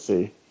thing I want to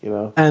see.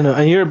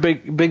 And you're a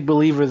big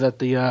believer that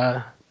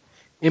the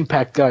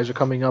Impact guys are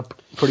coming up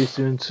pretty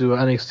soon to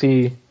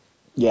NXT.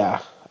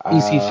 Yeah.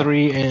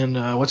 EC3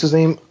 and what's his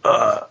name?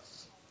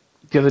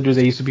 The other dude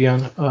that used to be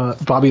on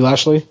Bobby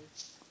Lashley.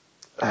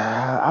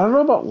 I don't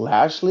know about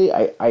Lashley.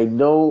 I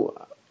know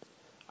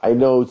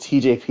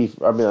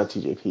TJP. I mean not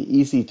TJP.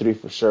 EC3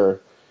 for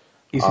sure.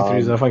 EC3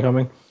 is definitely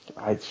coming.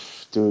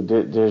 Dude,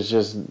 there's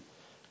just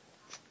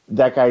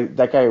that guy.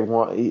 That guy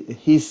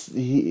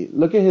he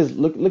look at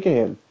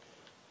him.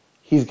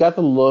 He's got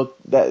the look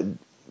that, and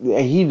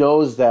he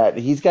knows that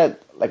he's got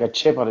like a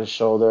chip on his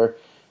shoulder,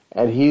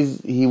 and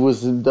he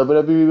was in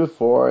WWE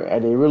before,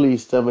 and they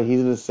released him, and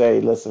he's gonna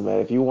say, "Listen, man,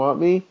 if you want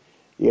me,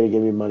 you gotta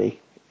give me money,"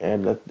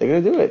 and they're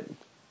gonna do it.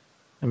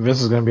 And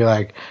Vince is gonna be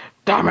like,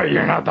 "Damn it,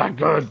 you're not that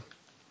good."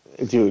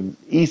 Dude,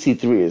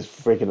 EC3 is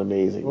freaking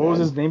amazing. What was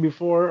his name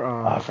before?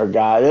 I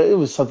forgot. It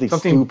was something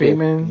stupid.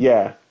 Bateman?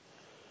 Yeah.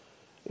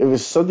 It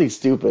was something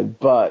stupid,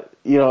 but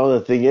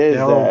the thing is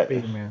that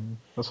Bateman.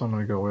 That's what I'm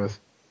gonna go with.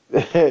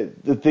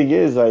 the thing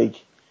is,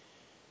 like,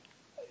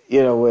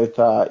 with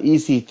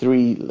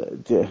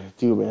EC3,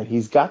 dude, man,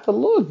 he's got the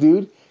look,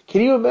 dude.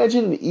 Can you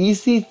imagine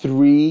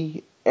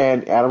EC3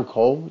 and Adam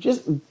Cole?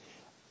 Just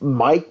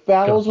mic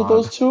battles with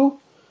those two?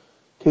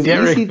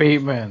 Derek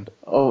Bateman.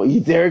 Oh,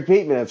 Derek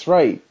Bateman, that's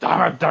right.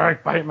 Damn it,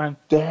 Derek Bateman.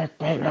 Derek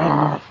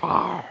Bateman.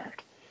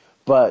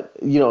 But,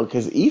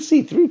 because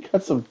EC3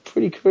 cut some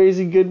pretty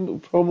crazy good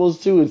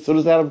promos too, and so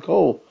does Adam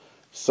Cole.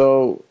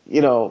 So,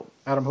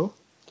 Adam who?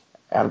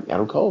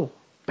 Adam Cole.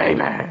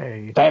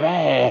 Baby.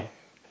 Baby.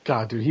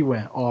 God, dude, he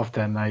went off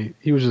that night.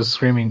 He was just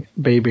screaming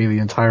baby the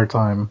entire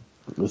time.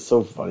 It was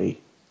so funny.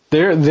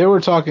 They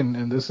were talking,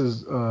 and this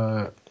is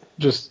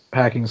just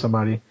hacking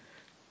somebody.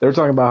 They were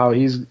talking about how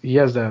he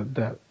has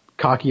that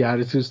cocky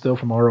attitude still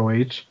from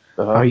ROH.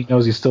 How he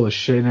knows he's still a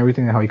shit and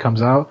everything, and how he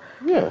comes out.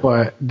 Yeah.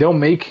 But they'll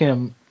make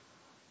him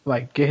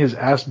like get his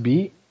ass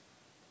beat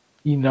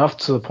enough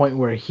to the point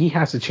where he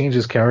has to change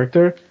his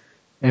character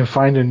and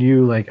find a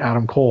new like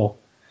Adam Cole.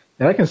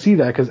 And I can see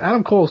that because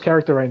Adam Cole's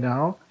character right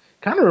now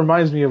kind of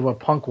reminds me of what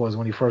Punk was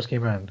when he first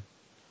came in.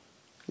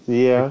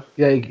 Yeah.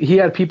 Yeah, he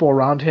had people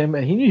around him,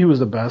 and he knew he was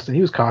the best, and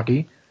he was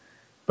cocky.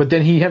 But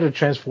then he had to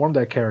transform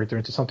that character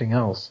into something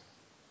else.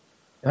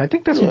 And I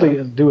think that's what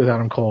they do with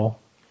Adam Cole.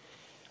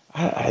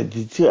 I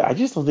just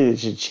don't think they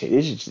should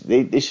change.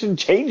 They shouldn't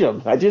change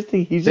him. I just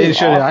think he's. They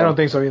should. Awesome. I don't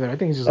think so either. I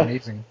think he's just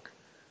amazing.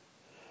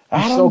 He's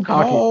Adam so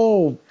cocky.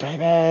 Cole,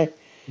 baby.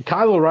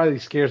 Kyle O'Reilly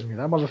scares me.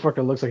 That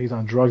motherfucker looks like he's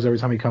on drugs every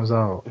time he comes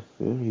out.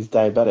 He's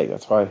diabetic.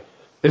 That's why.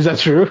 Is that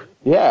true?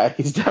 Yeah,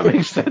 that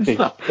makes sense.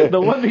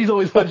 The one he's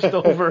always hunched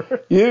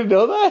over. You didn't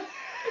know that?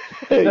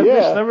 That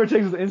bitch never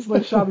takes his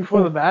insulin shot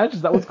before the match?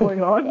 Is that what's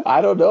going on?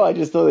 I don't know. I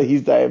just know that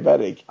he's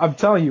diabetic. I'm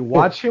telling you,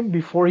 watch him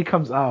before he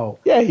comes out.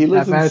 Yeah, he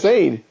looks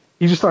insane.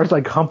 He just starts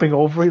like humping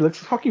over. He looks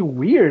fucking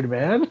weird,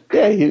 man.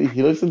 Yeah,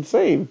 he looks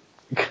insane.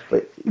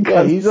 But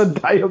he's a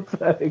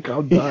diabetic.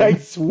 I'm done. I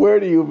swear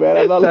to you,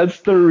 man.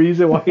 That's the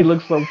reason why he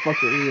looks so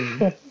fucking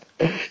weird.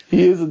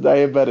 He is a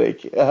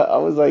diabetic. I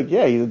was like,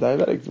 yeah, he's a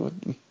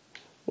diabetic.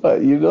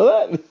 What? You know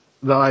that?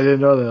 No, I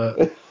didn't know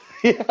that.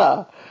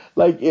 Yeah,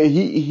 like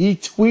he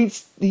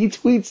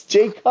tweets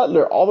Jay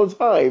Cutler all the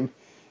time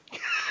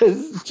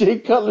because Jay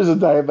Cutler's a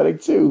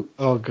diabetic too.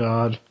 Oh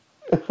God.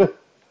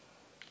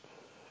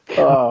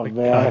 Oh man.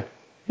 God.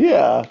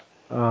 Yeah.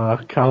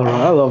 Colorado.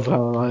 I love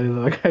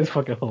Colorado. That guy's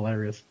fucking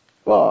hilarious.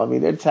 Well, I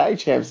mean, they're tag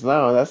champs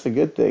now, and that's a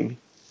good thing.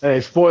 Hey,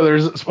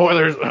 spoilers.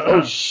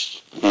 Oh,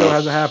 still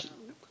hasn't happened.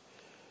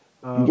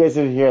 You guys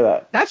didn't hear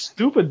that. That's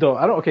stupid, though.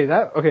 Okay.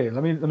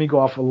 Let me go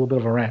off a little bit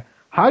of a rant.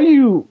 How do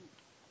you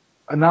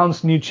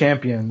announce new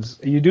champions?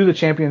 You do the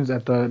champions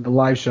at the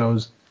live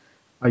shows.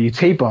 You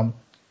tape them,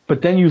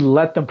 but then you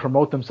let them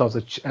promote themselves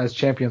as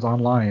champions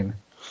online.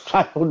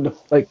 I don't know.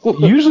 Like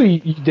usually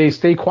they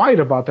stay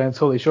quiet about that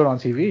until they show it on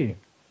TV.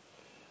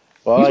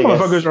 Well, these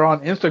motherfuckers are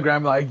on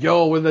Instagram like,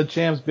 "Yo, we're the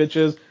champs,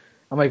 bitches."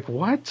 I'm like,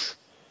 what?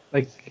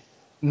 Like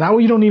now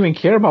you don't even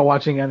care about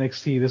watching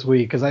NXT this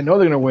week because I know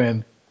they're gonna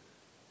win.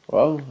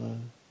 Well,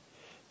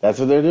 that's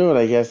what they're doing,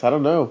 I guess. I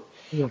don't know.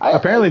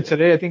 Apparently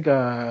today, I think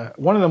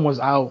one of them was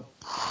out.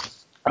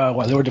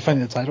 They were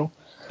defending the title.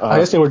 I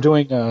guess they were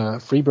doing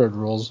Freebird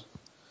rules.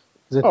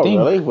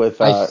 Really? With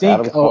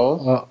Adam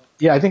Cole?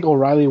 Yeah, I think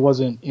O'Reilly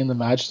wasn't in the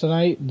match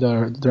tonight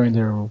during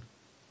their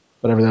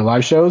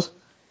live shows,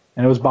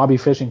 and it was Bobby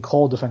Fish and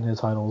Cole defending the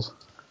titles.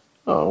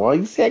 Oh well,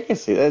 you see, I can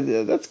see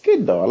that. That's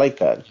good though. I like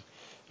that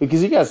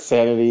because you got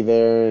Sanity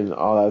there and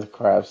all that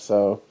crap.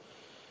 So.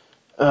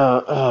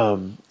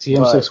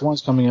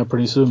 TM61's coming up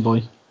pretty soon,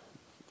 boy.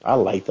 I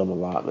like them a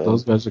lot, man.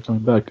 Those guys are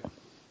coming back.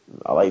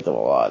 I like them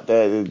a lot.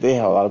 They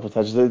have a lot of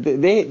potential.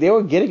 They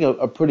were getting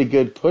a pretty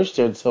good push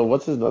there until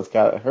what's his nuts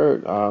got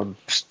hurt.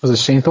 Was it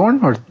Shane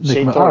Thorne or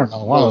Shane Thorne?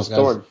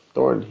 No,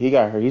 Thorne. He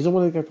got hurt. He's the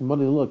one that got the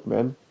money look,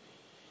 man.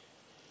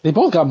 They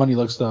both got money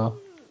looks though.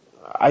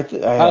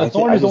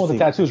 Thorne is the one with the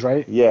tattoos,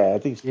 right? Yeah, I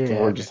think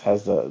Thorne just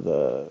has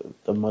the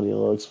money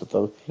looks with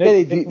them.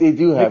 They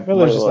do have. Nick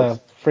Miller's just a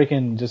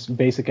freaking just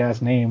basic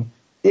ass name.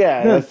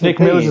 Yeah, Nick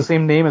Miller's the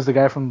same name as the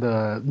guy from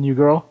the New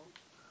Girl.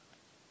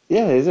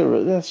 Yeah, is it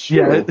really? That's true.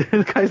 Yeah,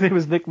 the guy's name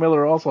is Nick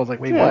Miller also. I was like,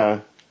 wait,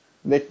 what?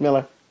 Nick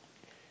Miller.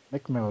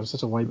 Nick Miller,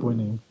 such a white boy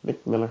name.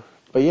 Nick Miller.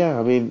 But yeah,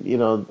 I mean, I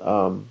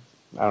don't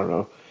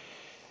know.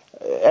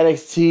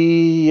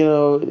 NXT,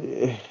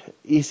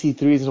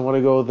 EC3 doesn't want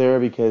to go there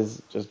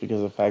because of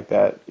the fact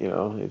that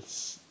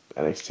it's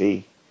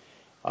NXT.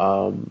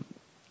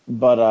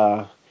 But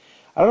I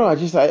don't know.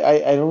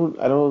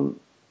 I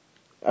don't.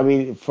 I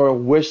mean, for a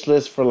wish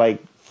list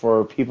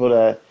for people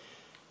to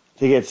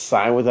get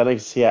signed with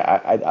NXT,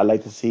 I'd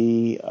like to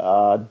see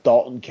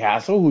Dalton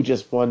Castle, who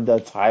just won the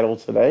title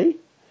today.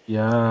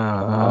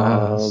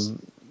 Yeah.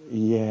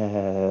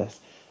 Yes.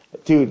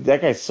 Dude,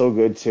 that guy's so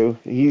good too.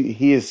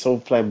 He is so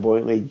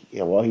flamboyantly.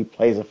 Well, he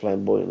plays a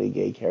flamboyantly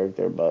gay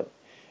character, but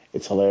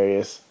it's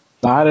hilarious.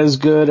 Not as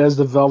good as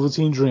the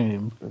Velveteen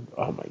Dream.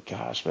 Oh my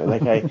gosh, man,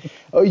 that guy.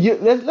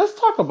 Let's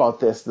talk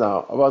about this now,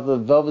 about the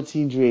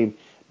Velveteen Dream.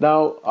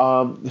 Now,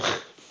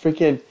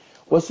 freaking,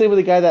 what's the name of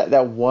the guy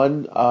that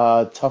won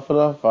Tough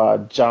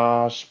Enough?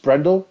 Josh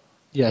Brendel.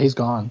 Yeah, he's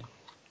gone.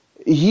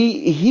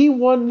 He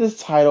won this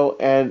title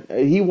and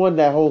he won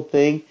that whole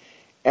thing.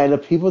 And the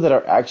people that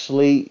are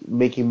actually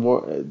making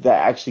more,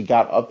 that actually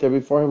got up there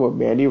before him were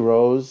Mandy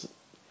Rose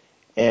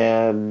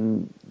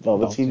and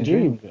Velveteen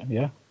Dream.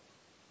 Yeah.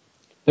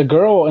 The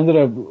girl ended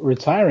up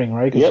retiring,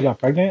 right? Because she got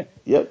pregnant?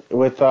 Yep.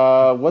 With,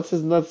 what's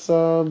his nuts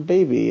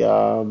baby?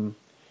 From,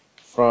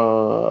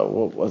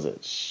 what was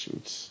it?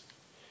 Shoot.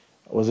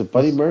 Was it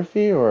Buddy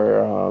Murphy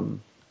or,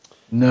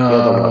 No. The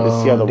other one.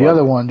 It's the other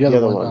one. The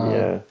other one.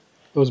 Yeah.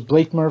 It was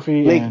Blake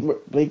Murphy.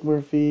 Blake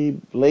Murphy,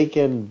 Blake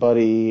and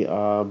Buddy,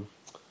 No,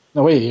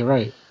 wait, you're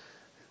right.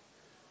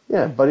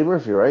 Yeah, Buddy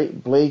Murphy,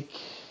 right? Blake,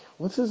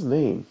 what's his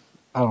name?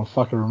 I don't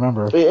fucking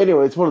remember.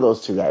 Anyway, it's one of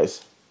those two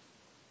guys.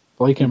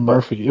 Blake and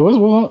Murphy. It was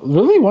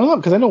really one of them?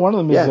 Because I know one of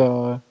them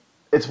is...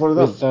 it's one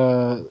of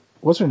them. With,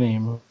 what's her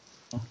name?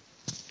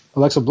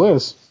 Alexa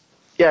Bliss.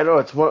 Yeah, no,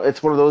 it's one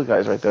of those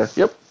guys right there.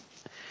 Yep.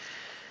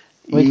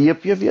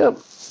 Like, Yep.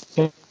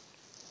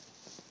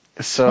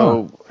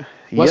 So...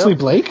 Wesley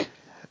Blake?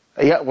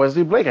 Yeah,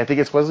 Wesley Blake. I think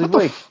it's Wesley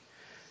Blake.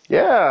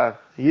 Yeah.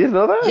 You didn't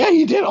know that? Yeah,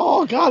 you did.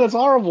 Oh, God, that's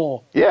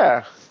horrible.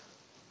 Yeah.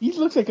 He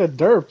looks like a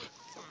derp.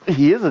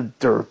 He is a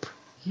derp.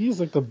 He's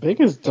like the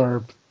biggest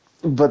derp.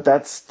 But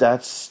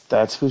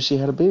that's who she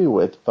had a baby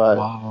with. But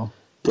wow.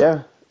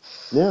 Yeah.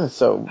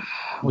 So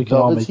we can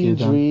all make Velveteen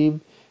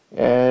Dream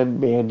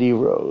and Mandy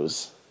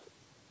Rose.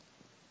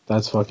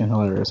 That's fucking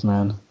hilarious,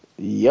 man.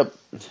 Yep.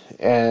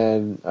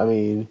 And I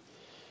mean,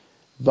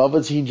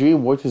 Velveteen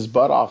Dream worked his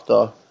butt off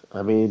though.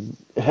 I mean,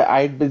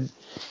 I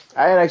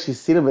had actually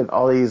seen him in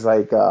all these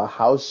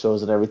house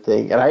shows and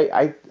everything, and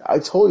I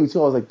told you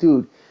too. I was like,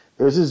 dude,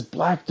 there's this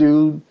black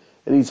dude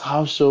in these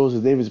house shows.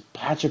 His name is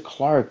Patrick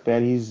Clark,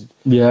 man. He's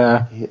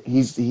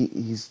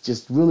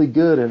just really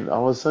good, and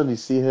all of a sudden you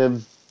see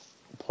him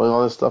pulling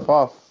all this stuff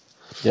off.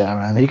 Yeah,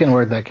 man, he can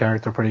work that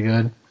character pretty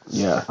good.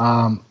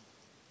 Yeah.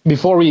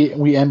 Before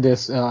we end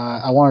this,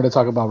 I wanted to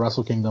talk about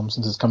Wrestle Kingdom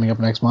since it's coming up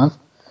next month.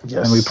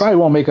 Yes. And we probably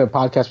won't make a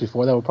podcast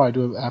before that. We'll probably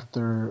do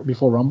it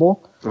before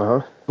Rumble.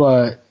 Uh-huh.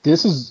 But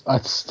this is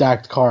a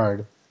stacked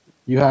card.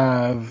 You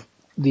have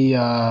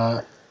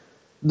the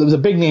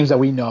big names that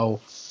we know.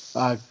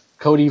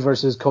 Cody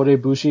versus Kota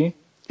Ibushi.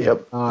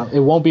 Yep.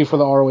 It won't be for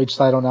the ROH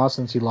title now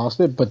since he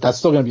lost it, but that's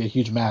still going to be a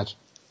huge match.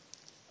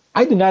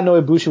 I did not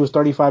know Ibushi was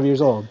 35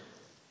 years old.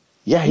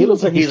 Yeah, he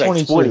looks like he's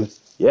 22. 20.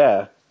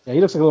 Yeah. Yeah, he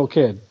looks like a little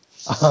kid.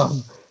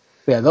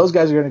 Yeah, those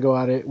guys are going to go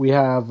at it. We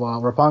have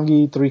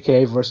Roppongi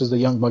 3K versus the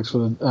Young Bucks for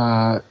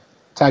the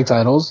tag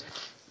titles.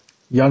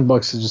 Young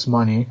Bucks is just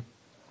money.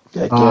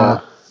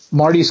 Yeah.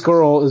 Marty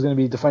Scurll is going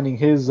to be defending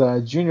his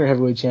junior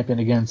heavyweight champion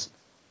against,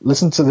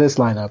 listen to this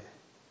lineup,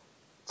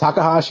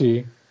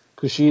 Takahashi,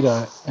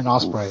 Kushida, and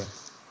Ospreay.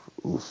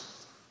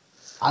 Oof.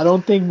 I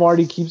don't think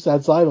Marty keeps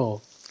that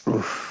title.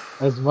 Oof.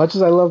 As much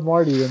as I love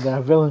Marty and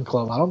that Villain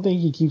Club, I don't think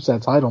he keeps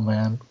that title,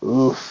 man.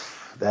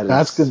 Oof.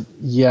 That's good.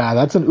 Yeah,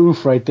 that's an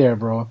oof right there,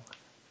 bro.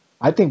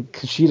 I think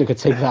Kushida could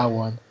take that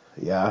one.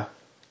 Yeah.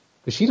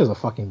 Kushida's a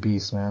fucking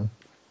beast, man.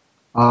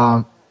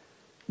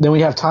 Then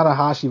we have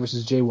Tanahashi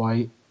versus Jay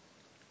White.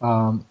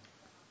 Tanahashi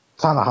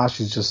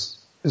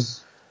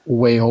is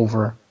way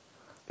over.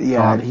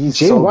 Yeah, he's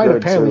Jay so White good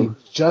apparently too.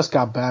 just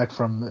got back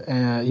from.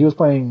 He was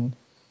fighting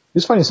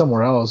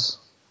somewhere else.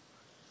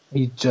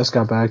 He just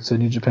got back to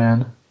New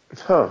Japan.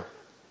 Huh.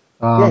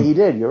 Yeah, he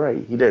did. You're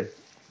right. He did.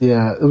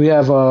 Yeah, we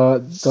have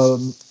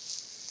the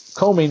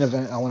co-main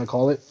event. I want to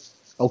call it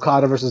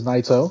Okada versus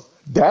Naito.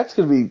 That's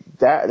gonna be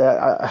that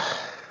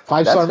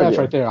 5-star match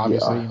right there.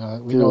 Obviously,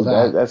 we know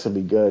that. That's gonna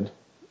be good.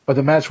 But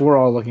the match we're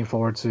all looking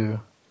forward to.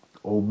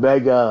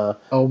 Omega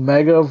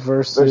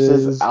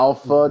versus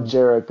Alpha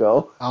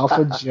Jericho.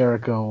 Alpha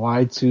Jericho,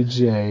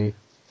 Y2J.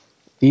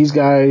 These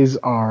guys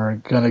are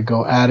going to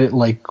go at it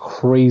like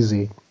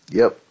crazy.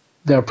 Yep.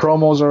 Their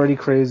promos are already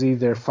crazy.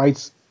 Their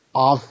fights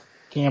off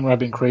camera have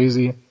been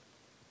crazy.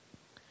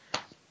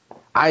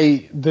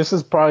 This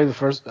is probably the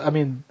first. I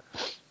mean,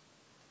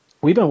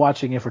 we've been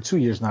watching it for 2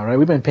 years now, right?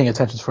 We've been paying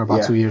attention for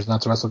about 2 years now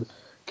to Wrestle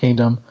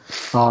Kingdom.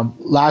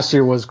 Last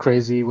year was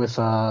crazy with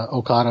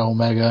Okada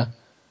Omega,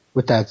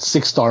 with that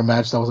 6-star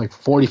match that was like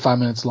 45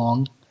 minutes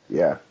long.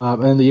 Yeah.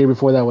 And the year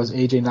before that was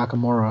AJ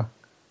Nakamura.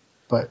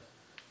 But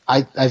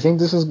I think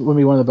this is going to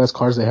be one of the best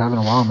cards they have in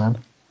a while, man.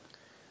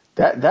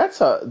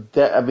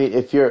 I mean,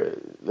 if you're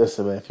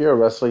listen, man, if you're a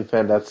wrestling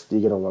fan, you're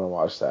gonna want to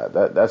watch that.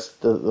 That's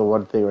the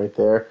one thing right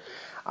there.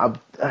 And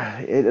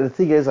the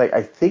thing is, like,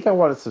 I think I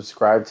want to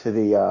subscribe to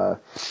the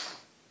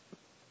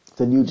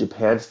New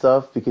Japan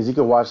stuff because you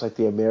can watch like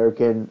the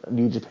American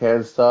New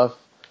Japan stuff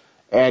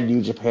and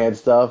New Japan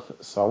stuff.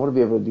 So I want to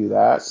be able to do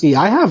that. See,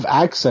 I have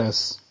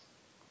access,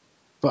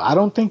 but I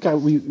don't think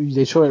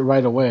they show it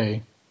right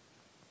away.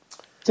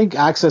 I think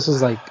access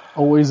is like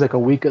always like a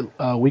week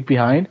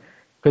behind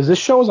because this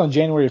show is on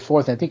January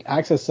 4th. And I think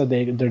access said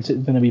they're going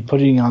to be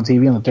putting it on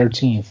TV on the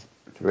 13th.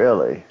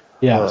 Really?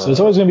 Yeah, so it's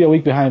always going to be a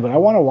week behind, but I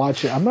want to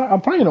watch it. I'm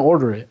probably going to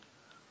order it.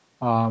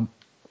 And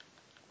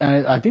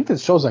I think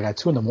this show's like at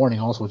 2 a.m.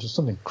 also, which is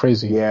something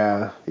crazy.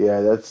 Yeah,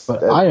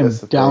 But I am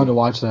down to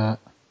watch that.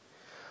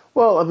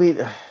 Well, I mean,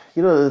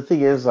 the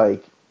thing is,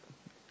 like,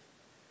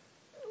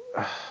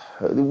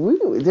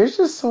 there's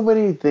just so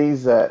many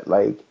things that,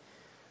 like,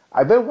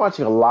 I've been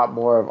watching a lot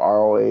more of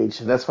ROH,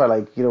 and that's why,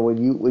 like, when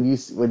you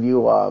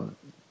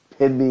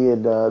pinned me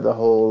in the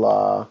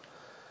whole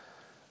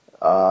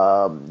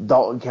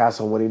Dalton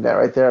Castle winning that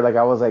right there, like,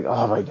 I was like,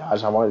 oh my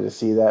gosh, I wanted to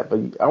see that,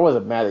 but I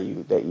wasn't mad at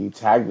you that you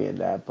tagged me in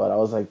that, but I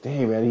was like,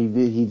 dang man,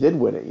 he did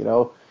win it,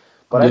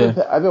 But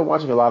yeah. I've been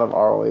watching a lot of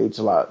ROH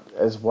a lot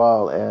as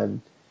well,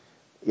 and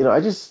I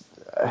just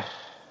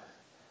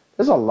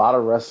there's a lot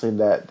of wrestling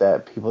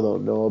that people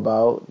don't know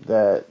about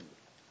that.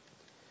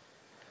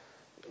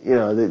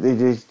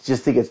 They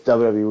just think it's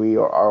WWE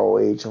or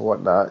ROH or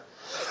whatnot.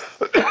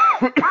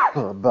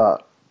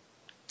 But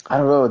I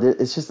don't know.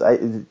 It's just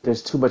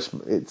there's too much.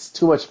 It's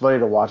too much money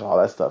to watch all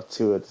that stuff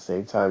too at the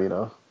same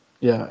time.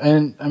 Yeah,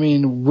 and I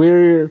mean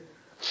we're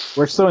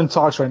still in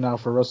talks right now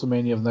for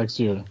WrestleMania of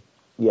next year.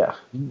 Yeah.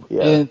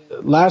 And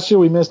last year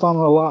we missed out on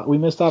a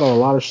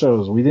lot of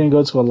shows. We didn't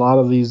go to a lot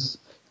of these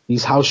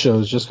house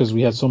shows just because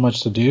we had so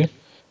much to do.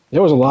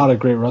 There was a lot of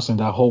great wrestling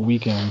that whole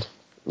weekend.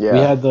 Yeah. We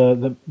had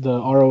the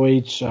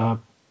ROH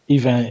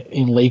event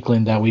in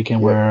Lakeland that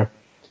weekend where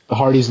the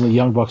Hardys and the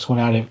Young Bucks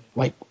went at it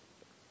like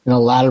in a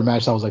ladder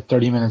match that was like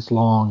 30 minutes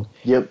long.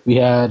 Yep. We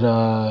had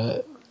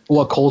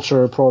What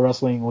Culture Pro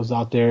Wrestling was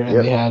out there, and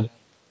they had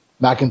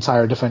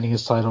McIntyre defending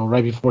his title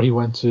right before he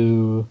went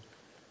to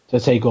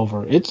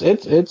TakeOver.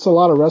 It's a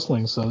lot of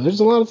wrestling, so there's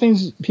a lot of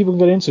things people can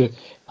get into.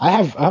 I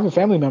have a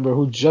family member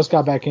who just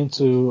got back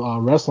into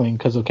wrestling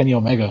because of Kenny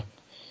Omega.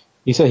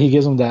 He said he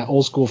gives him that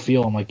old school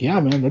feel. I'm like, yeah,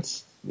 man,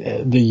 that's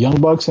the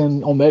Young Bucks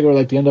and Omega are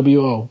like the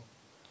NWO.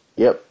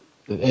 Yep.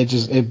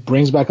 It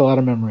brings back a lot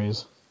of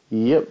memories.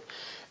 Yep.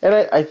 And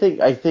I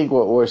think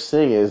what we're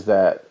seeing is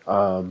that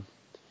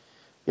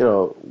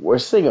we're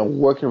seeing a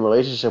working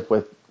relationship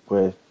with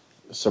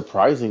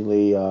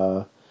surprisingly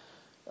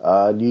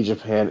New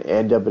Japan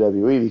and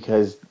WWE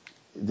because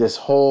this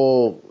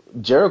whole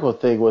Jericho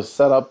thing was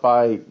set up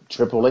by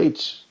Triple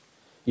H.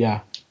 Yeah.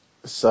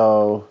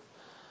 So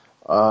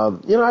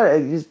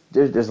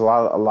there's a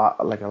lot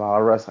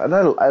of wrestling, and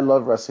I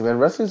love wrestling, man.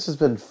 Wrestling's just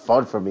been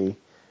fun for me.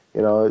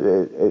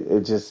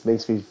 It just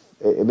makes me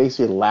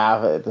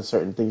laugh at the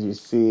certain things you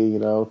see,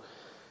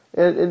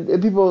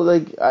 and people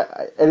like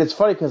and it's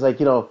funny because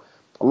a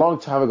long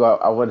time ago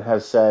I wouldn't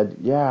have said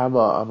I'm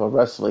a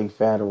wrestling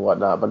fan and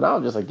whatnot, but now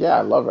I'm just like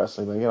I love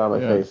wrestling, man. Get out of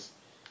my face.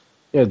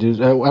 Yeah,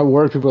 dude. At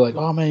work, people are like,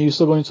 "Oh man, you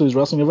still going to these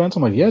wrestling events?"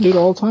 I'm like, "Yeah, dude,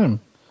 all the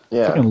time.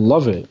 Yeah, I fucking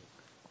love it.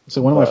 It's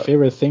like one of my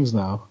favorite things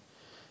now."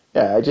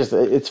 Yeah,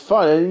 it's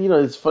fun, and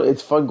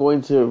it's fun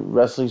going to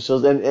wrestling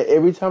shows, and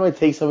every time I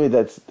take somebody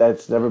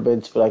that's never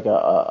been to like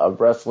a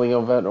wrestling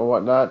event or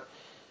whatnot,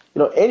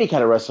 any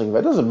kind of wrestling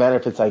event, it doesn't matter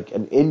if it's like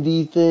an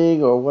indie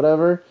thing or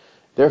whatever,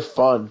 they're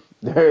fun.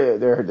 They're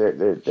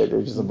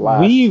just a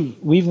blast.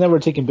 We've never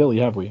taken Billy,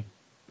 have we?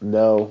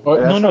 No.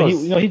 No,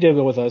 he did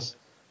go with us.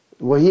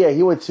 Well, yeah,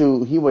 he went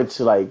to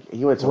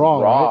Raw.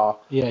 Right?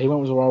 Yeah, he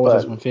went to Raw with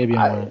us when Fabian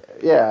went.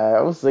 Yeah,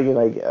 I was thinking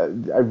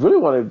I really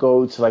want to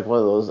go to like one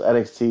of those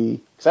NXT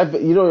because I've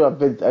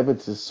been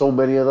to so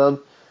many of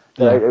them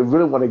that I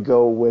really want to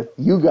go with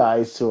you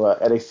guys to a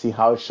NXT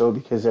house show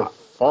because they're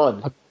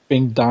fun. I've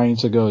been dying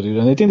to go, dude,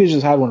 and I think they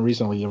just had one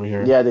recently over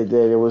here. Yeah, they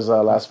did. It was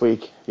last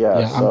week. Yeah,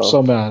 I'm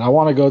so mad. I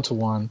want to go to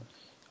one.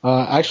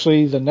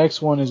 Actually, the next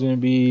one is going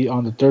to be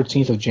on the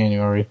 13th of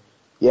January.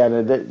 Yeah,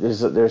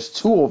 there's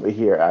two over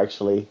here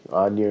actually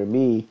near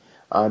me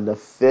on the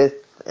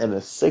 5th and the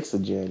 6th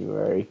of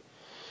January.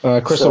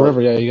 Crystal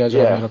River, yeah, you guys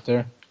are right up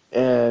there.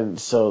 And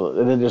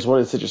then there's one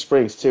in Citrus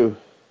Springs too.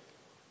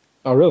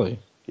 Oh, really?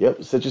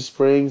 Yep, Citrus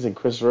Springs and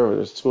Crystal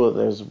River.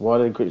 There's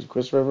one in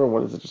Crystal River and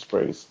one in Citrus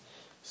Springs.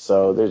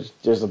 So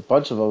there's a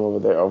bunch of them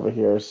over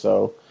here.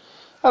 So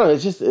I don't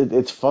know.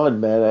 It's fun,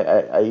 man.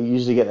 I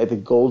usually get like the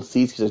gold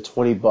seats because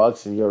they're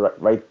 $20 and you're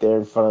right there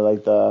in front of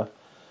like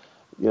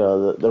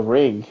the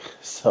ring.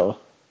 So,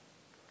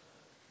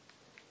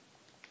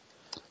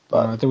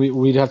 but I think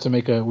we'd have to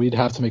make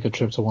a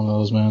trip to one of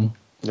those, man.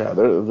 Yeah,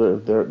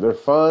 they're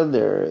fun.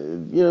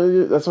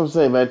 That's what I'm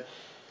saying, man.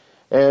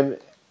 And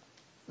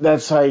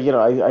that's how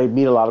I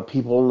meet a lot of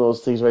people in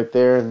those things right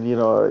there,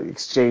 and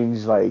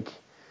exchange like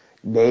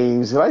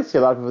names. And I see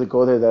a lot of people that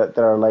go there that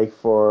are like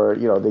for,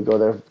 they go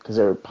there because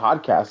they're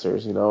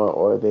podcasters,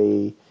 or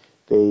they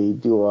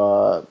do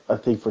a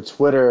thing for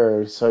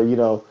Twitter.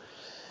 So,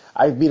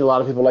 I meet a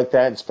lot of people like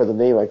that and spread the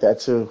name like that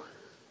too.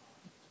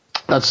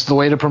 That's the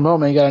way to promote,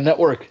 man. You got to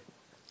network.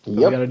 Yep,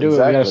 we got to do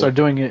exactly. it. We got to start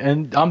doing it.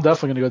 And I'm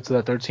definitely going to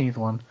go to that 13th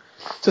one.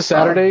 It's a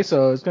Saturday,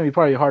 so it's going to be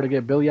probably hard to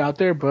get Billy out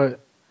there, but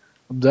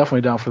I'm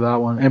definitely down for that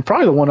one. And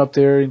probably the one up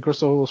there in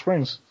Crystal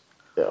Springs.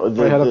 Yeah, I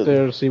head up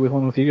there to see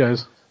one with you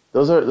guys.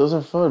 Those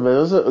are fun, man.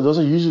 Those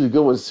are usually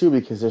good ones too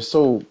because they're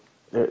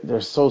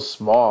so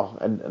small.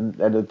 And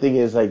the thing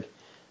is, like,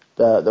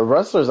 the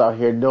wrestlers out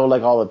here know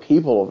like all the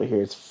people over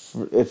here.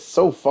 It's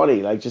so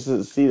funny, like, just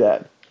to see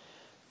that.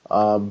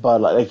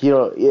 But like,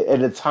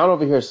 and the town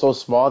over here is so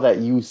small that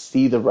you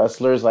see the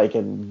wrestlers like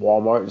in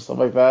Walmart and stuff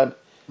like that,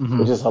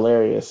 which is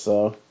hilarious.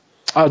 So.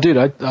 Oh, dude,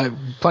 I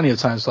plenty of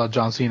times saw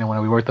John Cena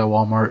when we worked at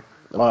Walmart.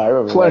 Oh, I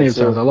remember plenty that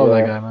of times. too. I love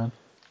Yeah. that guy, man.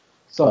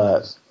 So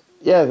nice.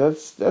 Yeah,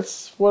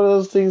 that's one of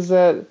those things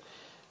that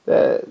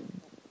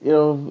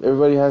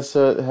everybody has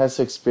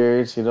to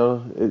experience.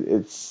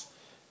 It's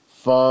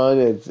fun.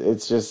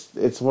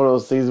 It's one of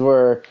those things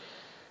where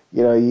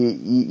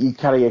you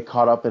kind of get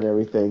caught up in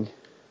everything.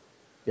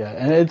 Yeah,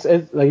 and it's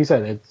like you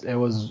said, it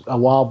was a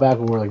while back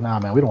where we were like, nah,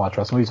 man, we don't watch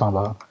wrestling. What are you talking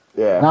about?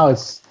 Yeah.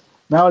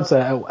 Now it's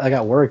like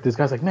at work, this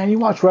guy's like, man, you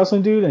watch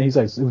wrestling, dude? And he's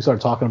like, we started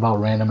talking about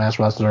random ass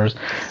wrestlers,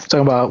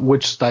 talking about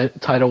which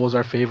title was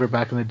our favorite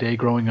back in the day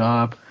growing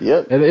up.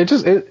 Yep.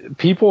 And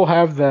people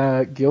have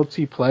that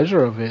guilty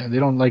pleasure of it, and they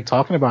don't like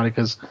talking about it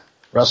because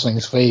wrestling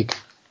is fake.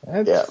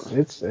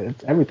 It's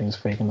everything's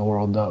fake in the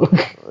world, though.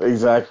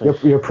 Exactly.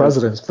 Your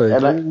president's fake.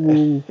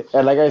 And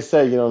like I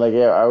said,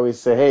 I always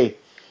say, hey,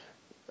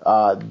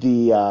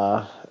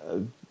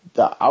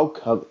 the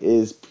outcome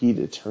is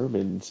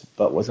predetermined,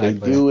 but what they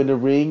do in the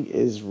ring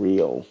is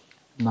real.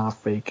 Not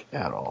fake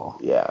at all.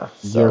 Yeah.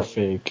 So you're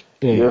fake.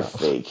 Yeah, you're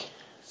fake.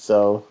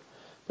 So,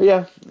 but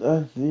yeah,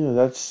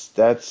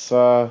 that's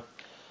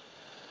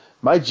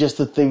my gist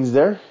of things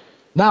there.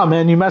 Nah,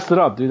 man, you messed it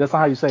up, dude. That's not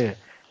how you say it.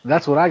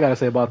 That's what I gotta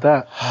say about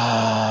that.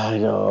 I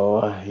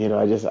know.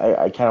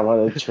 I kind of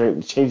want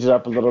to change it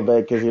up a little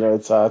bit because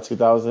it's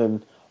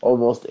 2000.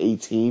 Almost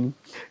 18.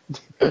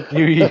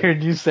 New year,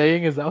 new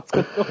saying? Is that what's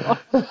going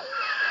on?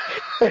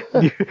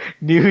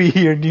 new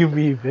year, new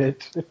me,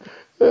 bitch.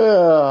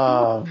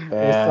 Oh, man.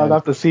 We start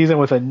off the season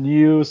with a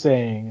new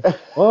saying.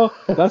 Well,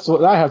 that's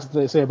what I have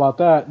to say about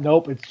that.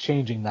 Nope, it's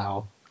changing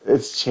now.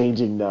 It's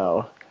changing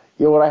now.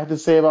 You know what I have to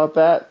say about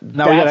that?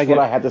 Now that's what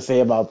I had to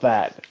say about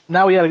that.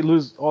 Now we got to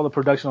lose all the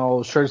production, all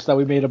those shirts that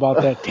we made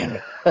about that. Damn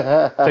it.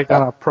 Take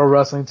down a Pro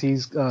Wrestling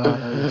Tees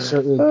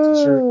shirt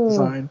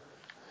design.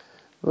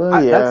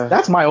 Well, yeah.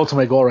 That's my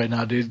ultimate goal right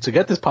now, dude. To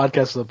get this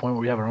podcast to the point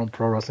where we have our own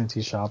Pro Wrestling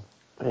Tee shop.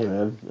 Hey,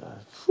 man.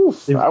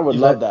 I would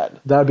love that.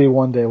 That'd be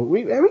one day.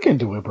 We can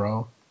do it,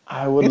 bro.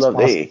 I would love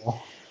it.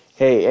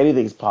 Hey,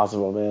 anything's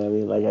possible, man. I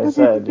mean, like I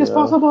said, it's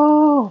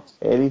possible.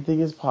 Anything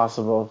is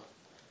possible.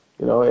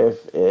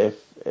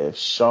 If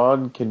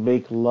Sean can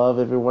make love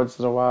every once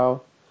in a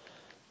while,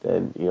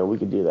 then we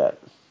can do that.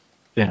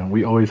 Yeah,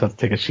 we always have to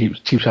take a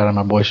cheap shot at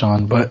my boy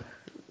Sean, but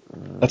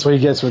that's what he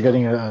gets for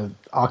getting an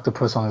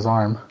octopus on his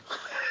arm.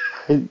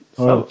 It's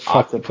not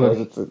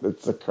octopus.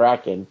 It's a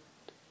kraken.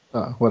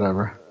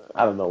 Whatever.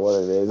 I don't know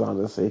what it is,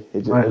 honestly.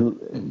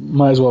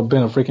 Might as well have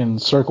been a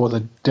freaking circle with a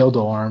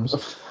dildo arms.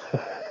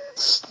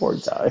 Poor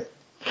guy.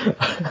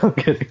 I'm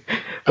kidding.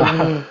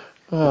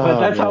 But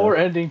that's how we're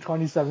ending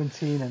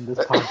 2017 and this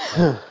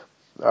podcast.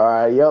 All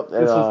right, yep.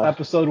 This was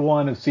episode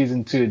 1 of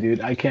season 2,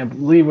 dude. I can't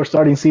believe we're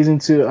starting season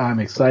 2. I'm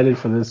excited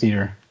for this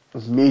year.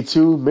 Me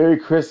too. Merry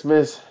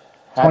Christmas.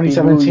 Happy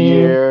 2017. New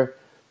Year.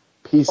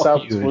 Peace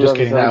out. Just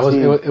kidding.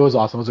 It was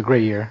awesome. It was a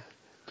great year.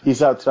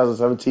 Peace out,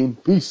 2017.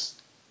 Peace.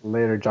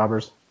 Later,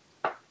 jobbers.